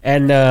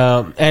and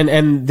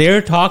their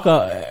talk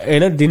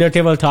dinner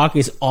table talk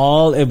is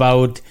all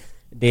about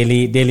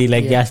daily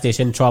like gas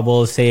station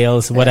trouble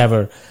sales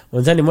whatever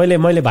हुन्छ नि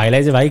मैले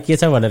भाइलाई चाहिँ भाइ के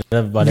छ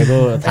भनेर भनेको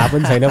थाहा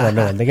पनि छैन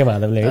भन्दै के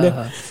माधवले हैन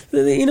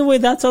in a way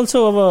that's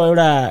also अब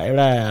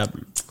एउटा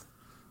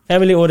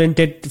family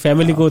oriented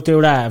family को त्यो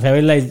एउटा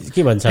family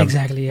के भन्छ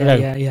exactly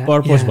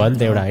पर्पस भन्छ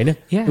त एउटा हैन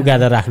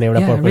टुगेदर राख्ने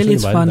एउटा पर्पस पनि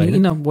भन्छ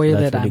in a way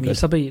that हामी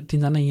सबै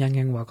तीनजना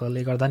यङ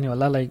भएकोले गर्दा नि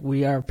होला like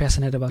we are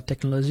passionate about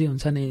technology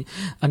हुन्छ नि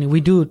अनि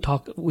we do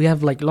talk we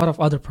have like a lot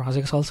of other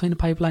projects also in the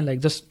pipeline like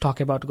just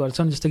talk about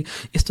गर्छौं जस्तो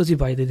यस्तो चाहिँ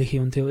भइदिएदेखि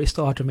हुन्थ्यो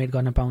यस्तो अटोमेट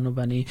गर्न पाउनु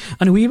भने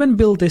अनि we even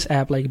built this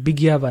app like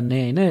बिगिया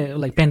भन्ने हैन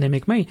like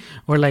pandemic मै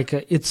or like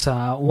it's a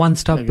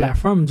one stop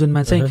platform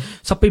जुनमा चाहिँ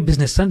सबै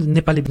बिजनेस छ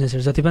नेपाली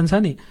बिजनेसहरु जति पनि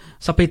छ नि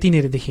सबै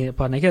तिनीहरु देखि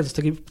पर्ने क्या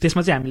जस्तो कि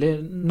त्यसमा चाहिँ हामीले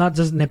not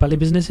just Nepali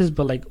businesses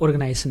but like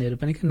अर्गनाइजेसनहरु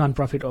पनि नन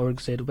प्रॉफिट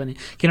अर्गहरु पनि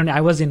किनभने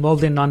I was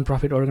involved in non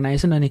profit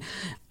organisation अनि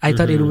I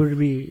thought it would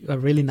be a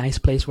really nice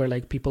place where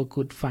like people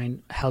could find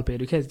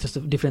हेल्पहरु क्या जस्ट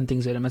डिफरेन्ट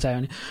थिङ्सहरुमा चाहियो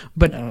भने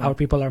but our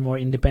people are more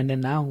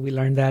independent now we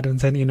learn that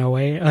हुन्छ नि in a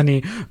way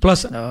अनि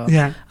plus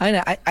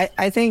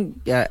I think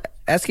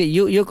SK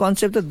यो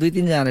concept त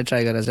 2-3 जनाले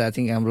ट्राई गरेछ आई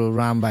थिंक हाम्रो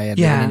राम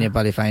भाइहरुले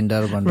नेपाली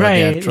फाइन्डर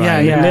भनेर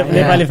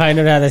Nepali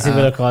finder had a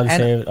similar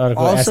concept or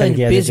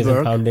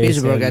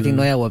पेजबर्ग आई थिंक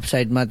नयाँ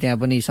वेबसाइटमा त्यहाँ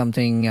पनि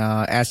समथिङ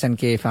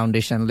एसएनके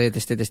फाउन्डेसनले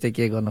त्यस्तै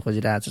के गर्न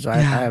खोजिरहेको छ so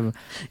I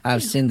have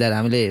seen that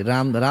हामीले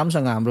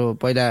रामसँग हाम्रो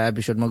पहिला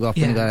एपिसोडमा गफ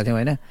पनि गरेका थियौ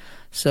हैन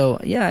सो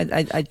या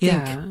आई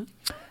थिंक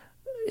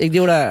एक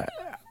दुईवटा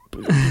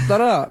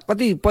तर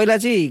कति पहिला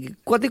चाहिँ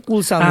कति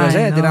कुल साउन्ड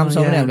रहेछ त्यो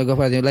राम्रोसँग पनि हामीले गफ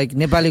गर्थ्यौँ लाइक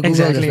नेपाली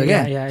गुगल जस्तो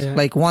क्या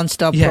like one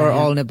stop for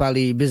all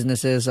Nepali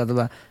businesses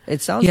अथवा इट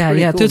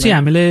साउन्ड्स त्यो चाहिँ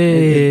हामीले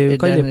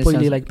कहिले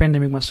पहिले लाइक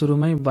पेन्डेमिकमा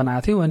सुरुमै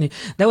बनाएको थियौँ अनि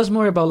that was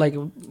more about like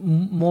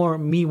more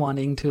me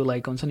wanting to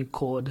like हुन्छ नि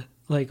कोड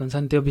लाइक हुन्छ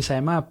नि त्यो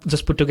विषयमा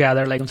जस्ट पुट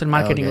टुगेदर लाइक हुन्छ नि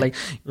marketing like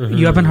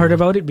you haven't heard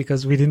about it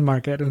because we didn't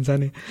market हुन्छ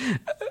नि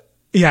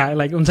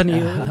लाइक हुन्छ नि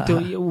त्यो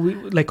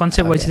लाइक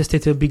कन्सेप्ट वाइज त्यस्तै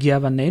थियो बिगिया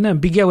भन्ने होइन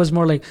बिगिया वाज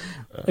मोर लाइक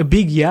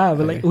बिगिया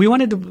like we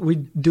wanted we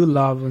do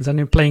love हुन्छ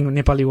नि प्लेइङ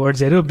नेपाली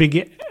वर्ड्सहरू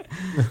बिगिया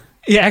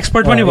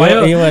एक्सपर्ट पनि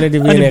भयो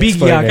अनि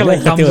बिग याका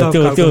लाइक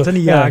हुन्छ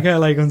नि याका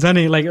लाइक हुन्छ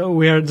नि like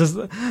we are just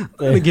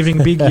giving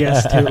big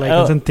yes to like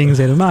हुन्छ नि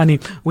थिङ्सहरूमा अनि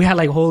we had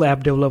like whole app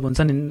develop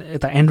हुन्छ नि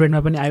यता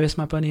एन्ड्रोइडमा पनि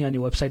आइओएसमा पनि अनि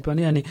वेबसाइट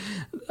पनि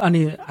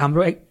अनि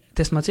हाम्रो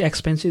त्यसमा चाहिँ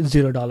expensive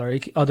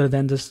 $0 other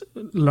than just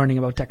learning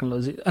about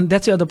technology and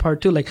that's other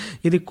part to like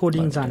यदि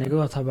कोडिङ जानेको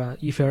अथवा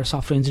if you're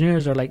software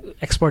engineers or like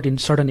expert in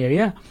certain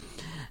area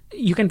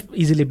you can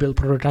easily build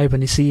prototype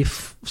and see if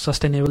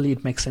sustainably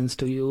it makes sense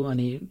to you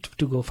and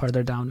to go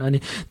further down and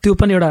त्यो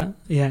पनि एउटा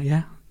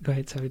go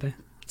ahead Savita.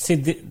 See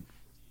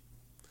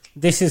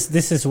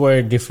this is where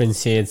it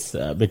differentiates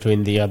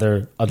between the other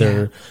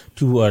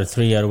 2 or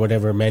 3 or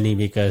whatever many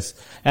because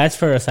as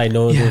far as I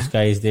know those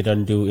guys they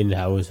don't do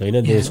in-house you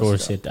know they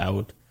source it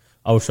out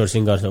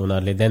outsourcing गर्छ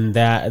उनीहरूले then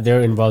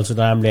they're involved so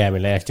रामले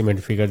हामीलाई estimate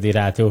figure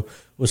दिइरहेको थियो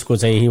उसको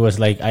चाहिँ he was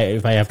like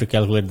if I have to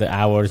calculate the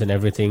hours and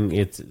everything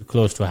it's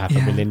close to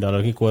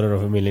 $500,000 कि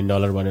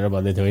 $250,000 भनेर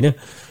भन्दै थियो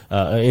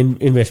होइन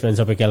इन्भेस्टमेन्ट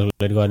सबै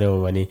क्याल्कुलेट गर्ने हो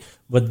भने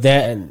but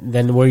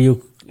then where you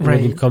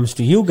when it comes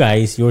to you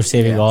guys you're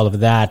saving all of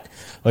that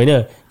होइन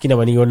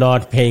किनभने you're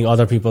not paying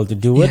other people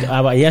to do it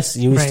yes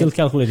you still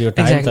calculate your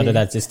time so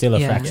that's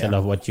still a fraction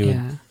of what you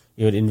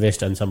would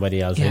invest on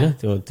somebody else होइन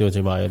त्यो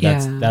चाहिँ भयो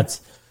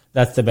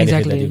that's the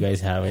benefit that you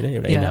guys have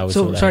in-house.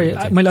 So sorry,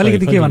 मैले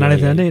अलिकति के भन्नु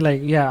थियो भने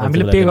लाइक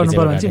हामीले पे गर्नु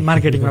पर्यो भने चाहिँ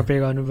मार्केटिङमा पे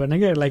गर्नुपर्ने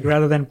के like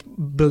rather than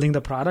building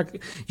the product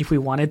if we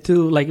wanted to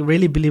like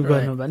really believe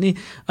गर्नु भने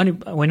अनि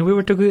when we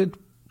were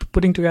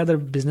putting together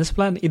business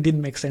plan it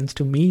didn't make sense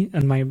to me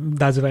and my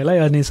दाजुभाइलाई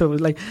अनि so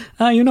like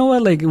you know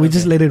what like we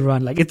just let it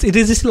run like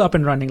it is still up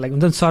and running like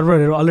हुन्छ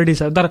सर्भरहरू already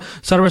छ तर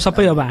server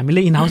सबै अब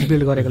हामीले in house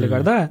build गरेकोले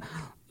गर्दा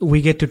we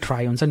get to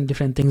try हुन्छ नि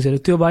डिफ्रेन्ट थिङ्सहरू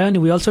त्यो भयो अनि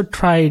we also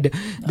tried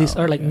this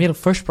like मेरो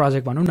फर्स्ट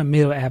प्रोजेक्ट भनौँ न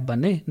मेरो एप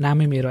भन्ने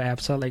नामै मेरो एप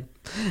छ like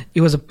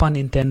it was a pun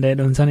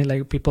intended हुन्छ नि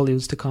like people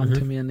use to come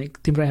to me अनि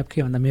तिम्रो एप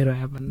के भन्दा मेरो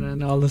एप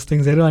भनेर अल दोस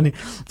थिङ्सहरू अनि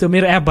त्यो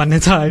मेरो एप भन्ने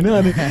छ होइन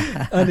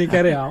अनि के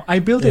अरे I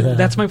build it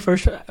that's my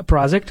first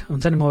project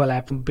हुन्छ नि मोबाइल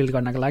एप बिल्ड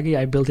गर्नको लागि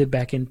I build it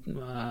back in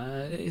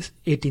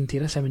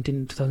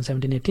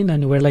 2017-18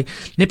 अनि वेयर लाइक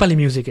नेपाली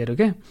म्युजिकहरू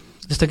के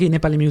जस्तो कि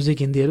नेपाली म्युजिक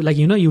हिन्दीहरू लाइक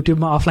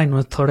युट्युबमा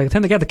अफलाइन छोडेको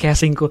थियो नि त क्या त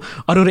क्यासिङको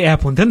अरू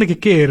एप हुन्थ्यो नि त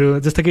केहरू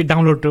जस्तो कि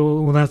डाउनलोड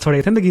हुँदा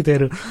छोडेको थियो नि त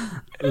गीतहरू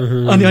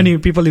अनि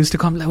people use to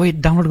come like wait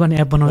download गर्ने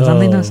एप बनाउन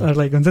जान्दैनस्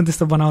लाइक हुन्छ नि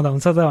त्यस्तो बनाउँदा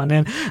हुन्छ त भने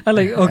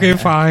लाइक ओके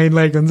फाइन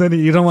लाइक हुन्छ नि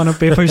you don't want to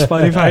pay for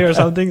Spotify or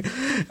something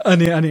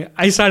अनि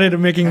I started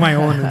making my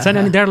own हुन्छ नि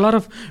अनि there are lot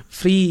of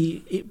free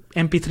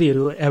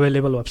MP3हरू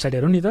available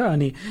वेबसाइटहरू नि त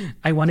अनि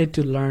आई वान्टेड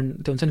टु लर्न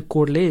त्यो हुन्छ नि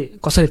कोडले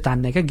कसरी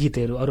तान्ने क्या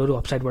गीतहरू अरू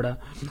वेबसाइटबाट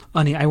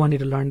अनि I wanted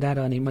to learn that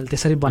अनि मैले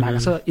त्यसरी बनाएको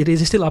छ it is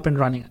still up and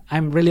running I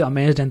am really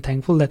amazed and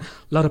thankful that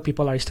lot of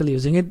people are still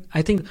using it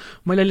I think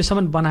मैले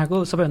अहिलेसम्म बनाएको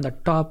सबैभन्दा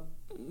टप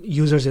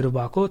युजर्सहरू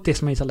भएको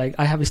त्यसमै छ like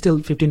I have still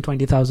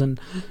 15-20,000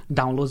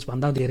 downloads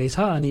भन्दा धेरै छ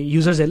अनि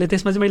युजर्सहरूले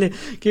त्यसमा चाहिँ मैले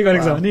के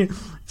गरेको छ भने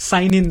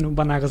साइन इन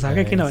बनाएको छ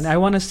क्या किनभने I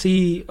one C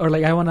or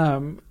like I one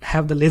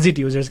have the legit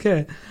users क्या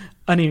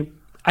अनि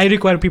I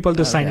require people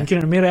two sign in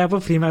किनभने मेरो एप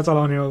फ्रीमा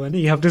चलाउने हो भने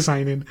you have two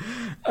sign in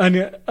अनि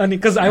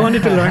because I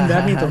wanted to learn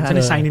that नि त हुन्छ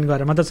नि साइन इन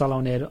गरेर मात्र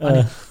चलाउनेहरू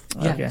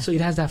अनि so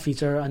it has that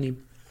feature अनि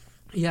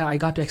I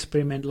got to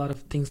experiment lot of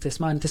things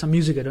त्यसमा अनि त्यसमा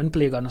म्युजिकहरू पनि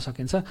प्ले गर्न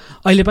सकिन्छ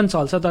अहिले पनि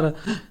चल्छ तर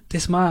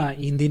त्यसमा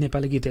हिन्दी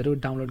नेपाली गीतहरू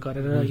डाउनलोड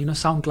गरेर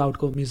साउन्ड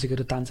क्लाउडको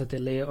म्युजिकहरू तान्छ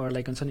त्यसले अर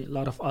लाइक हुन्छ नि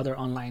lot of other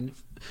online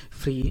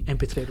free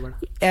MP3बाट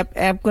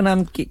एपको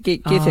नाम के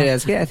थियो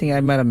के I think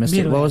I might have missed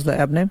it what was the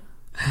app name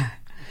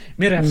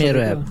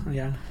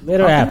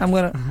मेरो app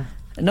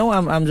No,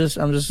 I'm just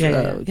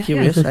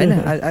curious.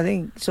 I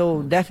think so.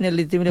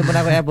 Definitely, तिमीले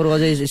बनाएको एपहरु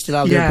अझै still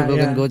out there. People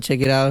can go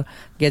check it out,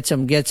 get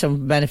some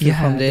benefit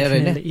from there.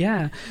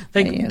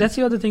 Like that's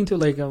the other thing too.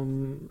 Like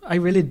I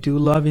really do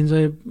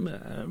enjoy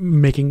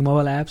making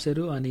mobile apps.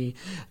 And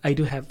I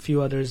do have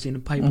few others in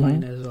the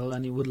pipeline as well,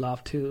 and I would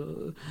love to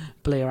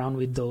play around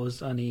with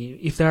those. And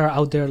if they are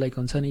out there, like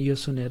on Sunny,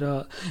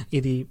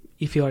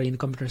 if you are in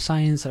computer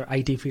science or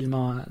IT field,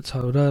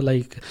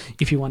 like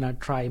if you wanna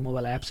try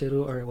mobile apps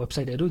or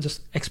website, just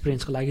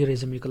experience ko lagi,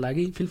 resume ko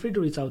lagi, feel free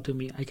to reach out to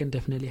me. I can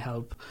definitely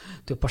help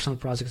to personal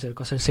projects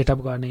set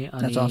up garne.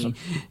 That's awesome.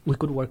 We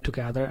could work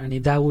together, and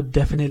that would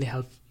definitely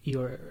help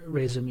your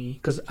resume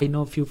because I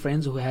know a few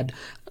friends who had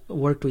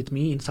worked with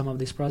me in some of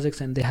these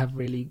projects, and they have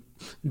really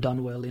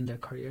done well in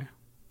their career,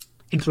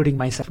 including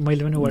myself.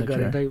 Sure.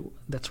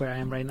 That's where I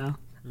am right now.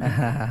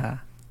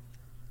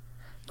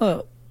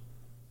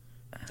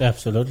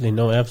 Absolutely.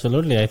 No,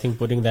 absolutely. I think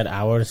putting that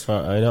hours for,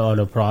 on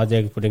a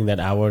project, putting that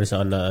hours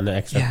on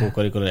extra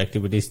co-curricular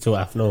activities to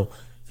आफ्नो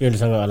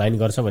फिल्डसँग align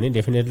गर्छ भने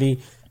definitely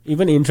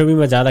even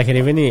इन्टरभ्यूमा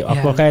जाँदाखेरि पनि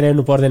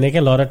अक्काइरहनु पर्दैन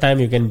क्या lot time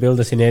you can build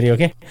the scenario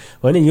के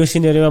होइन यो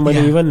सिनेरियोमा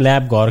मैले इभन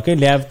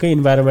ल्याबकै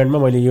इन्भाइरोमेन्टमा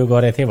मैले यो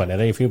गरेको थिएँ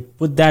भनेर इफ यु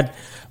पुट द्याट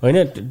होइन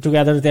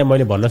टुगेदर त्यहाँ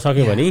मैले भन्न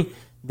सक्यो भने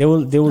they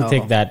will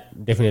take that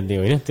definitely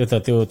होइन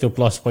त्यो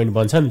प्लस पोइन्ट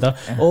बन्छ नि त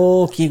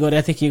के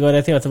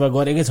गरेको थिएँ अथवा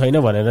गरेकै छैन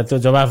भनेर त्यो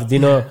जवाफ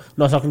दिन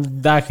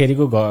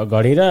नसक्दाखेरिको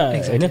घडी र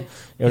होइन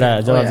एउटा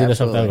जवाफ दिन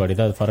सक्दा घडी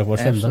त फरक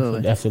पर्छ नि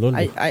त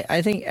absolutely I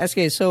think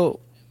SK so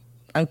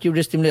I'm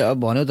curious तिमीले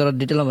भन्यौ तर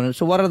डिटेलमा भन्यौ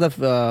so what are the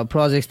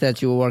projects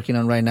that you are working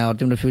on right now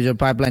तिम्रो फ्युचर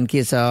पाइपलाइन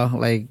के छ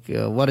like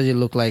what does it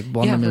look like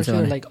भन्न मिल्छ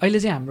भने लाइक अहिले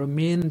चाहिँ हाम्रो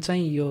मेन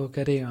चाहिँ यो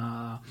के अरे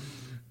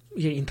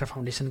यो इन्टर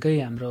फाउन्डेसनकै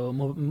हाम्रो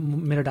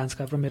मेरो डान्स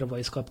क्लब र मेरो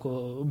भोइस क्लबको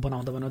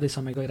बनाउँदै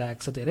समय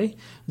गइरहेको छ धेरै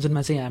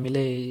जुनमा चाहिँ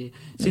हामीले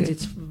since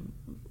it's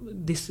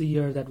this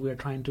year that we are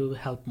trying to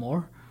help more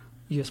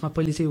यसमा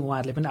पहिले चाहिँ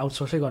उहाँहरूले पनि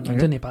आउटसोर्सै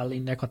गर्नुहुन्छ नेपाल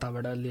इन्डिया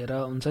कताबाट लिएर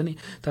हुन्छ नि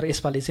तर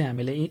यसपालि चाहिँ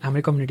हामीले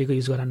हाम्रै कम्युनिटीको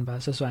युज गराउनु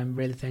भएको छ so I am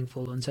very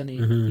thankful हुन्छ नि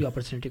यो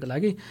अपर्च्युनिटीको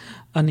लागि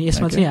अनि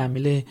यसमा चाहिँ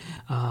हामीले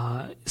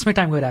यसमै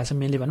टाइम गइरहेको छ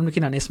मेनली भनौँ न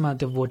किनभने यसमा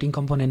त्यो भोटिङ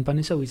कम्पोनेन्ट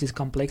पनि छ विच इज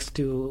कम्प्लेक्स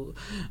टु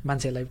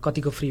मान्छेहरूलाई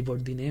कतिको फ्री भोट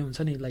दिने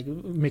हुन्छ नि like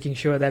making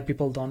sure that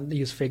people don't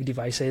use fake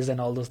devices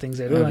and all those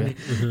थिङ्सहरू अनि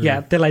या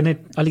त्यसलाई नै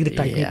अलिकति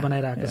टाइट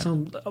बनाइरहेको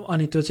छौँ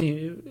अनि त्यो चाहिँ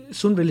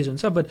सुन रिलिज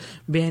हुन्छ बट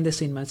बिहाइन्ड द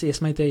सिनमा चाहिँ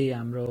यसमै चाहिँ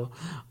हाम्रो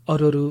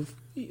अरू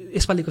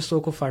यसपालिको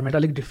सोको फर्मेट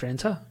अलिक डिफ्रेन्ट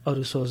छ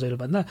अरू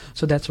सोजहरूभन्दा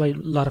so that's why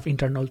lot of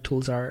internal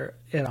tools are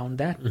around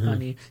that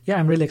अनि या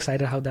I'm really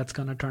excited how that's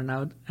gun turn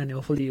out and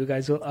hopefully you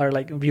guys are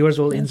like viewers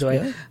will enjoy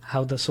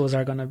how the shows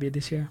are gonna be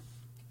this year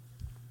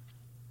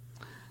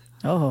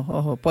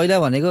ओहो पहिला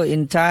भनेको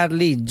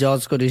entirely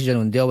जजको decision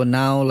हुन्थ्यो अब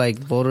now like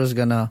voters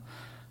gun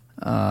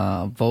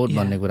vote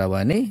भन्ने कुरा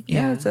भयो नि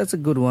that's a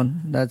good one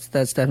that's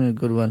definitely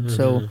good one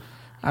so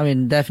I mean,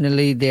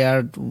 definitely they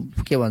are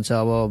के भन्छ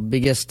अब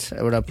बिगेस्ट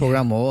एउटा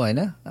प्रोग्राम हो होइन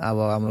अब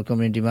हाम्रो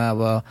कम्युनिटीमा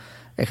अब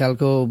एक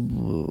खालको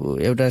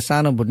एउटा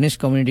सानो भुटनिस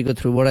कम्युनिटीको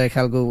थ्रुबाट एक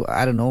खालको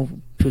I don't know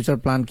future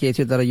plan के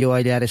थियो तर यो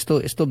अहिले आएर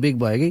यस्तो बिग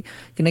भयो कि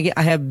किनकि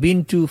आई हेभ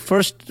बिन टु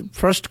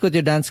फर्स्टको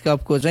त्यो डान्स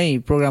क्लबको चाहिँ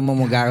प्रोग्राममा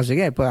म गएको छु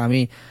क्या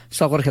हामी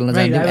सकर खेल्न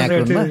जान्थ्यौँ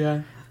एक्रोनमा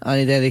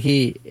अनि त्यहाँदेखि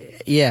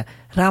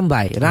राम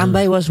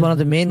भाइ was one of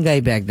the main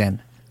गाई ब्याक देन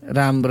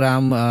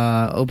राम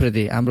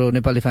उप्रेती हाम्रो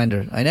नेपाली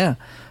फाइन्डर होइन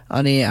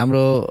अनि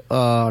हाम्रो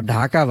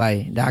ढाका भाइ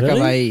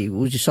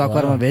ऊ चाहिँ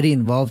सकरमा भेरी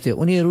इन्भल्भ थियो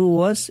उनीहरू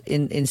was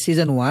in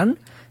season 1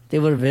 they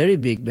were very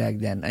big back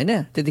then होइन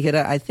त्यतिखेर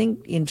आई थिङ्क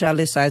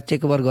इन्ट्राले सायद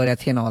टेक ओभर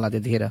गरेको थिएन होला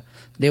त्यतिखेर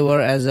दे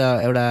वर एज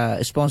एउटा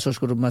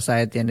स्पोन्सर्सको रूपमा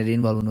सायद त्यहाँनिर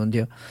इन्भल्भ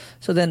हुनुहुन्थ्यो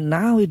so then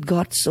now it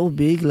got so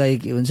big like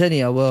हुन्छ नि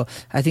अब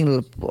आई थिङ्क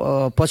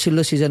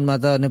पछिल्लो सिजनमा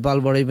त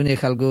नेपालबाटै पनि एक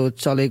खालको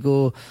चलेको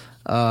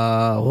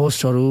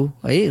होस्टहरू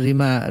है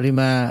Rima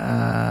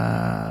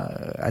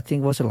I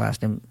think was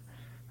last name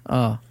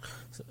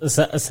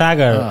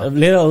Sagar,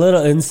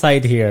 little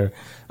insight here.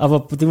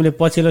 अब तिमीले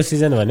पछिल्लो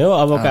सिजन भन्यौ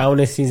अबको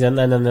आउने सिजन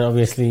and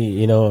obviously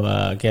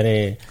के अरे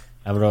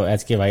हाम्रो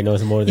HK भाइ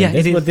knows more than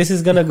this, but this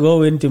is gonna go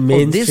into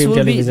mainstream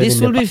television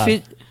in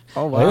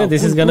Nepal.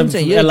 This is gonna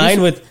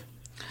align with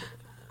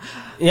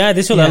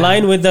this will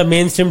align with the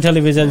mainstream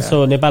television.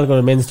 So Nepal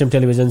got mainstream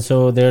television.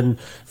 So they're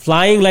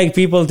flying like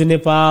people to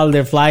Nepal.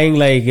 They're flying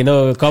like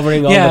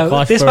covering all the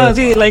cost for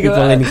like,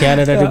 people in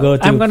Canada to go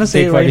to. I'm gonna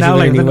say right now,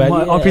 like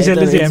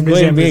officially the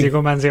MDC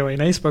ko manse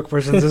hoina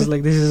spokesperson is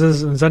like this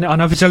is an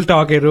unofficial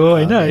talk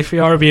if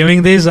you are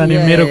viewing this and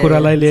mero kura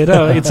lai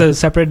liera it's a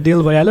separate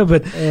deal bhayalo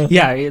but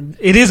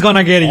it is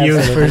gonna get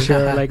used for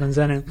sure like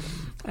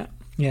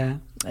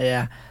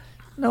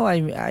No,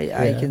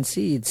 I can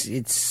see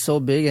it's so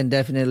big and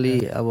definitely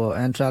अब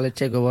एन्ट्राले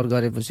take over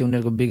गरेपछि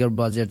उनीहरूको बिगर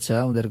budget छ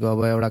उनीहरूको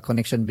अब एउटा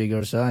connection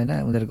बिगर छ होइन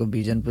उनीहरूको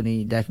भिजन पनि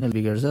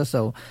डेफिनेटली बिगर छ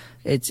so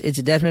it's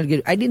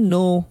definitely I didn't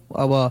no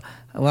अब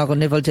उहाँको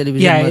नेपाल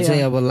टेलिभिजनमा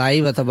चाहिँ अब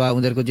लाइभ अथवा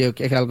उनीहरूको जो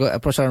एक खालको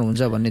प्रसारण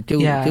हुन्छ भन्ने त्यो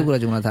कुरा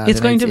चाहिँ मलाई थाहा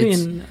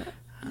छैन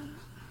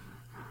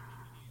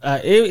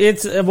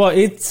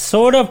it's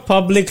sort of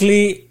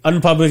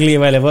unpublicly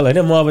available होइन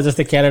म अब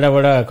जस्तै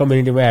क्यानाडाबाट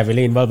कम्युनिटीमा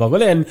हामीले इन्भल्भ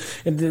भएकोले एन्ड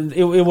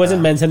it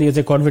wasn't mentioned यो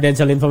चाहिँ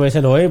confidential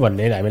information हो है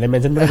भन्ने हामीले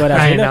मेन्सन पनि गरेको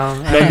छैन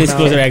नन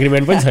डिस्क्लोजर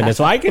एग्रीमेन्ट पनि छैन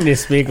so I can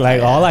speak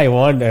like all I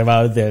want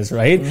about this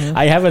right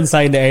I haven't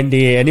signed the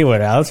NDA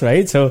anywhere else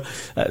right so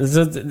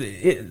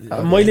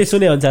मैले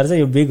सुने अनुसार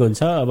चाहिँ यो बिग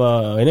हुन्छ अब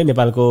होइन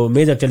नेपालको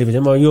मेजर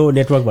टेलिभिजन म यो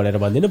नेटवर्क भनेर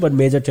भन्दिनँ बट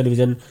मेजर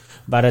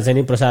टेलिभिजनबाट चाहिँ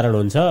नि प्रसारण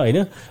हुन्छ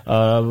होइन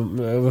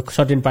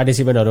सर्टेन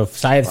पार्टिसिपेन्ट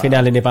सायद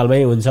फिनाले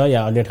नेपालमै हुन्छ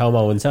या अन्य ठाउँमा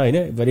हुन्छ होइन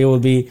but it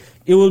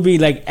will be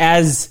like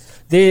as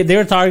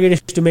their target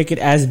is to make it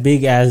as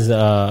big as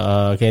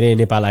के अरे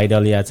नेपाल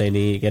आइडल या चाहिँ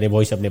नि के अरे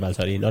voice of Nepal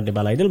sorry not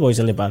Nepal idol voice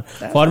of Nepal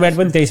format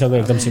पनि त्यहीसँग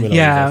एकदम similar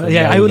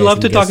yeah I would love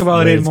to talk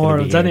about it more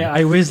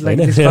I wish like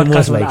this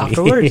podcast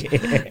afterwards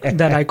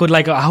that I could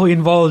like how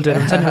involved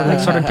like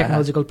certain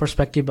technological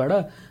perspective but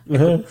I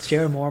could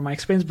share more my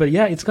experience but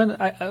yeah it's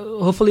gonna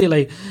hopefully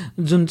like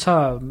जुन छ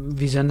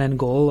vision and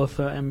goal of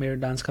मेरो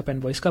dance cup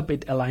and voice cup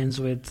it aligns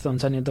with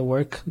the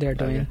work they're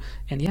doing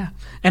and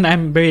and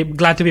I'm very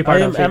glad to be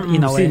part of it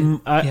in a way.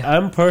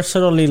 I'm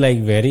personally like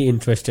very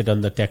interested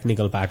on the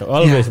technical part.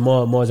 Always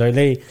more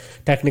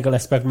technical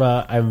aspect ma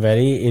I'm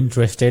very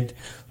interested.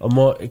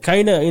 More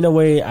kind of in a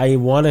way I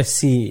want to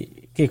see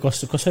के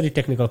कसरी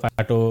technical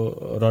part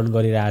run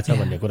गरिरहेछ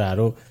भन्ने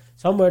कुराहरु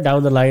somewhere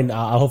down the line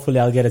hopefully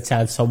I'll get a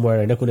chance somewhere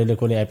हैन कुनै न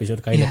कुनै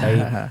episode कहिले काहीँ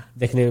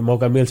देख्ने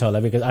मौका मिल्छ होला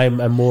because I'm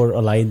more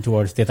aligned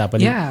towards त्यता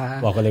पनि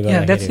भएकोले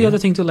गर्दा that's the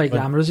other thing too like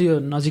हाम्रो चाहिँ यो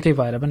नजिकै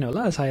भएर पनि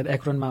होला सायद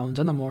एक्रोनमा हुन्छ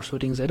नि more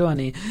shootings हरु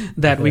अनि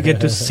that we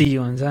get to see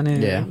हुन्छ अनि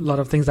a lot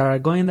of things that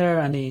are going there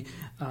अनि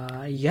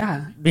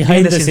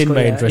behind the scene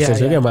my interest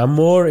is I'm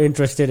more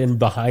interested in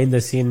behind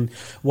the scene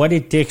what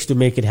it takes to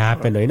make it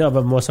happen हैन अब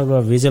मसँग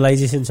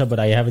visualization छ but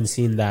I haven't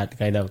seen that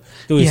kind of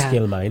to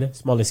scale मा हैन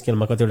small scale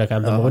मा कतिवटा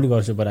काम त म पनि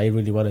गर्छु but I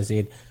really want to see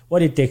it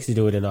what it takes to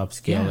do it in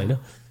upscale हैन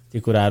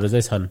त्यो कुराहरु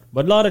चाहिँ छन्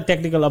but lot of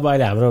technical अब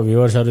अहिले हाम्रो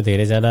viewers हरु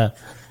धेरै जना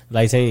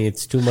लाई चाहिँ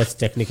it's too much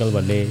technical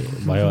भन्ने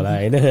भयो होला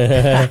हैन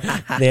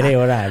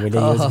धेरैवटा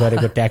हामीले युज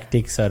गरेको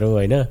ट्याक्टिक्स हरु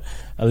हैन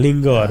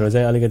लिङ्गोहरु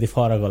चाहिँ अलिकति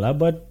फरक होला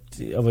but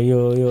अब यो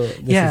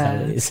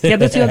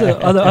that's the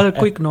other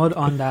quick note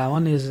on that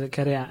one is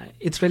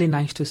it's really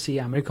nice to see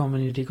हाम्रो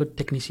community को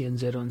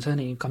technicians हरु हुन्छ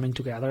नि coming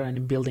together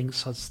and building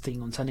such thing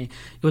हुन्छ नि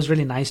it was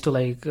really nice to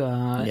like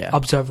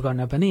observe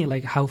गर्न पनि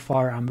like how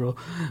far हाम्रो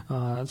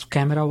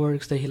camera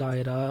works देखि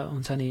लिएर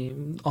हुन्छ नि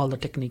all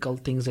the technical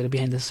things that are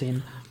behind the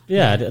scene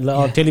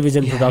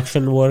television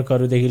production work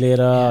हरु देखि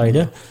लिएर हैन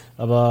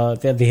अब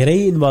त्यहाँ धेरै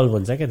इन्भल्भ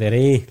हुन्छ के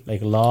धेरै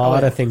like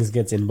lot of things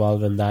gets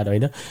involved in that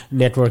हैन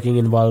networking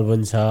involved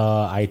हुन्छ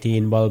IT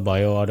involved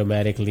भयो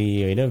automatically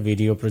हैन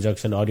video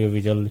projection audio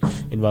visual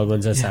involved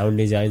हुन्छ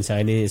sound design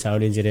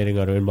sound engineering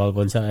हरु involved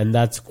हुन्छ and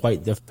that's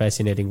quite the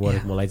fascinating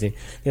work मलाई चाहिँ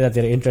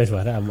त्यतातिर इन्ट्रेस्ट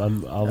भएर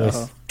I'm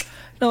always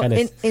no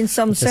in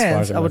some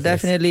sense अब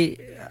definitely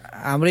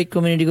हाम्रै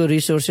कम्युनिटीको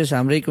रिसोर्सेस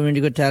हाम्रै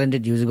कम्युनिटीको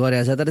ट्यालेन्टेड युज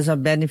गरेछ तर त्यसमा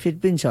बेनिफिट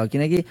पनि छ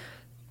किनकि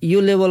यो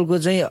लेभलको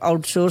चाहिँ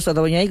आउटसोर्स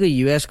अथवा यहीँको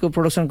युएस को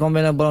प्रोडक्सन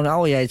कम्पनीलाई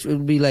बनाउन it will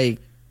be like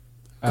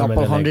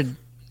couple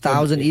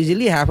 100,000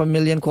 easily,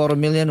 500,000,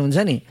 250,000 हुन्छ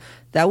नि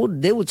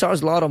they would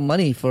charge a lot of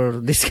money for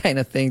this kind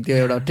of thing त्यो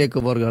एउटा टेक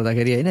ओभर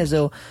गर्दाखेरि हैन so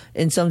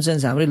in some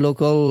sense हाम्रो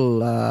लोकल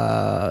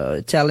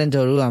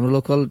ट्यालेन्टहरु हाम्रो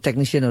लोकल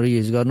टेक्निशियनहरु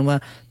युज गर्नुमा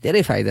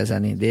धेरै फाइदा छ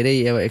नि धेरै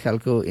एक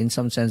खालको in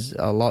some sense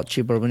a lot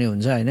cheaper पनि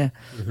हुन्छ हैन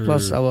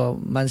प्लस अब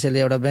मान्छेले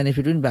एउटा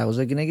बेनिफिट पनि भएको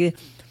छ किनकि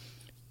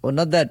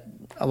not that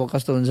अब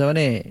कस्तो हुन्छ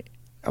भने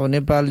अब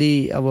नेपाली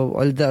अब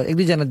अहिले त एक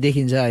दुई जना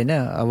देखिन्छ हैन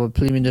अब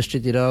फिल्म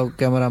इन्डस्ट्रीतिर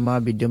क्यामेरामा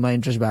भिडियोमा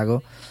इन्ट्रेस्ट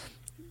भएको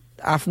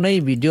आफ्नै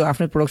भिडियो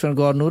आफ्नै प्रोडक्सन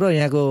गर्नु र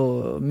यहाँको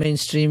मेन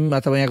स्ट्रीम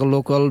अथवा यहाँको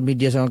लोकल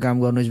मिडियासँग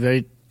काम गर्नु is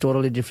very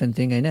totally different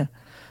thing हैन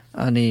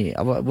अनि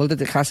अब बोल्दै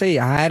त खासै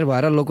हायर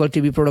भएर लोकल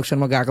टिभी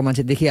प्रोडक्सनमा गएको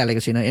मान्छे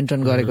देखिहालेको छैन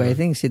इन्टर्न गरेको आई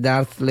थिंक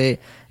सिद्धार्थले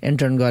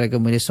इन्टर्न गरेको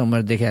मैले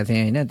समर देखाएको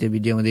थिएँ हैन त्यो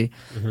भिडियोमा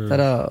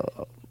तर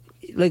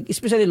लाइक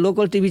स्पेशली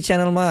लोकल टिभी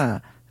च्यानलमा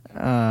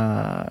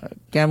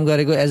काम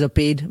गरेको एज अ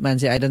पेड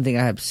मान्छे I don't think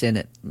I have seen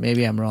it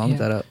maybe I am रङ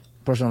तर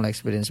personal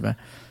एक्सपिरियन्समा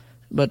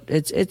but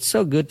it's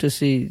so good to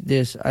see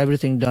this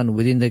everything done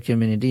within the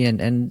community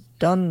and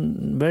done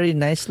very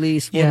nicely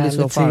smoothly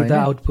so far. See the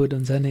output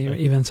and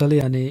eventually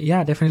and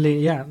definitely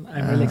I'm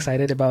really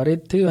excited about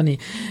it too and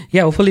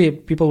hopefully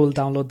people will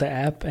download the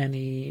app and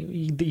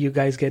you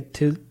guys get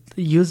to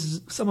use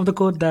some of the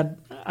code that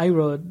I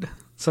wrote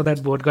so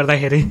that board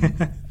garda here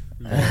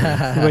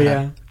but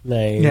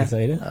nice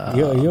हैन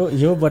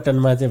यो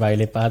बटनमा चाहिँ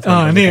भाइले 5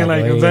 नि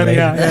like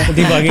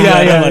दिमागी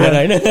भनेर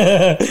हैन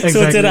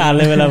सोचेर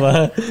हाल्ने बेला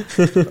भयो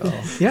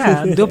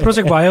त्यो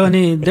प्रोजेक्ट भयो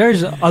अनि there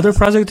is other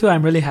project to I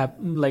am really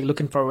like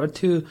looking forward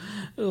to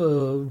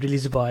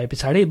release भए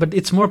पछाडि but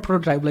it's more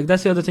prototype like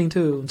that's the other thing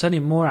to हुन्छ नि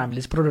मोर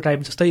हामीले प्रोटोटाइप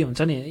जस्तै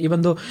हुन्छ नि even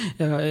though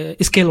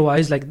scale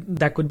wise like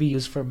that could be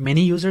use for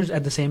many users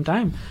at the same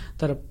time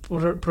तर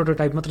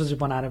prototype मात्र चाहिँ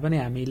बनाएर पनि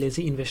हामीले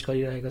चाहिँ इन्भेस्ट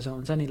गरिरहेको छौँ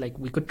हुन्छ नि like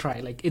we could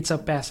try like it's a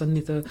passion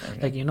नि त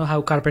लाइक यु नो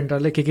हाउ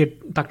कार्पेन्टरले के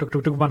टाकटुक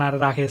टुकटुक बनाएर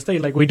राखे जस्तै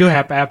लाइक वी डु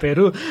ह्याभ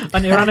एपहरू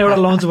अनि एउटा न एउटा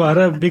लन्च भएर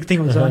बिग थिङ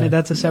हुन्छ अनि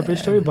द्याट्स अ सेपरेट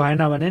स्टोरी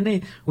भएन भने नै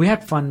we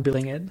had fun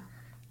building it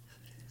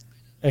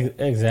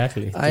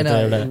exactly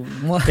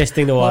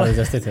testing the water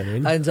जस्तै थियो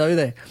नि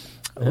जबिदै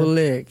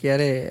उसले के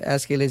अरे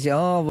एसकेले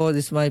चाहिँ अब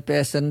दिस माई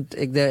पेसेन्ट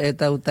एकदम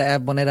यताउता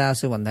एप बनाइरहेको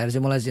छु भन्दाखेरि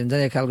चाहिँ मलाई चाहिँ हुन्छ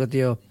नि एक खालको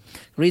त्यो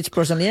रिच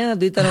पर्सन यहाँ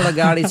 2-3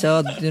 गाडी छ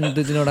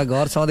 2-3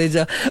 घर छँदैछ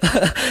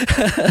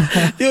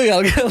त्यो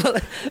खालको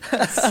मलाई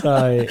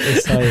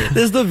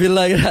त्यस्तो फिल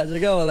लागिरहेको छ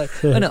क्या मलाई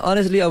होइन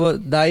अनेस्टली अब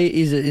दाई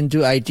is into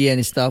IT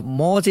and stuff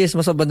म चाहिँ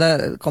यसमा सबभन्दा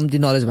कम्ती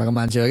नलेज भएको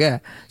मान्छे हो क्या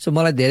सो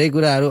मलाई धेरै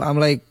कुराहरू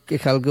आमलाई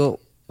एक खालको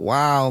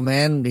wow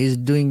man he is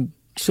doing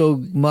so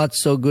much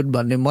so good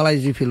भन्ने मलाई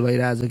चाहिँ फिल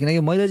भइरहेको छ किनकि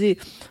मैले चाहिँ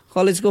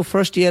कलेजको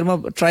फर्स्ट इयरमा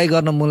ट्राई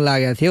गर्न मन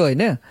लागेको थियो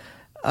होइन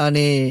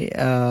अनि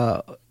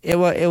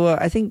एवा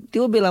आई थिङ्क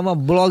त्यो बेलामा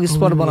ब्लग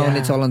स्पट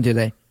बनाउने चलन थियो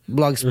दाइ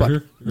ब्लग स्पट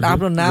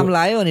आफ्नो नाम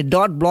लायो अनि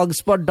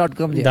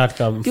 .blogspot.com थियो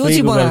त्यो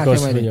चाहिँ बनाएको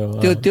थिएँ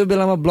मैले त्यो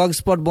बेलामा ब्लग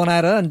स्पट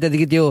बनाएर अनि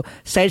त्यहाँदेखि त्यो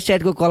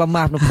साइडको कलममा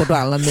आफ्नो फोटो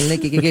हाल्न मिल्ने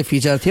के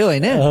फिचर थियो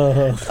होइन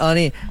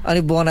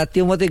अनि बना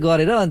त्यो मात्रै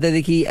गरेर अनि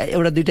त्यहाँदेखि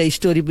एउटा दुइटा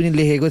स्टोरी पनि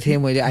लेखेको थिएँ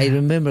मैले आई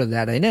रिमेम्बर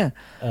द्याट होइन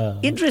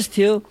इन्ट्रेस्ट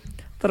थियो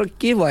तर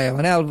के भयो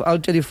भने आउ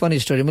टेल यु फनी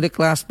स्टोरी मैले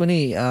क्लास पनि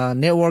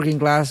नेटवर्किङ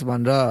क्लास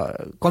भनेर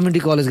कम्युनिटी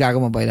कलेज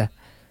गएकोमा पहिला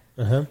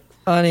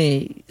अनि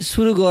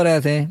सुरु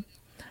गरेको थिएँ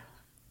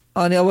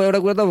अनि अब एउटा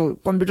कुरा त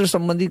कम्प्युटर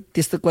सम्बन्धी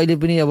त्यस्तो कहिले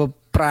पनि अब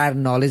प्रायर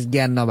नलेज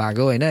ज्ञान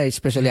नभएको होइन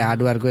स्पेसली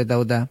हार्डवेयरको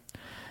यताउता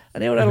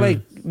अनि एउटा like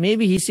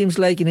maybe he seems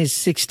like in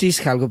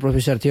 60s खालको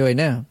प्रोफेसर थियो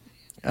होइन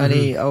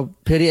अनि अब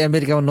फेरि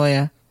अमेरिकामा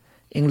नयाँ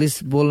इङ्ग्लिस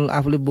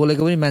आफूले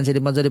बोलेको पनि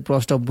मान्छेले मजाले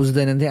प्रष्ट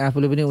बुझ्दैनथे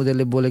आफूले पनि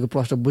उनीहरूले बोलेको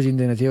प्रष्ट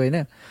बुझिँदैन थियो होइन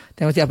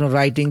त्यहाँपछि आफ्नो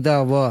राइटिङ त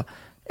अब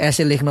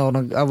एसे लेख्न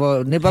अब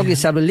नेपालको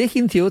हिसाबले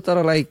लेखिन्थ्यो तर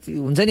लाइक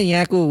हुन्छ नि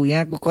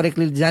यहाँको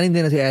करेक्टली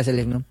जानिँदैन थियो एसे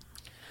लेख्न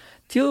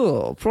त्यो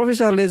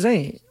प्रोफेसरले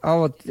चाहिँ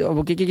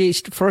अब के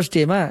फर्स्ट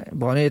डेमा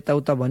भन्यो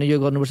यताउता भन्यो यो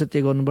गर्नुपर्छ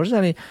त्यो गर्नुपर्छ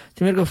अनि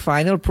तिमीहरूको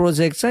फाइनल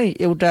प्रोजेक्ट चाहिँ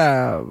एउटा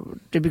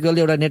टिपिकली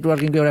एउटा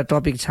नेटवर्किङको एउटा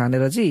टपिक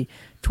छानेर चाहिँ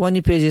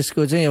 20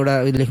 पेजेसको चाहिँ एउटा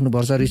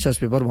लेख्नुपर्छ रिसर्च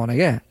पेपर भन्यो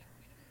क्या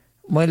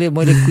मैले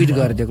क्विट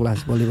गरेँ त्यो क्लास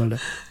भोलिपल्ट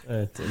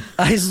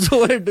आई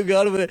स्वेयर टु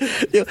गॉड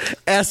त्यो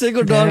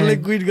एसेको डरले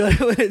क्विट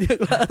गरेँ मैले त्यो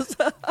क्लास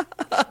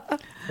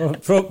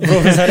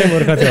प्रोफेसरै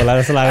मूर्ख थियो होला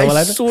जस्तो लाग्यो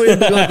मलाई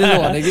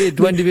भने कि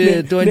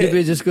 20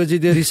 पेजेसको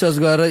चाहिँ त्यो रिसर्च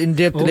गरेर इन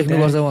डेप्थ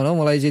लेख्नुपर्छ भनौँ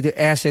मलाई चाहिँ त्यो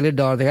एसेले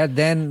डर देखा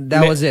then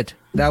that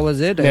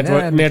was it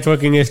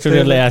networking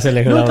स्टुडेन्टलाई एसे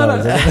लेख्न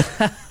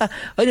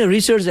होइन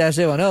रिसर्च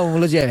एसे भन्यो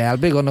उसले चाहिँ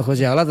हेल्पै गर्न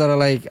खोजे होला तर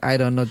लाइक आई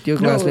डोन्ट नो त्यो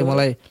क्लासले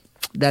मलाई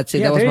That's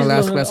it. That was my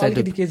last class I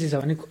took.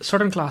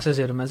 Certain classes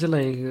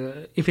like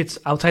if it's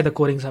outside the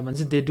coding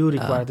subjects, they do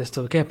require this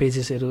to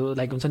pages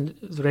like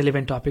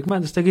relevant topic.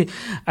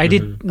 I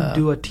did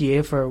do a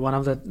TA for one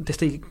of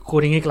the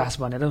coding class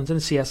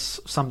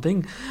CS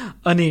something.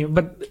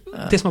 But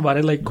this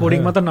like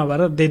coding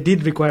they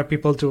did require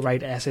people to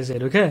write essays.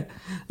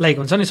 Like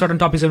certain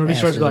topics and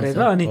research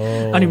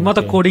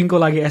and coding ko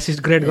lagi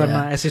assist grade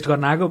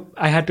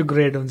I had to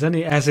grade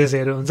essays.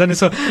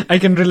 So I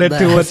can relate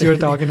to what you're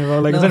talking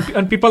about. Like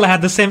and people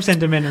had the same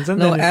sentiment.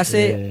 No,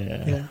 essay.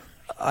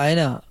 I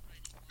know.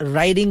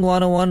 Writing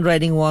 101,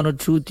 writing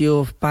 102 त्यो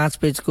 5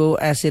 पेजको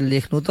एसे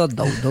लेख्नु त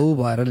धौ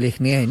भएर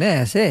लेख्ने हैन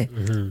एसे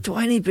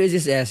 20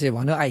 pages एसे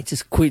भन्यो I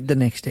just quit the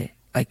next day.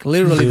 Like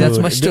literally that's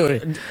my story.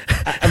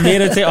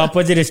 मेरो चाहिँ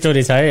अपोजिट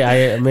स्टोरी छ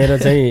है मेरो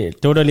चाहिँ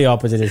टोटली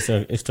अपोजिट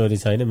स्टोरी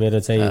छ हैन मेरो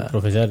चाहिँ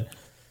प्रोफेसर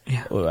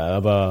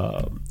अब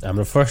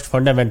हाम्रो फर्स्ट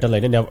फन्डामेन्टल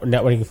होइन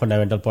नेटवर्किङ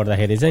फन्डामेन्टल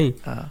पढ्दाखेरि चाहिँ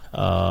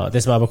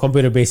त्यसमा अब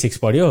कम्प्युटर बेसिक्स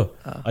पढ्यो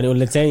अनि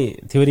उसले चाहिँ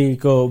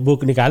थ्योरीको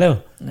बुक निकाल्यो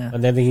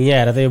अनि त्यहाँदेखि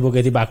यहाँ हेर त यो बुक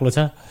यति बाक्लो छ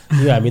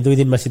यो हामी 2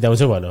 दिनमा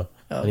सिध्याउँछौँ भन्यो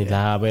अनि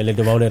ला अब यसले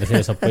डुबाउने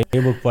रहेछ सबै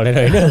बुक पढेर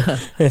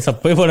होइन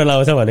सबै पढ्न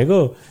लाउँछ भनेको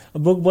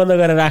बुक बन्द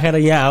गरेर राखेर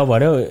यहाँ आऊ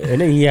भन्यो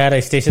होइन यहाँ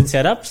स्टेसन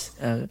सेटअप्स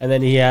एन्ड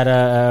देन यहाँ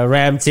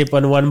RAM cheap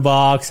on one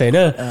box होइन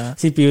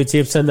CPU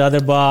chips on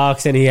other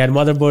box and यहाँ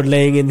मदरबोर्ड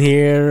लेइङ इन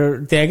हियर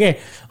त्यहाँ के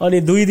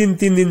अनि 2 दिन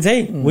 3 दिन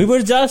चाहिँ we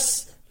were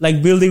just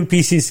like building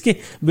पिसिस के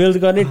बिल्ड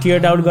गर्ने टियर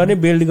डाउन गर्ने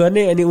बिल्ड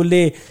गर्ने अनि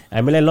उसले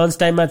हामीलाई लन्च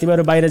टाइममा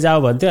तिमीहरू बाहिर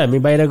जाऊ भन्थ्यो हामी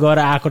बाहिर गएर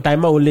आएको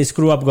टाइममा उसले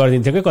स्क्रु अप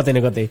गरिदिन्थ्यो क्या कतै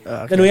न कतै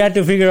then we had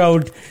to figure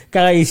out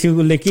कहाँ इस्यु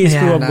उसले के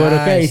स्क्रु अप गर्यो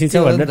कहाँ इस्यु छ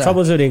भनेर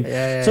ट्रबल सुटिङ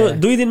सो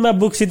 2 दिनमा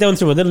बुक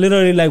सिध्याउँछु भन्दा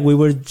literally like we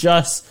were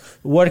just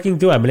working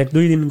त्यो हामीले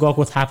 2 दिन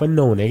गएको थाहा पनि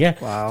नहुने क्या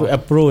त्यो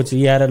एप्रोच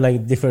यार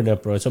लाइक डिफरेन्ट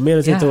एप्रोच सो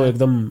मेरो चाहिँ त्यो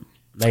एकदम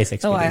nice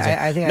experience. No,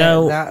 I think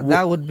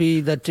that would be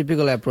the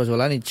typical approach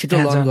होला नि छिटो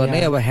लर्न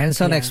गर्ने अब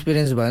hands on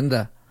experience भयो नि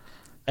त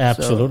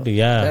Absolutely,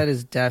 yeah. That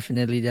is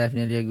definitely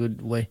a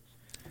good way.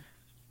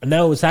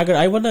 Now, Sagar,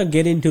 I want to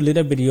get into a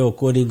little bit यो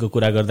कोडिङको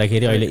कुरा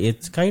गर्दाखेरि अहिले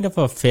it's kind of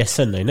a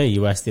fashion होइन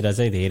युएसतिर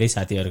चाहिँ धेरै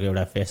साथीहरूको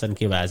एउटा फेसन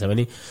के भएको छ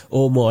भने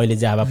ओ म अहिले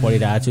जाभा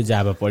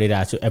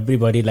पढिरहेको छु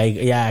एभ्रीबडी लाइक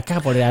या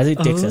कहाँ पढिरहेको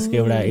छु टेक्सासको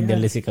एउटा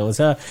इन्डियनले सिकाउँछ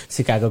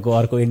सिकागोको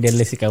अर्को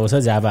इन्डियनले सिकाउँछ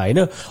जाभा होइन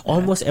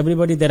almost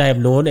everybody that I have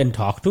known and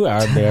talk to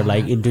are there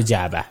like into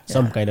Java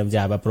some kind of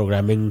Java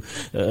programming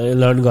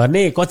learn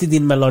गर्ने कति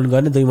दिनमा लर्न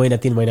गर्ने 2 महिना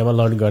 3 महिनामा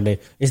लर्न गर्ने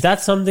इज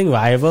द्याट समथिङ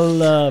भाइबल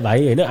भाइ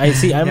होइन I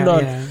see I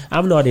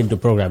am not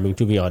into programming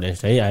to be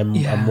honest, right?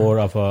 I'm more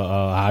of a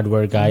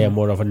hardware guy. I'm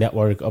more of a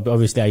network.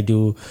 Obviously, I do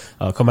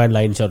command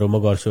lines. I'm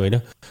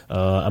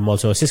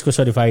also Cisco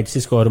certified.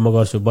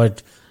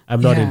 But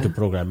I'm not into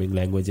programming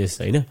languages.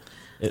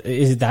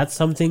 Is that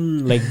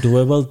something like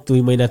doable?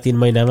 2 mahina, 3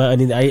 mahina? I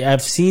mean,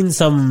 I've seen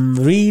some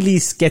really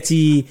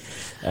sketchy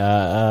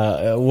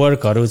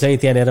वर्कहरू चाहिँ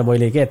त्यहाँनिर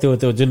मैले क्या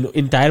त्यो जुन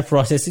entire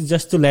process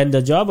just to land the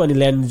job अनि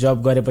land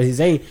जब गरेपछि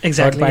चाहिँ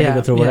थर्ड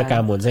पार्टीको थ्रुबाट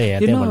काम हुन्छ यहाँ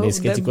त्यहाँ भन्ने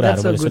स्केची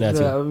कुराहरू मैले सुनेको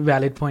छु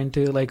भ्यालिड पोइन्ट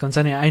लाइक हुन्छ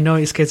नि आई नो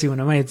स्केची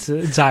हुनमा इट्स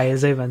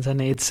जायजै भन्छ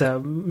नि इट्स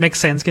मेक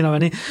सेन्स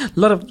किनभने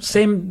लट अफ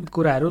सेम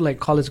कुराहरू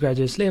लाइक कलेज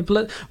ग्रेजुएट्सले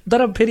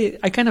तर फेरि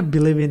I can of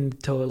believe in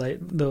though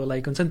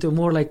like हुन्छ नि त्यो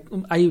more like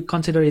I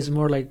consider is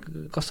more like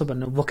कस्तो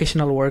भन्नु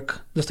भोकेसनल वर्क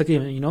जस्तो कि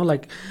you know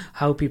like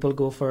how people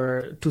go for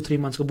 2-3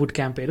 मन्थ्सको बुट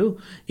क्याम्पहरू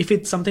if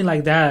it's something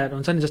like that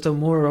हुन्छ नि जस्तो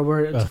मोर ओभर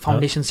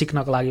फाउन्डेसन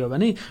सिक्नको लागि हो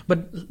भने बट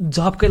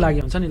जबकै लागि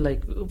हुन्छ नि लाइक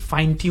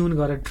फाइन ट्युन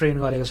गरेर ट्रेन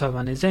गरेको छ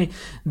भने चाहिँ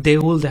दे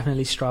विल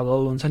डेफिनेटली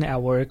स्ट्रगल हुन्छ नि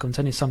एट वर्क हुन्छ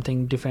नि समथिङ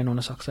डिफ्रेन्ट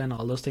हुनसक्छ एन्ड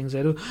अल दोज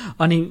थिङ्सहरू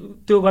अनि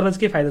त्यो गर्दा चाहिँ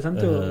के फाइदा छ नि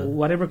त्यो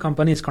whatever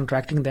company is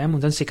contracting them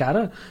हुन्छ नि सिकाएर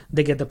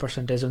दे गेट द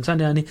पर्सेन्टेज हुन्छ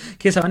नि अनि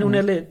के छ भने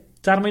उनीहरूले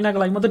 4 महिनाको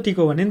लागि मात्रै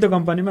टिको भने नि त्यो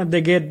कम्पनीमा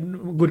दे गेट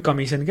गुड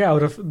कमिसन क्या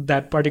out of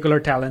that particular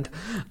talent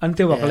अनि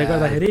त्यो भएकोले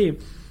गर्दाखेरि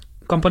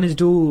companies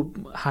do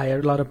hire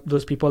a lot of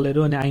those people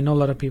and I know a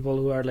lot of people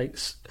who are like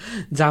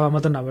Java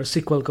matra nabhar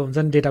SQL ko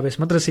huncha database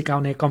matra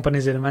sikaune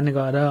companies haru ma ni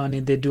gaera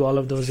ani they do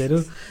all of those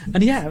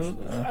and yeah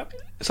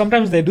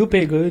sometimes they do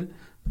pay good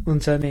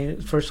huncha ni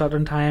for a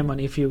certain time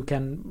and if you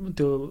can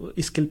to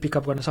skill pick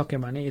up garna sakyo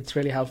bhane it's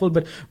really helpful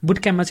but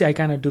boot camp ma chai I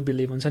kind of do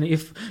believe huncha ni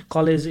if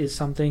college is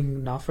something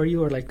not for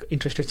you or like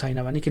interested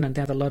chaina bhane kinabhane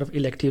त्यहाँ a lot of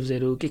electives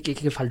haru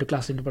के फाल्टु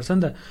class लिनु पर्छ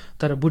नि त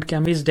तर boot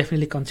camp is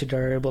definitely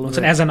considerable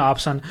huncha as an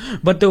option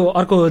but त्यो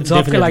अर्को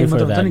job को लागि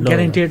मात्र हुन्छ नि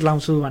guaranteed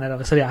लाउँछु भनेर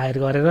यसरी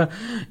हायर गरेर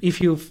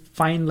if you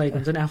find like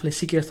हुन्छ नि आफुले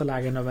सिके जस्तो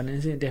लागेन भने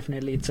चाहिँ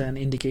definitely it's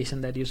an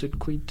indication that you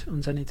should quit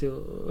हुन्छ नि त्यो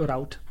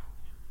route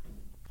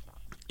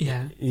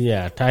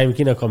yeah time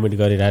किन कमिट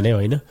गरिरहने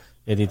होइन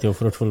यदि त्यो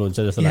फ्रुटफुल हुन्छ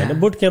जस्तो लाग्दैन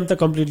बुट क्याम्प त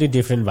कम्प्लिटली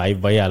डिफ्रेन्ट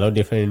भाइब भइहाल्यो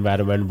डिफ्रेन्ट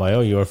इन्भाइरोमेन्ट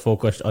भयो you're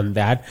focused on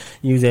that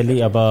usually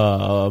अब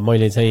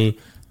मैले चाहिँ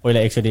पहिला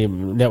एक्चुअली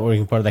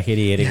नेटवर्किङ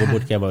पढ्दाखेरि हेरेको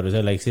बुट क्याम्पहरू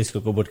चाहिँ लाइक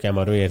सिस्कोको बुट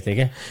क्याम्पहरू हेर्थेँ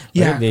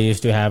क्या they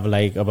used to have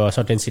like अब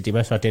सर्टेन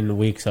सिटीमा सर्टेन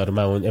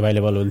विक्सहरूमा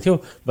एभाइलेबल हुन्थ्यो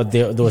but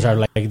those are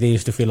like they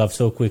used to fill up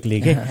so quickly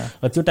के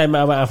त्यो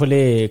टाइममा अब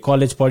आफूले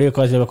कलेज पढ्यो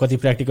कलेजमा कति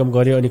प्र्याक्टिकम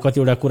गर्यो अनि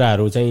कतिवटा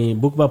कुराहरू चाहिँ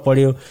बुकमा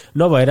पढ्यो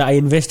नभएर I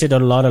invested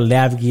on lot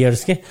lab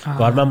gears के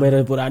घरमा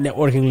मेरो पुरा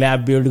नेटवर्किङ ल्याब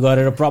बिल्ड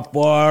गरेर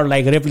प्रपर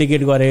लाइक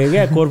रेप्लिकेट गरेको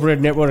क्या कोर्पोरेट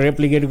नेटवर्क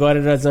रेप्लिकेट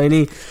गरेर चाहिँ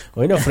नि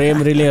होइन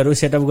फ्रेम रिलेहरू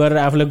सेटअप गरेर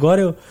आफूले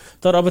गर्यो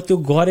तर अब त्यो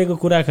गरेको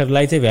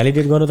कुराहरूलाई चाहिँ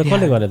भ्यालिडेट गर्नु त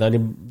कसले गर्ने त अनि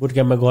बुट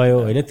क्याम्पमा गयो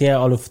होइन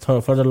त्यहाँ अरू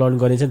फर्दर लर्न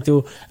गर्ने चाहिँ त्यो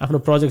आफ्नो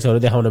प्रोजेक्ट्सहरू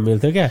देखाउन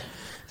मिल्थ्यो क्या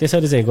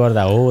त्यसरी चाहिँ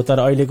गर्दा हो तर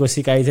अहिलेको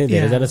सिकाइ चाहिँ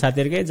धेरैजना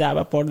साथीहरूकै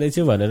जाभा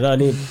पढ्दैछु भनेर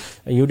अनि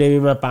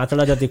युडेमीमा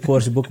 5वटा जति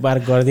कोर्स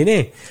बुकमार्क गरिदिने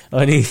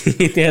अनि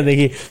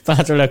त्यहाँदेखि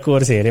 5वटा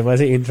कोर्स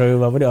हेरेपछि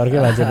इन्टरभ्यूमा पनि अर्कै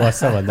मान्छे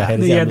बस्छ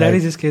भन्दाखेरि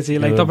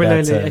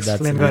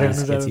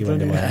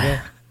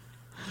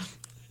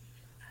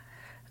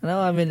No,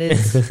 I mean,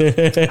 it's,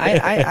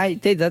 I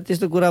त्यही त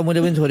त्यस्तो कुरा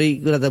मैले पनि थोरै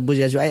कुरा त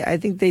बुझेको छु आई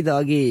थिङ्क त्यही त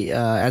अघि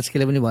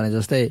एचकेले पनि भने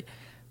जस्तै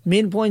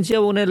मेन पोइन्ट चाहिँ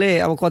अब उनीहरूले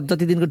अब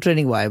जति दिनको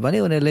ट्रेनिङ भयो भने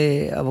उनीहरूले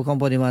अब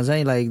कम्पनीमा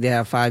चाहिँ like they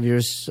have 5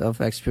 years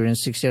of experience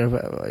 6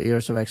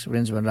 years of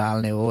experience भनेर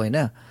हाल्ने हो होइन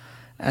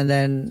एन्ड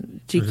देन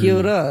टिक्यो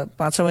र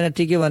 5-6 महिना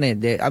टिक्यो भने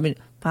आई मिन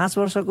 5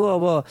 वर्षको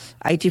अब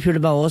आइटी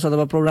फिल्डमा होस्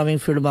अथवा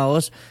प्रोग्रामिङ फिल्डमा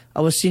होस्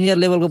अब सिनियर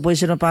लेभलको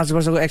पोजिसनमा 5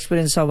 वर्षको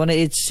एक्सपिरियन्स छ भने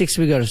इट्स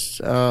 6 figures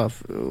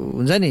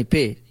हुन्छ नि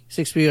pay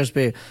 6 figures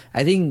pay.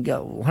 I think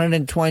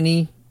 120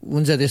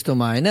 huncha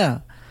त्यस्तोमा हैन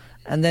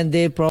and then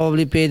they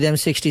probably pay them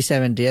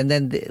 60-70 and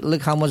then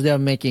look how much they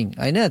are making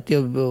हैन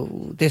त्यो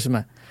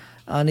त्यसमा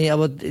अनि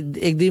अब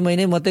 1-2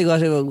 महिना मात्रै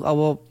गरेको अब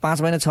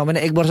 5 महिना 6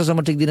 महिना 1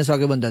 वर्षसम्म टिक्दिन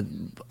सक्यो भने त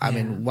आई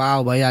मिन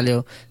वाउ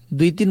भइहाल्यो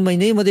 2-3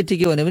 महिनै मात्रै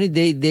टिक्यो भने पनि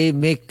दे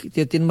मेक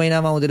त्यो 3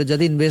 महिनामा उनीहरुले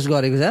जति इन्भेस्ट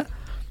गरेको छ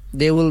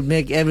they will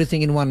make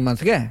everything in 1 month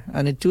okay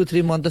and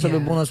 2-3 months the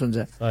bonus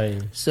huncha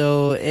so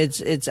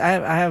it's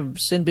I have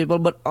seen people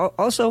but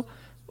also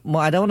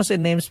I don't want to say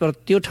names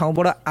but त्यो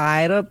ठाउँबाट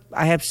आएर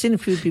I have seen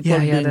few people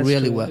doing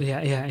really true. well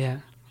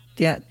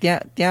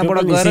त्यहाँबाट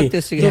गएर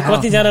त्यसको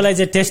कति जनालाई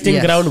चाहिँ testing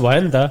ground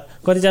भयो नि त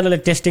कति जनालाई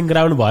टेस्टिङ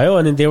ग्राउन्ड भयो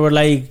अनि दे वर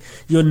लाइक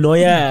यो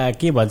नयाँ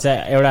के भन्छ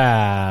एउटा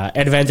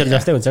एडभेन्चर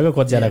जस्तै हुन्छ के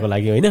कति जनाको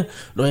लागि हैन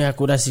नयाँ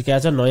कुरा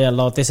सिकाएछ नयाँ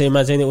ल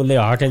त्यसैमा चाहिँ उले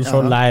हार्ट एन्ड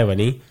सोल लायो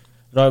भने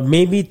र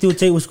मेबी त्यो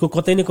चाहिँ उसको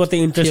कतै न कतै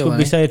इन्ट्रेस्टको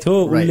विषय थियो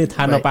उले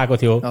थाहा नपाएको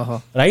थियो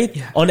राइट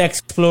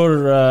अनएक्सप्लोर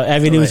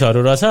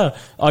एभेन्यूजहरु रहेछ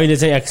अहिले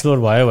चाहिँ एक्सप्लोर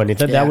भयो भने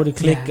त that would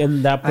click and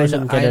that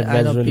person can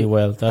advance really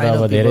well तर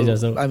अब धेरै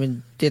जसो आई मिन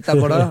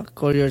त्यताबाट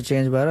करियर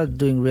चेन्ज भएर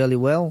doing really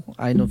well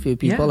I know few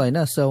people हैन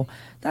so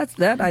that's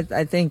that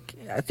I think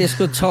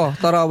त्यसको छ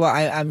तर अब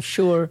I I'm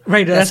sure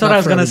right that's what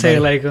I was going to say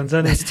like हुन्छ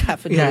नि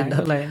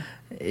definitely like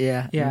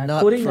yeah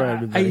coding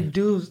I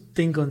do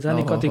think हुन्छ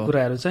नि कति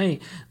कुराहरु चाहिँ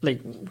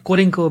लाइक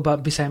कोडिङको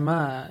विषयमा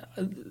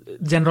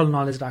general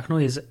knowledge राख्नु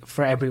is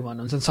for everyone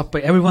हुन्छ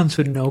सबै everyone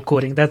should know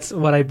coding that's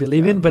what I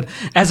believe in but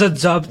as a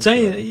job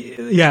चाहिँ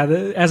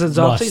as a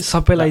job चाहिँ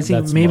सबैलाई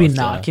चाहिँ maybe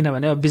not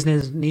किनभने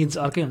बिजनेस निड्स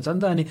अर्कै हुन्छ नि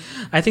त अनि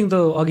आई थिङ्क त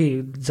अघि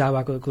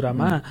जावाको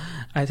कुरामा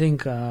आई थिङ्क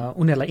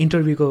उनीहरूलाई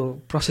इन्टरभ्यूको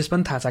प्रोसेस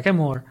पनि थाहा छ क्या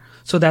more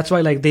so that's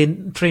why like they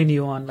train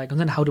you on like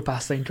हुन्छ नि how to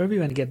pass the interview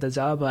and get the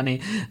job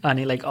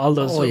अनि लाइक अल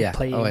दोज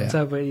प्ले हुन्छ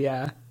या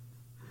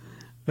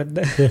But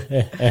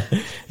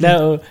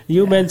now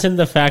you mentioned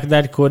the fact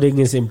that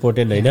coding is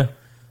important, right?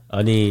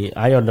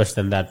 I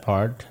understand that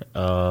part,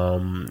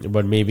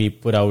 but maybe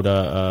put out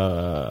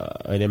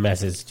a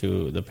message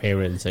to the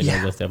parents,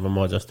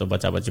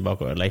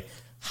 like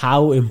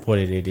how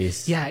important it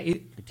is.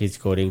 Teach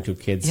coding to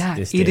kids. Yeah,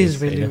 it days,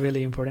 is really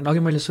really important. अघि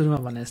मैले सुरुमा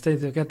भने जस्तै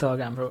त्यो क्या त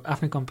हाम्रो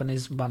आफ्नै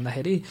कम्पनीज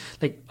भन्दाखेरि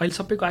लाइक अहिले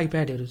सबैको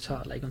आइप्याडहरू छ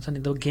लाइक हुन्छ नि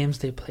the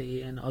games they play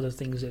and other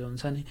थिङ्सहरू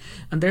हुन्छ नि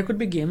and there could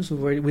be games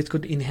which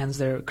could enhance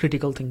there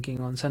critical thinking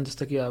हुन्छ नि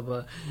जस्तो कि अब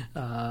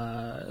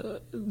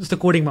जस्तो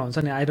कोडिङमा हुन्छ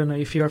नि I don't know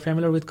if you are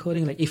familiar with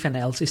coding like if and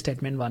else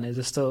statement भने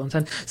जस्तो हुन्छ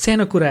नि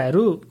सानो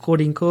कुराहरू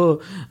कोडिङको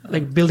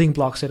लाइक बिल्डिङ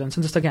ब्लक्सहरू हुन्छ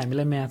जस्तो कि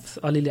हामीलाई म्याथ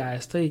अलिअलि आए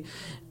जस्तै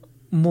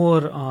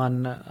मोर अन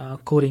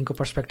कोडिङको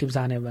पर्सपेक्टिभ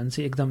जाने भने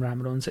चाहिँ एकदम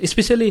राम्रो हुन्छ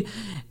स्पेसली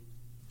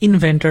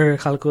इन्भेन्टर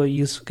खालको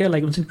युज क्या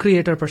लाइक हुन्छ नि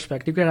क्रिएटर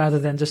पर्सपेक्टिभ क्या रादर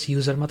देन जस्ट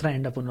युजर मात्र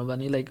एन्ड अप हुनु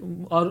भने लाइक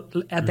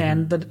अरू at the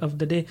end of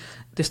the day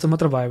त्यस्तो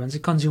मात्र भयो भने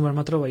चाहिँ कन्ज्युमर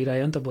मात्र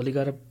भइरह्यो नि त भोलि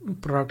गएर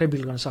प्रडक्टै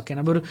बिल्ड गर्न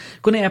सकेन बरु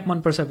कुनै एप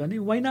मनपर्छ भने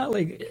वाइ न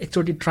लाइक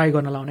एकचोटि ट्राई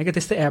गर्न लाउने क्या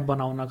त्यस्तै एप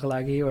बनाउनको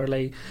लागि अरू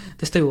लाइक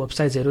त्यस्तै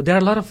वेबसाइट्सहरू there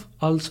are lot of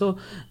also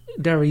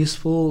there are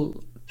useful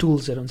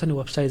टुल्सहरू हुन्छ नि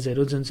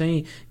वेबसाइट्सहरू जुन चाहिँ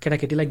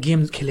केटाकेटीलाई गेम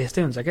खेले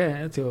जस्तै हुन्छ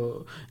क्या त्यो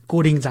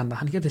कोडिङ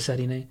जान्दाखेरि क्या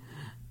त्यसरी नै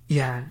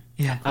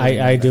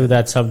I do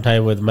that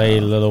sometime with my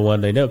little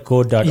one,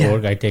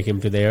 code.org. I take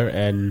him to there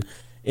and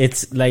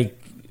it's like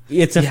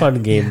it's a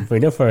fun game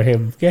for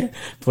him. Okay,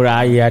 for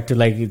he had to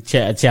like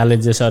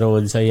challenges our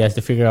own, so he has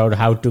to figure out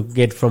how to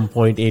get from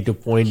point A to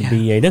point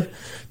B.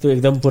 So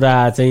एकदम पुरा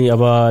चाहिँ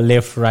अब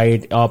left,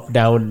 right, up,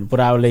 down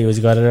पुरा उसले use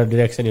गरेर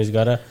direction use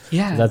गरेर.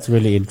 That's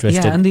really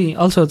interesting. Yeah, and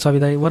also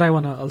Sabidai, what I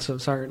wanna also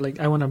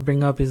I wanna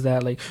bring up is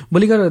that like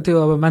भोलि गएर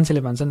त्यो अब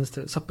मान्छेले भन्छ नि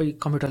जस्तो सबै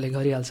कम्प्युटरले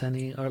गरिहाल्छ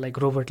नि or like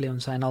रोबोटले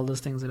हुन्छ and all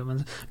those things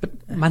भन्छ but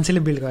मान्छेले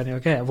बिल्ड गर्ने हो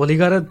क्या भोलि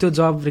गएर त्यो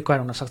जब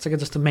रिक्वायर हुन सक्छ क्या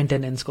जस्तो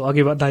मेन्टेनेन्सको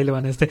अघि दाइले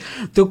भने जस्तै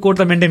त्यो कोड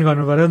त मेन्टेन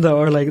गर्नु पर्यो नि त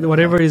or like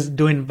whatever is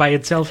doing by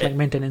itself like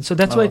maintenance so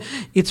that's why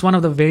it's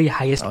one of the very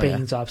highest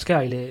paying jobs क्या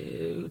अहिले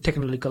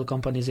टेक्नोलोजिकल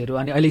कम्पनीजहरू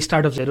अनि अहिले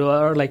स्टार्टअप्सहरू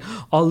or like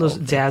all those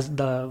jazz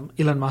the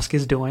Elon Musk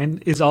is doing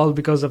is all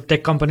because of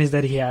tech companies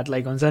that he had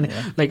like हुन्छ नि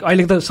like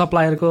अहिले त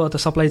सप्लायरको अथवा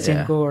supply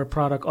चेनको or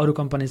product अरू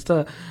कम्पनीज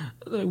त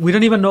we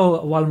don't even know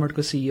Walmart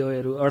को CEO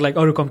or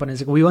like अरू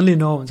companies we only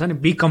know हुन्छ नि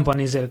big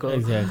companies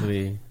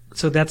exactly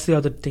so that's the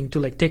other thing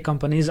too like tech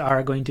companies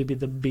are going to be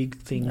the big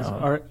things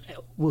or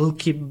will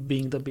keep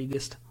being the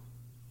biggest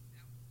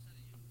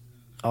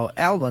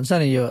Al भन्छ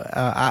नि यो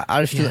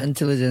artificial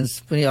intelligence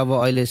पनि अब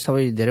अहिले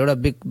सबै धेरैवटा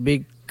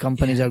big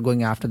companies are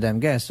going after them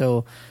so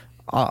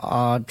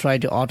try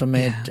to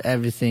automate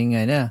everything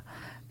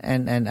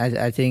and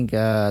I think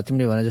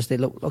तिमीले भने जस्तै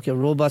okay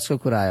robots को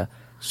कुरा आयो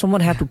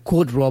someone have to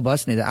code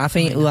robots नि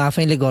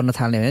आफैले गर्न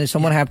थाल्ने हैन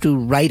someone have to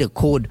write a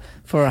code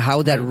for how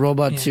that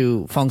robot to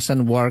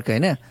function work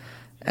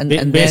and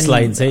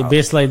baseline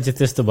चाहिँ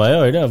त्यस्तो भयो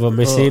हैन अब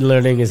machine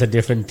learning is a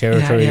different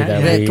territory that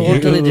we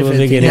totally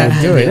different get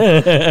into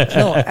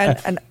no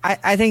and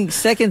I think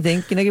second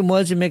thing किनकि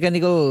म चाहिँ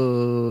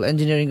mechanical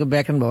engineering को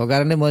background भएको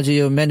कारणले म चाहिँ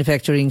यो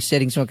म्यानुफ्याक्चरिङ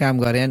सेटिङ्समा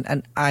काम गरेँ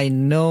and I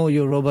know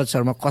यो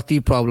रोबोट्सहरुमा कति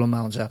प्रब्लम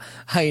आउँछ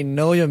I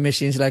know यो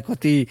मेसिन्सलाई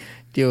कति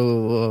त्यो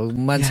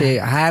मान्छे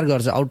हायर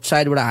गर्छ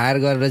आउटसाइडबाट हायर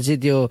गरेर चाहिँ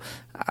त्यो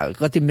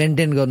कति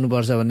मेन्टेन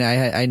गर्नुपर्छ भन्ने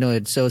I know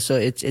it so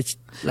it's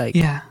like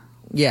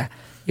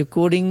your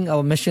coding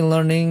or machine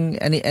learning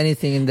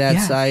anything in that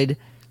side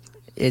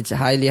it's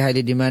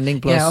highly demanding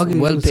plus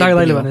well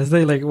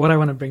paid like what I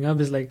want to bring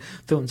up is like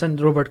त्यो हुन्छ नि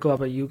रोबोटको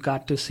अब you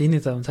got to see नि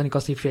त हुन्छ नि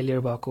कति failure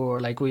भएको or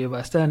like उयो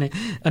भएछ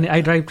अनि I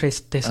drive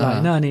Tesla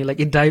हैन अनि like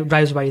it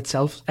drives by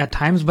itself at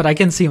times but I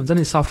can see हुन्छ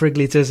नि software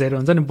glitchesहरु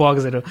हुन्छ नि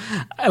bugsहरु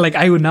like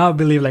I would now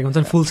believe like हुन्छ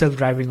नि full self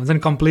driving हुन्छ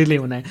नि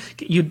completely हुने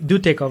you do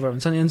take over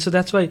हुन्छ नि and so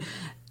that's why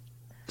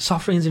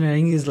software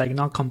engineering is like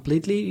not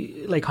completely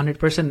like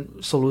 100%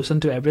 solution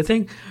to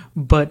everything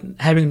but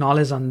having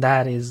knowledge on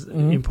that is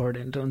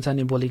important हुन्छ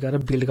नि भोलि गएर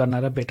बिल्ड गर्न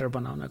र बेटर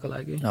बनाउनको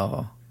लागि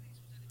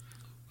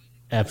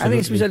I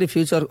think especially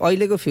future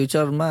अहिलेको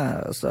फ्युचरमा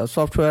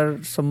सफ्टवेयर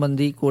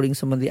सम्बन्धी कोडिङ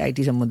सम्बन्धी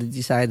आईटी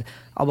सम्बन्धी सायद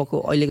अबको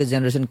अहिलेको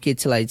जेनेरेसन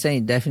किड्सलाई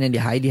चाहिँ डेफिनेटली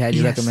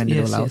हाइली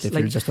रेकमेन्डेड होला त्यो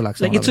फिल्ड जस्तो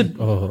लाग्छ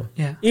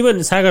मलाई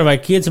इभन सागर भाइ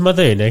किड्स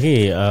मात्रै हैन कि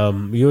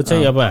यो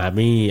चाहिँ अब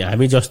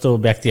हामी जस्तो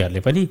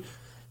व्यक्तिहरुले पनि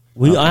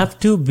we have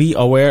to be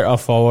aware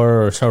of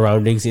our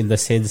surroundings in the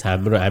sense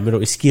हाम्रो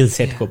स्किल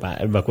सेटको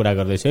बारेमा कुरा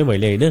गर्दैछु है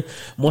मैले हैन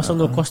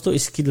मसँग कस्तो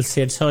स्किल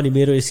सेट छ अनि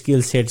मेरो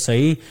स्किल सेट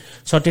चाहिँ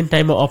सर्टेन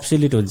टाइममा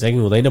अब्सोल्युट हुन्छ कि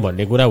हुँदैन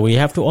भन्ने कुरा we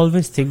have to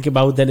always think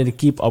about that and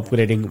keep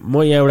upgrading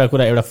म यहाँ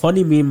एउटा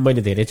फनी मिम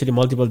मैले धेरैचोटि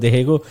मल्टिपल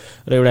देखेको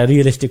र एउटा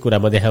रियलिस्टिक कुरा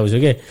म देखाउँछु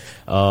के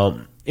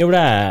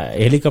एउटा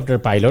हेलिकप्टर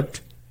पाइलट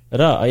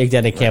र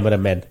एकजना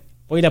क्यामेराम्यान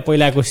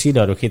पहिलाको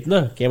सिनहरू खिच्न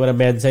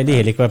क्यामेराम्यान चाहिँ नि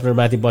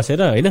हेलिकप्टरमाथि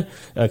बसेर होइन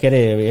के अरे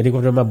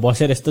हेलिकप्टरमा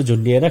बसेर यस्तो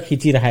झुन्डिएर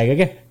खिचिरहेको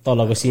क्या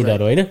तलको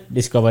सिनहरू होइन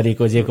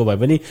डिस्कभरीको जेको भए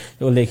पनि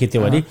उसले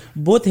खिच्यो भने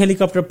both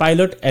helicopter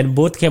pilot and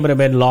both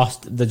cameraman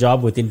lost the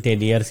job within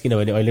 10 years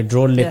किनभने अहिले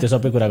ड्रोनले त्यो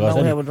सबै कुरा गर्छ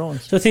नि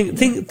सो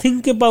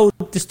थिङ्क अबाउट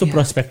त्यस्तो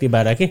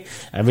पर्सपेक्टिभबाट के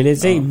हामीले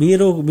चाहिँ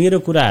मेरो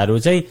कुराहरू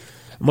चाहिँ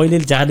मैले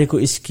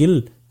जानेको स्किल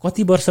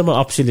कति वर्षमा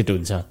अब्सोल्युट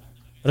हुन्छ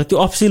र त्यो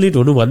अब्सोल्युट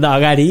हुनुभन्दा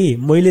अगाडि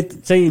मैले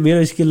चाहिँ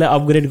मेरो स्किललाई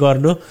अपग्रेड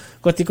गर्नु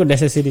कतिको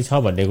नेसेसरी छ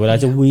भन्ने कुरा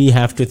चाहिँ we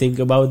have to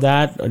think about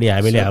that अनि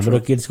हामीले हाम्रो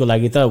किड्सको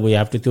लागि त वी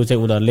हेभ टु त्यो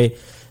चाहिँ उनीहरूले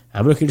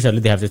हाम्रो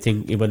किड्सहरूले they have to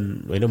think even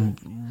होइन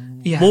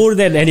more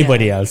than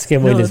anybody else.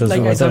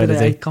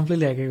 I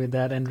completely agree with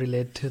that and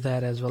relate to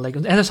that as well. Like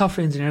as a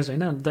software engineer,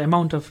 the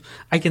amount of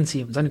I can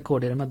see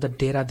code, the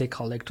data they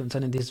collect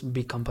in these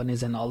big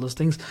companies and all those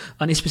things,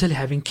 and especially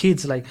having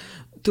kids like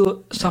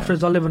to software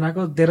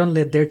they don't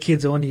let their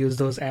kids only use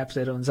those apps.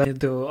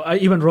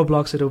 Even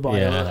Roblox,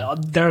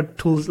 there are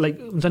tools like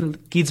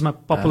kids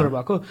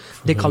popular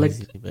they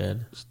collect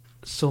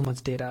so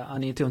much data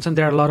and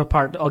there are a lot of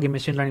part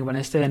machine learning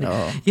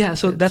and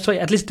so that's why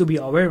at least to be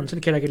aware or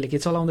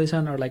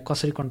like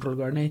कसरी control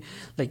गर्ने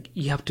like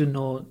you have to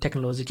know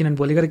technology किनभने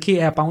भोलि गएर के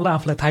app आउँला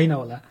आफूलाई थाहै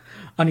नहोला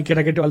अनि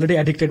केटाकेटी अलरेडी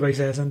एडिक्टेड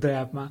भइसकेको छ नि त्यो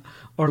एपमा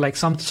or like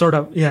some sort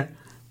of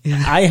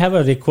I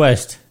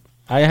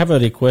have a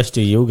request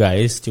to you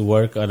guys to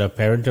work on a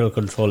parental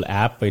control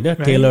app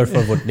tailored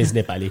for Bhutanese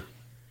Nepali.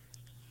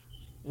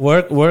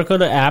 Work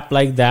on an app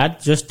like that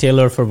just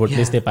tailored for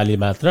Bhutanese Nepali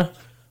matra.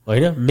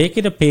 Make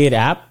it a paid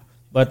app,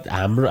 but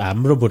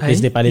हाम्रो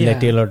Bhutanese नेपालीलाई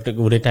tailor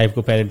हुने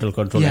टाइपको parental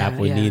control app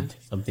we need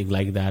something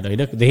like that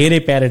होइन धेरै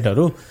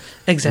प्यारेन्टहरू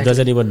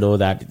doesn't even know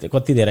that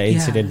कति धेरै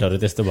इन्सिडेन्टहरू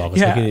त्यस्तो भएको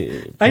छ कि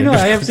I know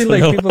I have seen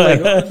like people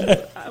like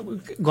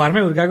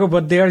घरमै हुर्काएको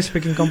but they are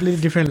speaking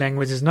completely different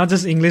languages not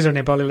just English or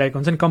Nepali like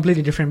हुन्छ नि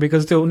completely different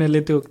because त्यो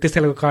उनीहरूले त्यो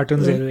त्यस्तैको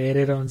कार्टुन्सहरू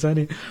हेरेर हुन्छ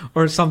नि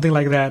or something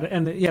like that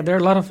and there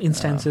are a lot of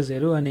instances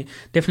हेरु अनि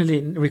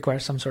definitely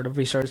requires some sort of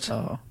research.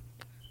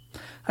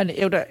 अनि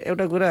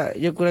एउटा कुरा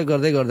यो कुरा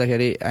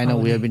गर्दाखेरि I know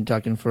we have been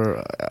talking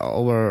for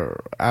over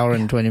hour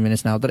and 20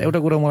 minutes now तर एउटा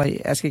कुरा मलाई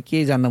यसको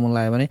के जान्न मन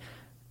लाग्यो भने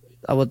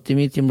अब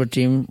तिम्रो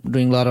team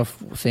doing lot of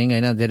thing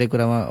हैन धेरै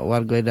कुरामा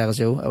वर्क गरिरहेको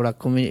छौ एउटा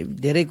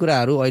धेरै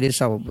कुराहरू अहिले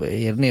सब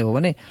हेर्ने हो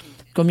भने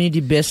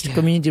कम्युनिटी बेस्ड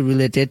कम्युनिटी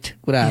रिलेटेड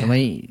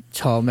कुराहरुमै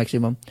छ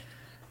maximum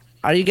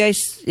Are you guys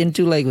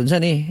into like हुन्छ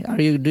नि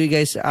do you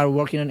guys are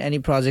working on any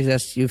projects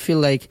that you feel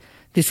like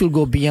this will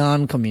go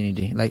beyond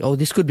community like oh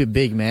this could be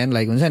big man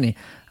like हुन्छ नि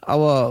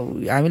अब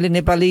हामीले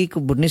नेपाली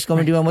भुटनिज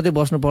कम्युनिटीमा मात्रै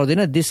बस्नु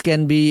पर्दैन this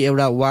can be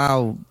एउटा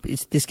wow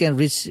this can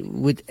reach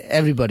with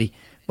everybody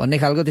भन्ने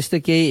खालको त्यस्तो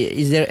केही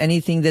is there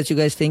anything that you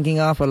guys thinking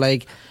of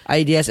like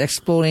ideas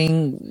exploring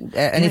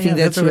anything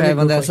that you have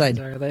on that side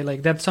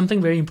like that's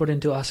something very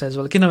important to us as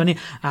well किनभने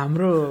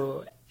हाम्रो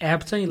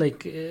app चाहिँ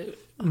like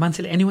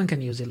मान्छेले anyone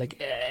can use it like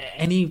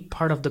any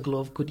part of the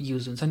globe could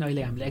use हुन्छ नि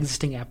अहिले हामीले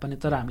existing app पनि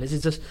तर हामीले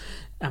चाहिँ जस्ट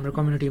हाम्रो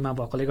कम्युनिटीमा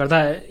भएकोले गर्दा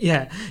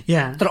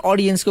तर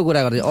अडियन्सको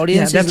कुरा गर्दै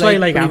अडियन्स द्याट्स वाइ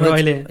लाइक हाम्रो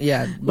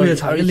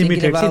अहिले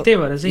लिमिटेड चाहिँ त्यही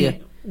भएर चाहिँ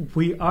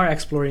वी आर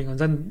एक्सप्लोरिङ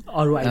हुन्छ नि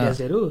अरू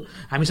आइडियाजहरू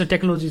हामीसँग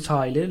टेक्नोलोजी छ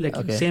अहिले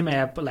लाइक सेम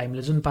एपलाई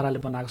हामीले जुन पाराले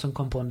बनाएको छौँ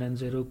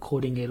कम्पोनेन्ट्सहरू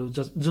कोडिङहरू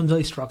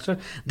जुन structure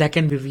that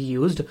can be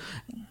reused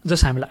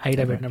just हामीलाई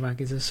आइडिया भेट्न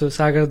बाँकी छ सो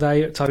सागर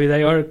दाई छवि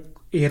दाई अरू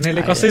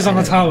हेर्नेले कसैसँग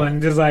छ भने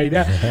त्यस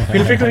idea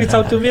feel free to reach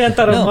out to me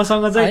तर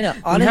मसँग चाहिँ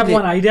we have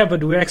one idea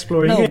but we are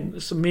exploring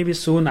it maybe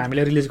soon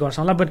हामीले रिलिज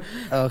गर्छौँ होला बट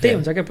त्यही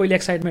हुन्छ क्या पहिले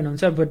एक्साइटमेन्ट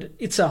हुन्छ but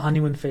it's a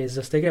honeymoon phase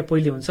जस्तै क्या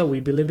पहिले हुन्छ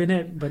we believe in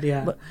it but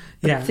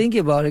yeah think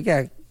about it क्या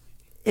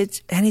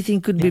it's anything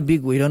could be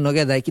big we don't know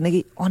क्या दाइ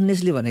किनकि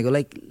अनेस्टली भनेको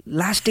like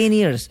last 10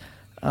 years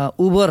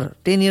Uber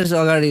 10 years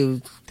अगाडि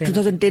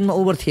 2010 मा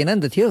उबर थिएन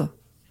नि त थियो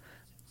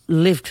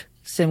लिफ्ट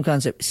सेम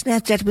कन्सेप्ट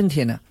स्न्यापच्याट पनि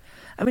थिएन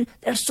I mean,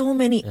 there are so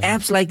many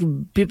apps like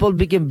people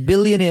became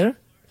billionaire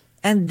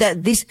and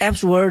that these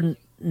apps were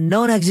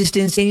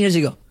non-existent 10 years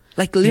ago.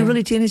 Like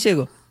literally 10 years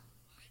ago.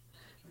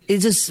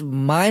 It's just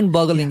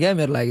mind-boggling.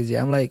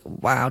 I'm like,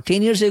 wow,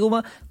 10 years ago,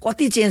 what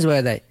change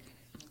was that?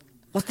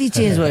 What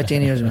change was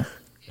 10 years ago?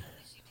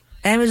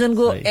 Amazon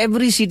go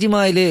every city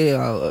ma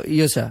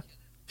yo cha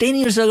 10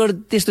 years ago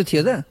testo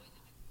थियो त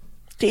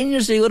 10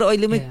 years ago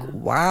अहिले मै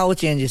wow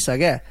changes छ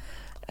क्या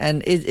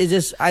and it's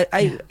just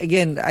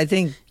I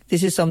think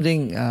this is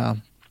something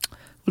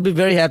we'll be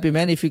very happy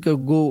man if we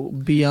could go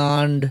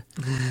beyond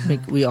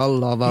like we all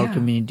love our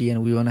community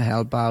and we want to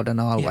help out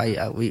and all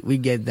we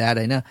get that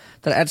I know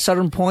that at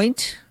certain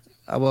point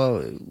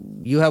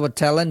you have a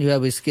talent you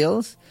have a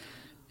skills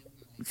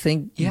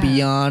think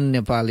beyond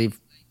Nepali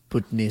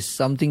Bhutanese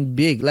something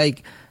big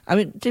like I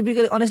mean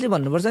typically honestly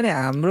भन्नुपर्छ नि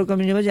हाम्रो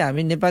कम्युनिटीमा चाहिँ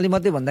हामी नेपाली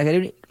मात्रै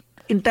भन्दाखेरि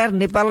entire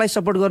नेपाललाई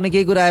support गर्ने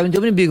केही कुरा आयो भने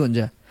त्यो पनि बिग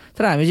हुन्छ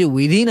तर हामी चाहिँ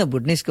विदिन अ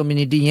भुटनिज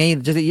कम्युनिटी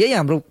यही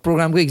हाम्रो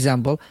प्रोग्रामको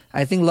example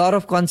I think lot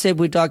of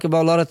concept we talk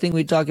about lot of thing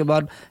we talk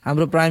about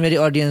हाम्रो प्राइमेरी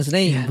अडियन्स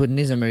नै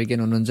भुटनिज अमेरिकन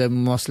हुनुहुन्छ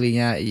मोस्टली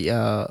यहाँ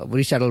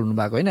रिसेटल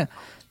हुनुभएको होइन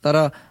तर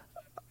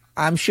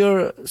आइ एम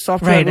स्योर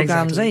सफ्टवेयरको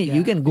काम चाहिँ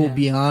you can go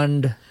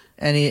beyond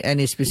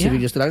any specific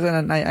जस्तो लाग्छ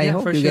and I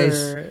hope you guys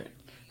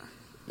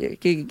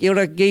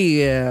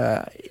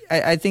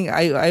I think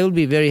I will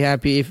be very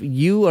happy if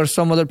you or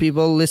some other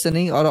people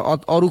listening or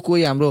अरू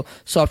कोही हाम्रो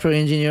software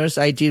engineers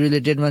IT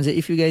related मान्छे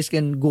if you guys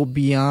can go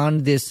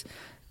beyond this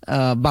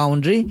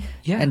boundary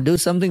and do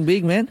something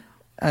big, man.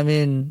 I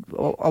mean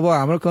अब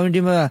हाम्रो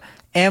कम्युनिटीमा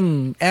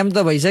M त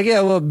भइसक्यो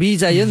अब B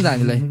चाहियो नि त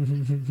हामीलाई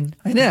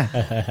हैन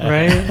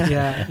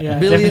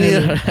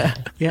बिलियनियर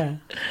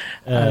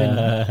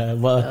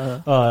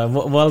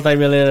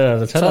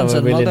मल्टिमिलियनरहरु छ अब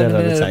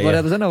बिलियनियरहरु छ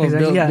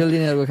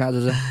बिलियनियरको खाँचो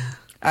छ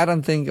I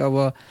don't think अब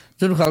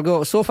जुन खालको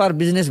so far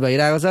business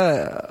भइरहेको छ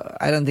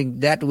I don't think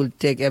that will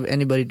take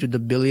anybody to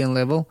the billion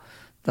level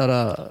तर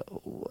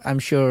I'm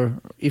sure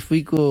if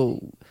we go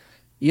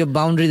यो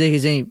बाउन्ड्री देखि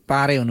चाहिँ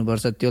पारै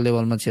हुनुपर्छ त्यो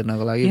लेभलमा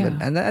छिर्नको लागि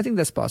and I think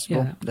that's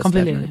possible. That's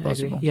completely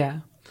possible.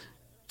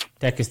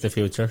 Tech is the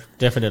future.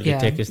 Definitely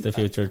tech is the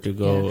future to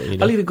go.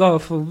 अलिकति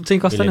गफ चाहिँ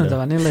कस्तो हुन्छ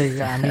भने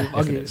लाइक हामी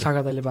अघि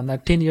सागर दाइले भन्दा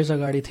 10 इयर्स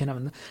अगाडि थिएन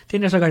भन्दा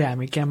 10 इयर्स अगाडि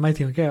हामी क्याम्पमै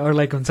थियौँ क्या और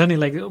लाइक हुन्छ नि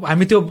लाइक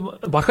हामी त्यो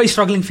भर्खर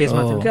स्ट्रगलिङ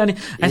फेजमा थियौँ क्या अनि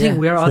I think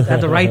we are at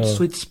the right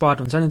sweet spot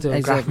हुन्छ नि त्यो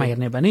ग्राफमा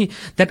हेर्ने भने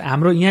द्याट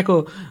हाम्रो यहाँको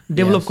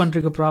डेभलप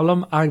कन्ट्रीको problem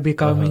are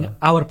becoming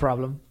our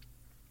problem.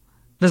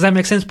 Does that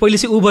make sense? पहिले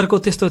चाहिँ उबरको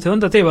त्यस्तो थियो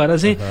नि त त्यही भएर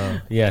चाहिँ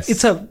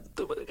इट्स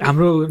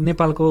हाम्रो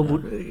नेपालको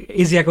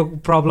एसियाको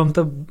प्रब्लम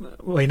त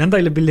होइन नि त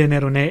अहिले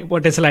बिलियनियर हुने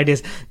पोटेन्शियल आइडियाज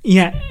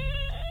यहाँ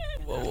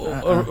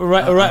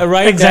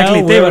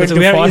एक्ज्याक्टली त्यही भएर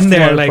we are in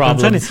there like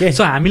हुन्छ नि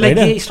सो हामीलाई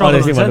के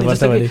स्ट्रगल हुन्छ नि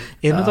जस्तो कि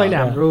हेर्नु त अहिले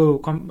हाम्रो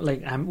like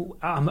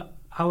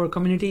our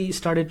community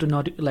started to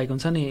not like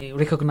हुन्छ नि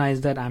recognize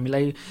that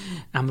हामीलाई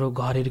हाम्रो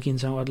घरहरू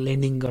किन्छौँ or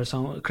lending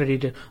गर्छौँ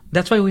credit.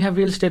 That's why we have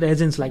real estate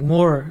agents like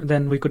more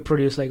than we could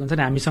produce like हुन्छ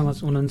नि हामीसँग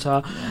हुनुहुन्छ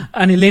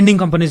अनि lending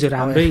companiesहरू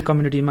हाम्रै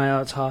कम्युनिटीमा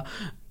छ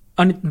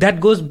अनि द्याट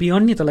गोज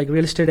बियोन्ड नि त लाइक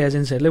रियल इस्टेट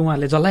एजेन्ट्सहरूले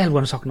उहाँहरूले जसलाई हेल्प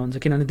गर्न सक्नुहुन्छ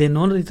किनभने दे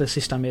नो नि त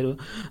सिस्टमहरू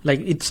लाइक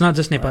इट्स नट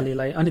जस्ट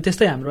नेपालीलाई अनि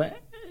त्यस्तै हाम्रो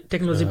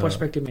टेक्नोलोजी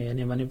पर्सपेक्टिभमा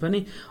हेर्ने भने पनि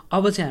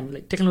अब चाहिँ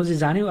हामीलाई टेक्नोलोजी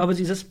जान्यो अब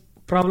चाहिँ जस्ट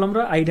प्रब्लम र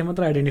आइडिया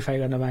मात्र आइडेन्टिफाई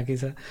गर्न बाँकी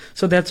छ.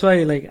 So that's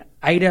why like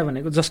idea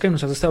भनेको जसकै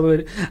हुनसक्छ जस्तै अब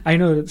आई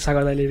नो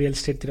सागर दाइले रियल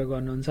इस्टेटतिर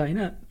गर्नुहुन्छ होइन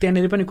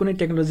त्यहाँनिर पनि कुनै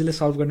टेक्नोलोजीले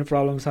सल्भ गर्ने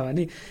प्रब्लम छ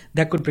भने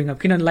द्याट कुड ब्रिङ अप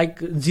किनभने लाइक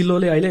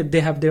जिलोले अहिले they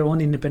have their own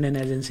independent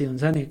agency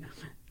हुन्छ नि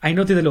आई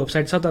नो तिनीहरूले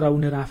वेबसाइट छ तर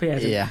उनीहरू आफै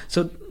agent so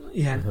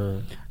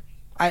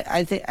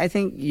I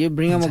think you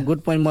bring up a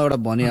good point. म एउटा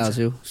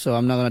भनिहाल्छु so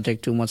I'm not going to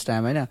take too much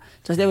time हैन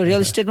जस्तै अब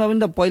रियल इस्टेटमा पनि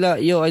त पहिला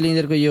यो अहिले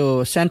यिनीहरूको यो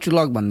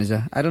सेन्ट्रलक भन्ने छ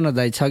आई डोन्ट नो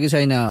दाइ छ कि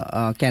छैन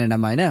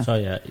क्यानाडामा हैन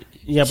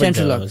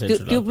सेन्ट्रलक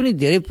त्यो पनि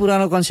धेरै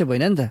पुरानो कन्सेप्ट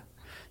होइन नि त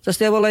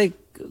जस्तै अब लाइक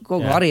को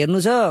घर हेर्नु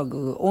छ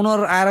ओनर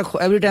आएर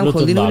एभ्री टाइम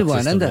खोलिदिनु पनि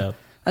भएन नि त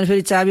अनि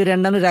फेरि चाबी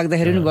ऱ्यान्डमली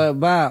राख्दाखेरि पनि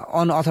बा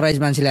अनअथराइज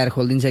मान्छेले आएर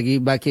खोलिदिन्छ कि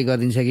बा के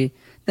गरिदिन्छ कि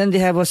then they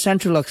have a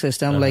central lock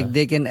system like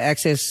they can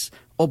access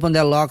open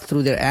their lock through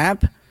their app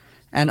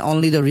and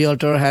only the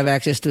realtor have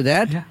access to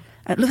that.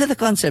 And look at the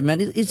concept,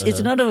 man.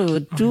 It's not a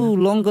too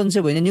long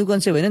concept, a new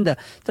concept.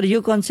 But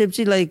your concept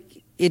is like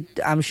it.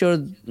 I'm sure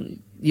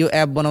your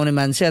app बनाउने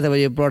मान्छे अथवा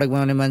your product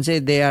बनाउने मान्छे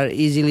they are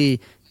easily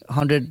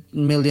 100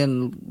 million,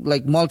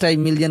 like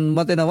multi-million.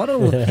 Like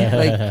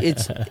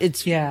it's.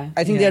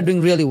 I think they are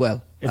doing really well.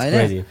 It's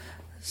crazy.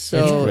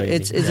 So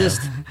it's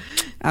just.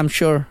 I'm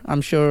sure.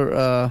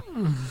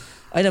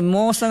 I know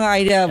मसँग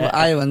idea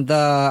आयो भने त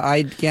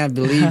I can't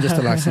believe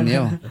जस्तो लाग्छ नि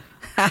हो.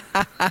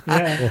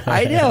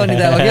 आइडिया हो नि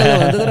त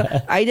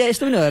आइडिया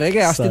यस्तो पनि हो अरे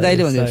क्या अस्ति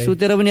दाइले भन्छ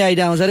सुतेर पनि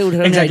आइडिया आउँछ अरे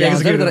उठेर पनि आइडिया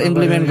आउँछ तर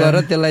इम्प्लिमेन्ट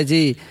गरेर त्यसलाई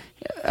चाहिँ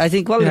आई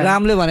थिङ्क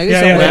रामले भनेको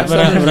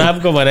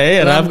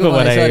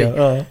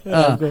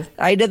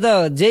आइडिया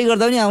त जे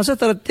गर्दा पनि आउँछ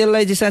तर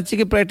त्यसलाई चाहिँ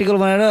साँच्चीकै प्र्याक्टिकल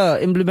बनाएर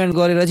इम्प्लिमेन्ट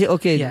गरेर चाहिँ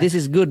ओके दिस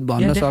इज गुड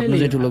भन्न सक्नु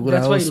चाहिँ ठुलो कुरा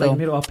हो.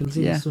 मेरो अपिल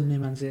चाहिँ सुन्ने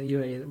मान्छे यो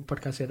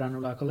पोडकास्ट हेरिरहनु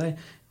भएकोलाई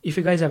if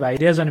you guys have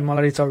ideas अनि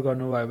मलाई रिच आउट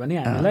गर्नुभयो भने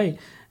हामीलाई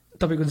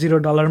तपाईँको $0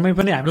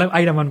 पनि हामीलाई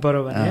आइडिया मन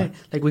पर्यो भने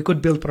like we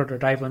could build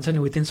prototype हुन्छ नि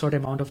within short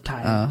amount of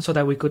time so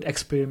that we could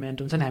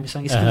experiment हुन्छ नि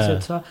हामीसँग स्किल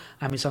सेट छ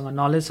हामीसँग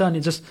नलेज छ अनि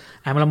जस्ट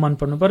हामीलाई मन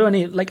पर्नु पर्यो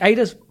अनि लाइक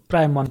आइडियाज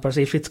प्रायः मनपर्छ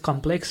इफ इट्स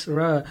कम्प्लेक्स र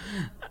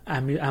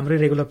हाम्रै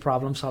रेगुलर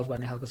प्रब्लम सल्भ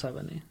गर्ने खालको छ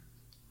भने.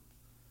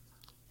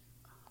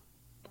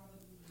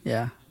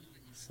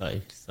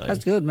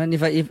 That's good, man.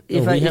 If I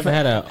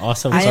had an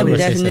awesome I am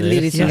definitely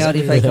reaching out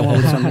if I come up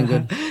with something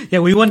good. Yeah,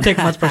 we won't take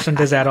much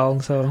percentage at all,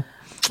 so.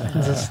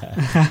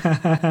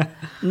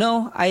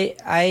 No, I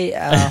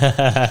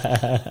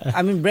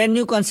mean brand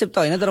new concept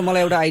होइन तर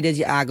मलाई एउटा idea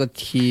चाहिँ आएको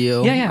थियो.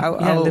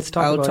 Let's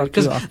talk about it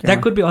because that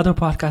could be other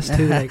podcasts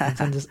too, like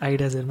just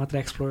ideas मात्र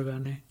explore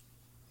गर्ने.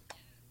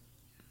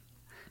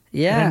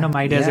 Random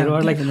ideas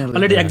or like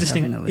already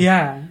existing.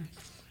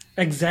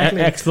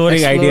 Exactly.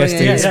 Exploring ideas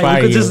to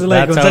inspire you. Just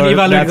like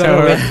evaluate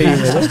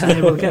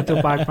sustainable त्यो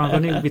पार्टमा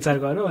पनि विचार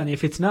गरौँ अनि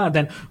if it's not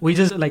then we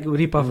just like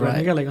rip off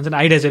गर्ने क्या like हुन्छ नि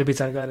आइडियाजहरू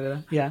विचार गरेर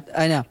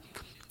हैन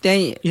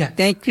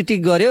त्यहीँ क्रिटिक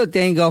गर्यो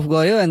त्यहीँ गफ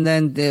गर्यो एन्ड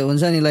देन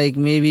हुन्छ नि लाइक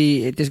मेबी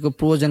त्यसको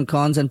pros and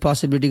cons and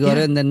possibility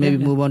गर्यो and then maybe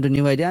move on to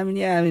new idea I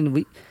mean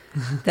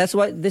that's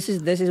why this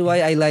is why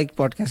I like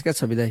podcast क्या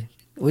छवि दाइ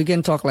we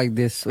can talk like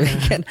this we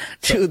can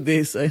do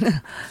this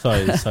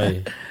होइन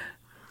सही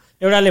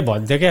एउटाले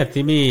भन्थ्यो क्या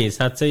तिमी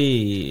साँच्चै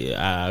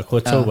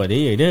खोज्छौ भने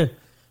होइन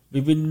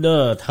विभिन्न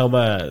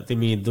ठाउँमा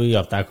तिमी 2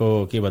 हप्ताको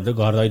के भन्छ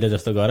घर दैन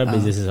जस्तो गर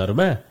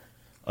बिजनेसेसहरूमा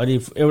अनि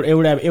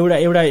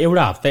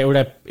एउटा हप्ता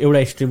एउटा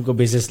स्ट्रिमको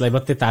बिजनेसलाई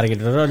मात्रै टार्गेट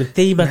गरेर अनि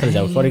त्यही मात्र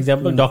जाऊ फर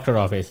इक्जाम्पल डक्टर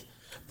अफिस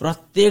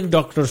प्रत्येक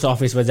डक्टर्स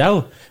अफिसमा जाऊ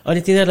अनि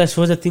तिनीहरूलाई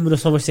सोच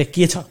तिम्रो समस्या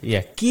के छ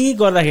या के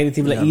गर्दाखेरि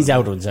तिमीलाई इज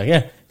आउट हुन्छ क्या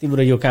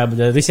तिम्रो यो काम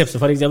रिसेप्सन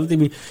फर इक्जाम्पल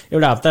तिमी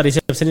एउटा हप्ता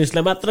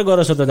रिसेप्सनिस्टलाई मात्र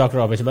गर सोध डक्टर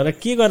अफिसमा र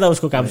के गर्दा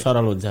उसको काम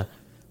सरल हुन्छ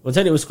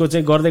नि उसको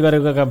चाहिँ गर्दै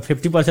गरेको काम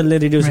 50%ले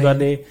रिड्युस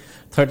गर्ने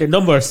 30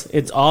 numbers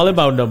it's all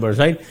about numbers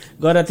write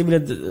गरेर तिमीले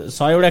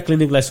 100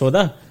 क्लिनिकलाई सोध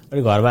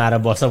अनि घरमा आएर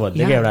बस्छ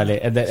भन्थ्यो क्या एउटाले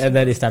and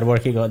then start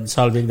working on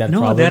solving that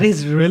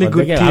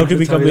problem how to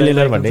become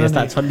millionaire भन्ने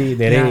यस्ता छन् नि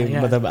धेरै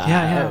मतलब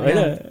होइन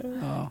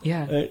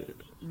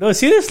नो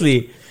सिरियसली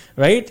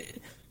राइट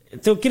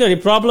त्यो किनभने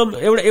प्रब्लम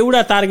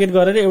एउटा टार्गेट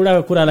गरेर एउटा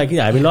कुरालाई कि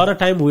हामी lot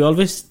time we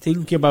always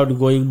think about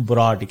going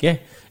broad के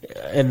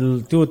एन्ड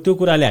त्यो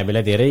कुराले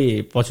हामीलाई धेरै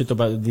पछुतो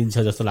दिन्छ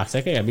जस्तो लाग्छ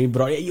क्या हामी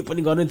ब्रड यो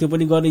पनि गर्ने त्यो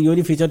पनि गर्ने यो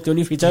नि फिचर त्यो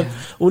नि फिचर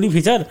उनी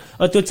फिचर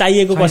त्यो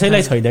चाहिएको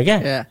कसैलाई छैन क्या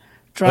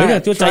होइन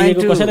त्यो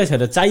चाहिएको कसैलाई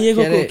छैन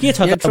चाहिएको के छ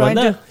त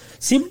भन्दा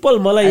सिम्पल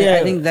मलाई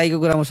आई थिंक दाइको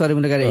कुरामा सरी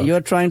पनि गरे you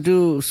are trying to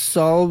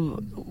solve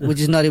which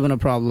is not even a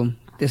problem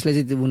त्यसले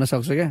चाहिँ हुन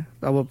सक्छ क्या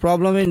अब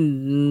प्रब्लम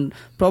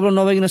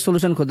नभइकन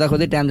सोलुसन खोज्दा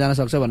खोज्दै टाइम जान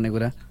सक्छ भन्ने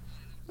कुरा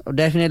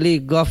डेफिनेटली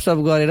गफसप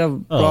गरेर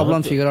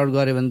प्रब्लम फिगर आउट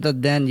गरे भने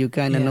त then you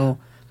can know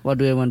what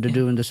do I want to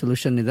do in the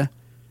solution नि त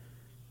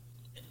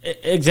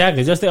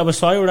एक्ज्याक्टली जस्तै अब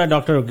 100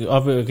 डक्टर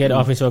के अरे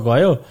अफिसमा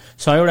गयो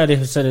 100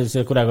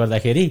 रिसेप्सनिस्टको कुरा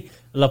गर्दाखेरि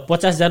ल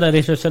 50 जना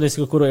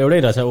रिसेप्सनिस्टको कुरो एउटै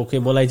रहेछ ओके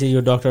मलाई चाहिँ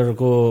यो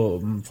डक्टरको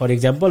फर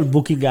इक्जाम्पल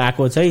बुकिङ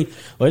आएको चाहिँ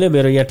होइन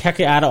मेरो यहाँ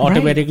ठ्याक्कै आएर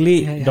अटोमेटिकली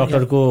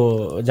डक्टरको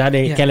जाने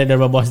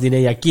क्यालेन्डरमा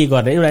बस्दिने या के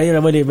गर्ने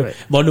एउटा मैले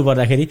भन्नु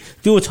पर्दाखेरि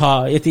त्यो छ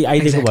यति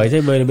आइदिएको भए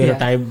चाहिँ मेरो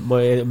टाइम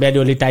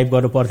म्यानुअली टाइप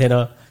गर्नु पर्थेन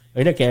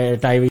होइन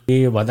टाइम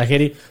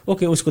भन्दाखेरि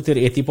ओके उसको त्यो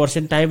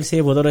 80% टाइम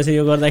सेभ हुँदो रहेछ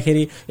यो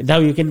गर्दाखेरि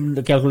now you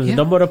can calculate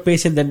number of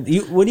patient then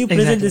when you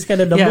present this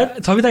kind of number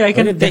सबै त आई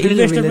क्यान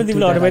इन्भेस्टर पनि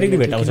तिमीलाई अटोमेटिकली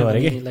भेटाउँछ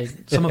भने के like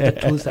some of the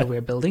tools that we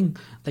are building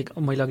like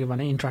मैले अघि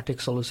भने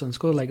इन्ट्राटेक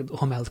सोलुसन्सको लाइक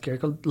होम हेल्थ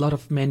केयरको लट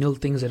अफ म्यानुअल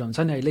थिङ्सहरू हुन्छ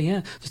नि अहिले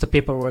यहाँ जस्तो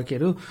पेपर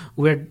वर्कहरू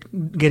we are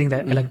getting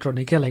the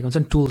electronic क्या लाइक हुन्छ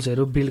नि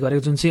टुल्सहरू बिल्ड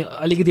गरेको जुन चाहिँ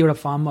अलिकति एउटा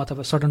फर्म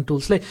अथवा सर्टन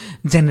टुल्सले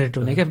जेनेरेट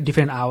हुने क्या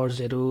डिफ्रेन्ट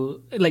आवर्सहरू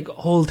लाइक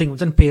होल थिङ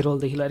हुन्छ नि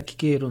पेरोलदेखि लिएर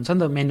केहरू हुन्छ नि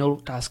त म्यानुअल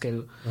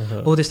टास्कहरू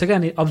हो त्यस्तो क्या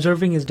अनि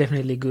अब्जर्भिङ इज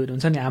डेफिनेटली गुड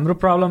हुन्छ नि हाम्रो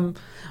प्रब्लम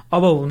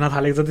अब हुन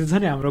थालेको जति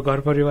छ नि हाम्रो घर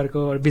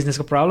परिवारको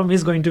बिजनेसको problem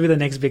is going to be the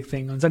next big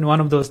thing हुन्छ नि वान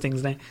अफ दोज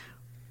थिङ्स नै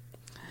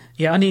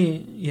या अनि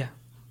या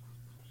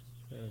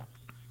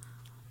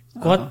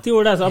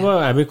कतिवटा अब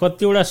हामी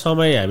कतिवटा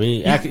समय हामी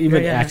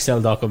इभन एक्सेल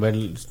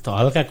डकुमेन्ट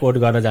हल्का कोड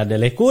गर्न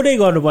जान्नेले कोडै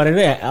गर्नु परेन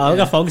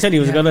हल्का फङ्सन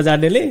युज गर्न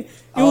जान्नेले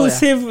यो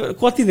सेभ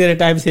कति धेरै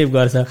टाइम सेभ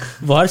गर्छ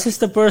versus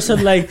the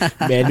person like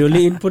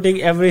manually inputting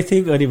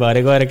everything अनि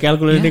भरे गएर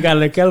क्यालकुलेट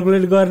निकालेर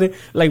क्यालकुलेट गर्ने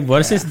like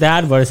versus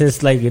that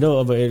versus like you know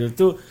अब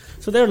त्यो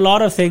so there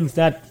lot of things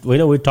that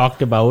होइन वी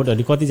टक्ड अबाउट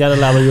अनि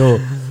कतिजनालाई अब यो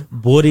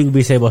बोरिङ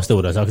विषयवस्तु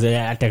हुनसक्छ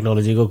या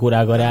टेक्नोलोजीको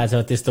कुरा गरेको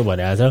छ त्यस्तो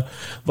भनेको छ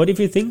but if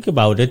you think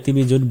about it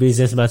तिमी जुन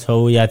बिजनेसमा छौ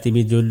या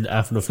तिमी जुन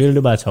आफ्नो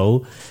फिल्डमा छौ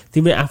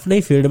तिमी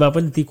आफ्नै फिल्डमा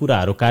पनि ती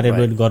कुराहरू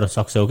कार्यान्वयन गर्न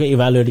सक्छौ क्या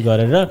इभ्यालुएट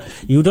गरेर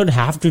you don't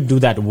have to do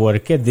that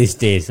work क्या दिस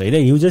डेज होइन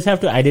you just have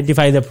to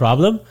identify the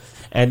problem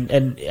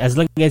and as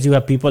long as you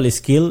have people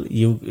skill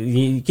you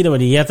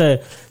किनभने यहाँ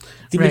त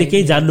तिमीले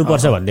केही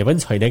जान्नुपर्छ भन्ने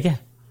पनि छैन क्या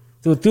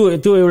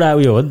त्यो एउटा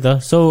उयो हो नि त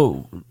so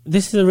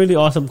this is a really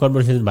awesome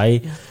conversation भाइ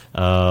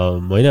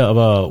होइन अब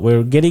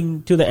we're getting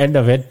to the end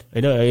of it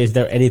होइन इज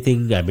देयर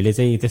एनिथिङ हामीले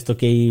चाहिँ त्यस्तो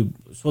केही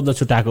सोध्न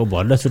छुट्याएको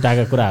भन्न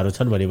छुट्याएका कुराहरू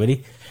छन् भने पनि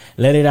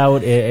let it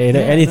out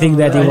anything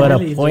that you want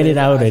to point it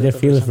out and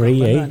feel free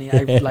I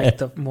like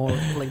the more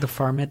like the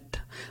format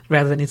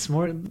rather than it's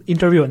more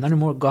interview and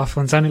more golf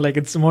हुन्छ नि like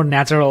it's more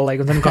natural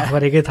like हुन्छ नि गफ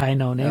गरेकै थाहै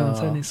नहुने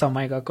हुन्छ नि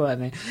समय गएको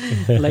अनि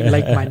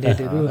like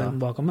mindedहरू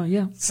भएकोमा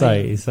yeah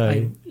sorry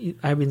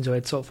I've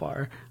enjoyed so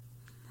far.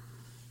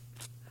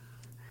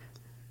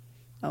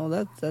 Oh,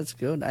 that's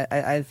good.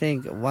 I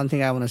think one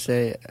thing I want to say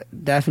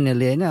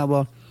definitely होइन अब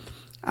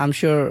I'm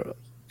sure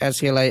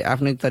एसकेलाई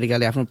आफ्नै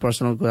तरिकाले आफ्नो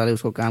पर्सनल कुराले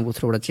उसको कामको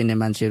थ्रुबाट चिन्ने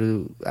मान्छेहरू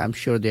I'm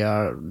sure they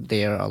are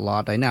there a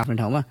lot होइन आफ्नै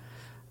ठाउँमा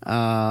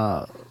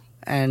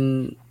एन्ड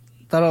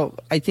तर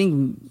आई थिङ्क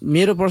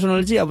मेरो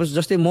पर्सनली चाहिँ अब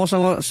जस्तै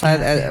मसँग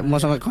सायद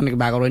मसँग कनेक्ट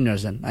भएको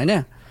रहेछन् होइन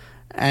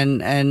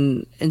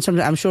and in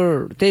some I'm sure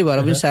त्यही भएर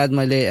पनि सायद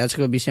मैले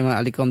एजको विषयमा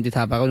अलिक कम्ती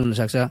थाहा पाएको पनि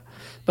हुनसक्छ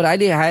बट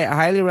अहिले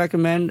हाइली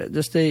रेकमेन्ड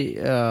जस्तै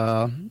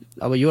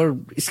अब यो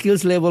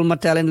स्किल्स लेभलमा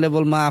ट्यालेन्ट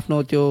लेभलमा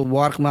आफ्नो त्यो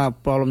वर्कमा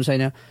प्रब्लम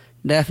छैन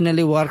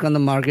definitely work on the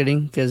marketing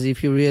because if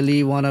you really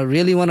want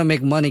to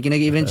make money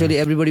eventually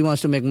everybody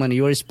wants to make money.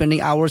 You're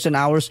spending hours and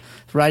hours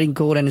writing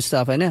code and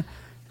stuff right?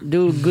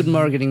 Do good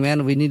marketing,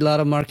 man. We need a lot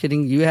of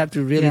marketing. You have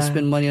to really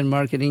spend money on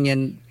marketing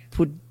and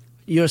put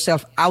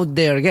yourself out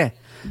there, okay?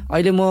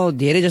 अहिले म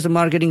धेरै जस्तो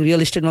marketing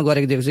real इस्टेटमा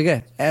गरेको देख्छु क्या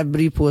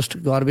every post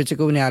घर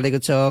बेचेको पनि हालेको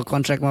छ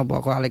कन्ट्र्याक्टमा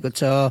भएको हालेको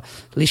छ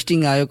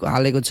लिस्टिङ आयो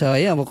हालेको छ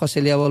है अब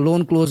कसैले अब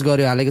लोन क्लोज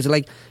गर्यो हालेको छ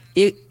लाइक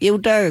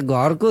एउटा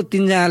घरको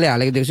 3 जनाले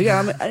हालेको देख्छु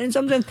क्या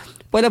समटाइम्स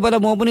पहिला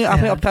म पनि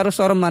आफै अप्ठ्यारो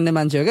शरम मान्ने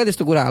मान्छे हो क्या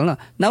त्यस्तो कुरा हाल्न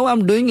now I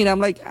am doing it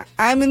I'm like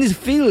I am in this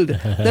field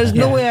there is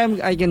no way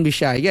I can be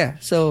shy क्या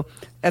सो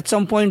एट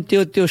सम पोइन्ट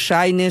त्यो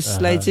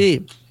शाइनेसलाई चाहिँ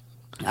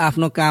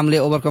आफ्नो कामले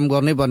ओभरकम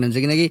गर्नै पर्ने हुन्छ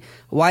किनकि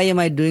why am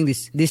I doing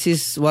this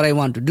is what I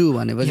want to do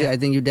भनेपछि I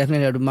think you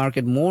definitely have to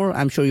market more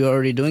I am sure you are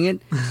already doing it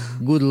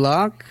good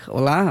luck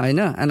होला होइन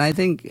and I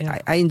think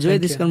I enjoy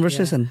this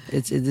conversation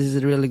this is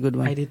really good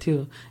one I did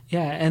too.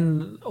 Yeah, and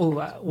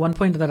one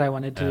point that I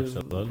wanted to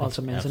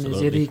also mention is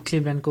यदि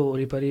क्लिभल्यान्डको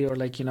वरिपरि or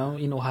like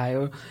in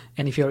Ohio,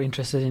 and if you're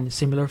interested in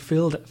similar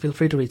field, feel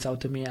free to reach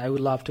out to me. I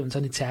would love to हुन्छ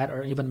नि chat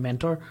or even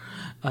mentor.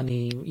 अनि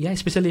yeah,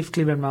 especially if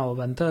क्लिभल्यान्डमा हो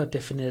भने त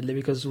definitely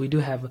because we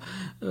do have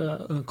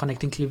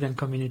connecting Cleveland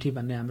community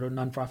भन्ने हाम्रो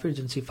non-profit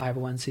जुन चाहिँ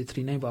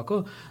 501c3 नै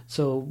भएको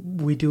so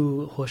we do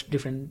host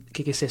different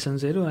के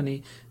sessionsहरू अनि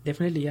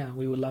definitely yeah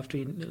we would love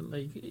to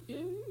like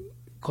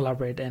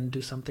collaborate and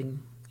do something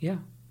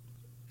yeah.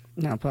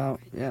 No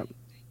problem. Yeah,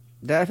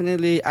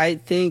 definitely. I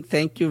think.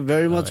 Thank you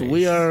very much. Nice.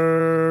 We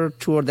are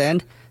toward the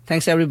end.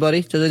 Thanks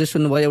everybody. Just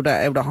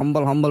a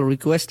humble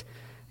request.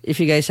 If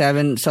you guys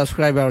haven't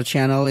subscribed our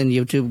channel in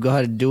YouTube, go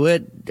ahead and do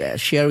it.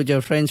 Share with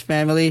your friends,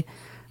 family.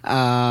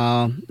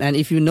 And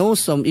if you know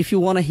if you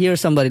want to hear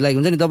somebody like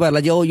हुन्छ नि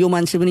तपाईहरुलाई चाहिँ यो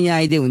मान्छे पनि यहाँ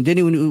आइदिए हुन्थ्यो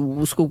नि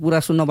उसको कुरा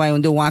सुन्न पाए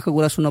हुन्थ्यो उहाँको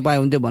कुरा सुन्न पाए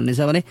हुन्थ्यो भन्ने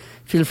छ भने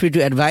feel free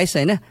to advise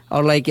हैन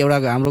or like एउटा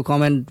हाम्रो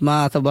कमेन्टमा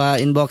अथवा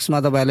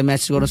इनबक्समा तपाईहरुले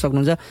मेसेज गर्न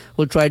सक्नुहुन्छ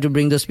we'll try to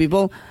bring those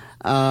people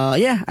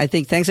yeah I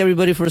think thanks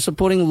everybody for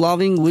supporting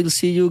loving we'll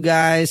see you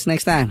guys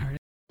next time.